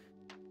probably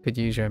could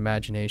use your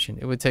imagination.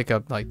 It would take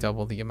up like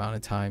double the amount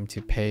of time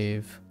to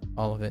pave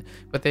all of it,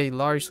 but they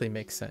largely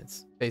make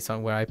sense based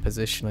on where I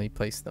positionally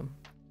place them.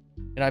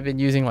 And I've been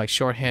using like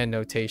shorthand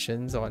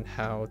notations on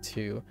how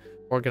to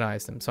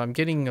organize them. So I'm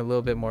getting a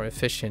little bit more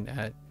efficient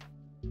at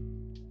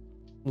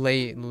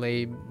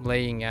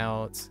laying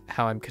out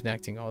how I'm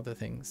connecting all the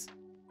things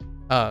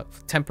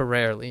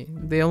temporarily.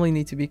 They only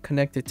need to be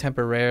connected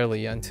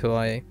temporarily until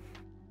I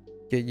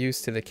get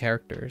used to the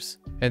characters,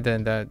 and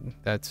then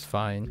that's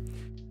fine.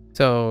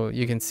 So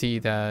you can see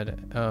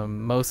that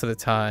most of the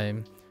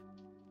time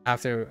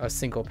after a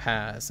single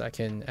pass I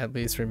can at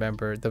least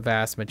remember the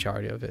vast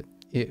majority of it,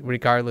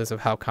 regardless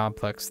of how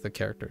complex the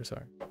characters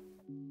are.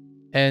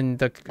 And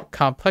the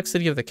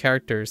complexity of the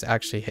characters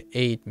actually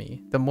aid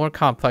me. The more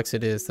complex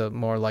it is, the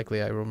more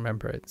likely I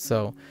remember it.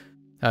 So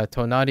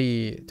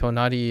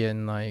Tonari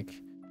and like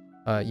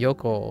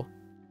Yoko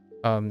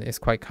is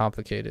quite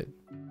complicated,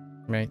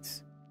 right?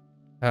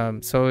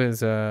 So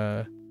is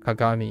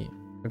Kagami.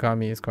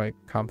 Kagami is quite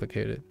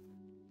complicated.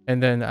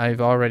 And then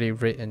I've already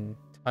written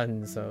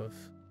tons of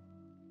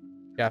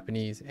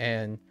Japanese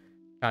and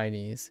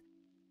Chinese.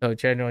 So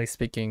generally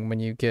speaking, when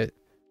you get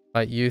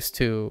used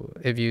to,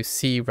 if you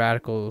see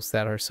radicals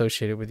that are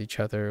associated with each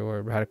other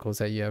or radicals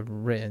that you have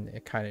written,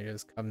 it kind of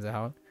just comes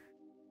out.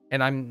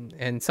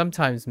 And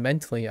sometimes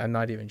mentally I'm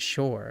not even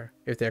sure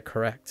if they're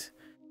correct,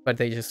 but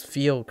they just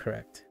feel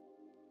correct.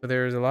 So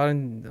there's a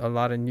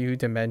lot of new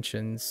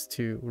dimensions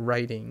to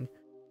writing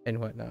and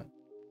whatnot,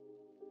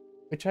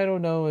 which I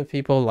don't know if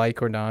people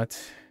like or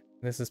not.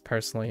 This is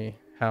personally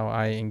how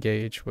I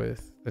engage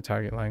with the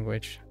target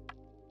language.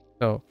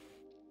 So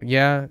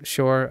yeah,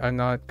 sure, I'm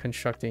not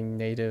constructing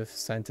native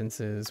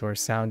sentences or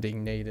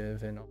sounding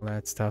native and all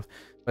that stuff,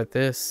 but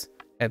this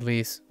at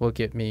least will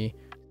get me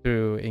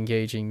through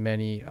engaging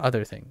many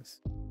other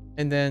things.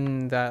 And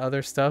then that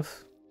other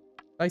stuff,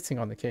 icing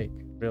on the cake,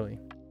 really.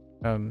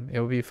 It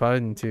will be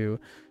fun to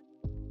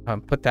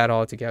put that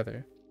all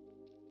together.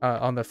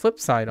 On the flip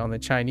side, on the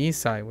Chinese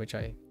side, which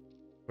I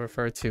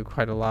refer to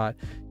quite a lot,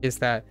 is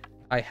that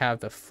I have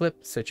the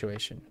flip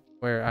situation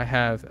where I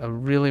have a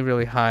really,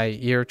 really high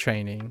ear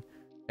training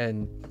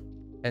and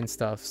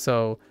stuff.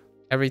 So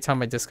every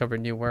time I discover a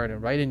new word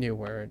and write a new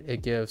word,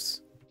 it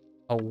gives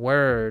a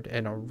word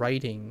and a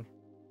writing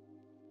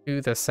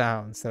to the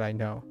sounds that I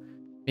know.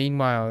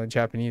 Meanwhile,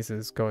 Japanese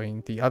is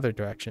going the other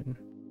direction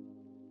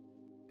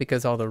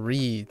because all the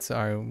reads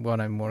are what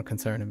I'm more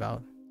concerned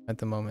about at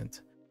the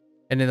moment.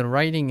 And then the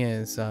writing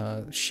is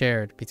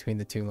shared between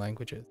the two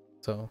languages.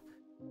 So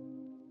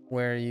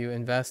where you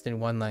invest in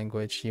one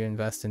language, you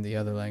invest in the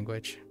other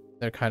language.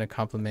 They're kind of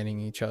complementing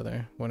each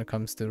other when it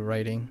comes to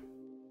writing.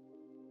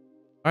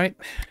 All right,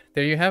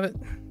 there you have it.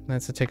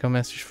 That's the take-home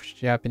message for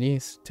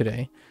Japanese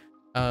today.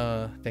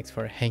 Thanks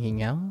for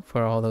hanging out.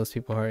 For all those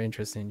people who are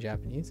interested in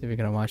Japanese, if you're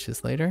gonna watch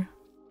this later,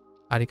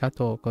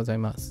 arigatou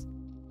gozaimasu.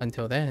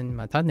 Until then,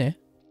 mata ne.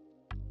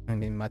 I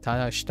mean, mata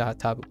ashita,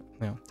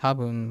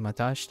 tabun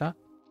mata ashita.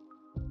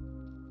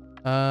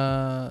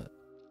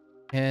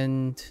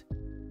 And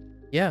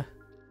yeah,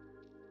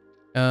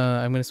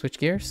 I'm gonna switch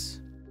gears.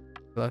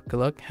 Good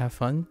luck, have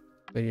fun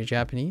with your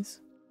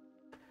Japanese.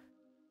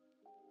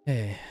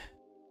 Hey.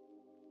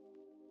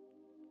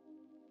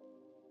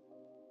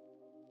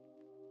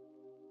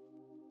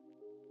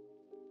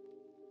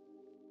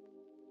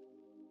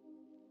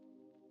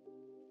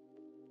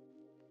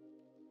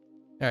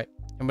 Alright,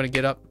 I'm gonna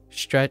get up,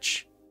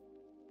 stretch,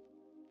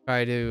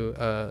 try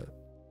to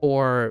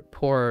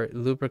pour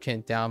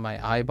lubricant down my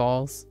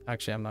eyeballs.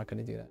 Actually, I'm not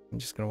gonna do that. I'm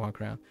just gonna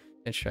walk around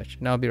and stretch.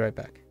 And I'll be right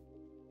back.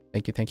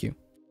 Thank you.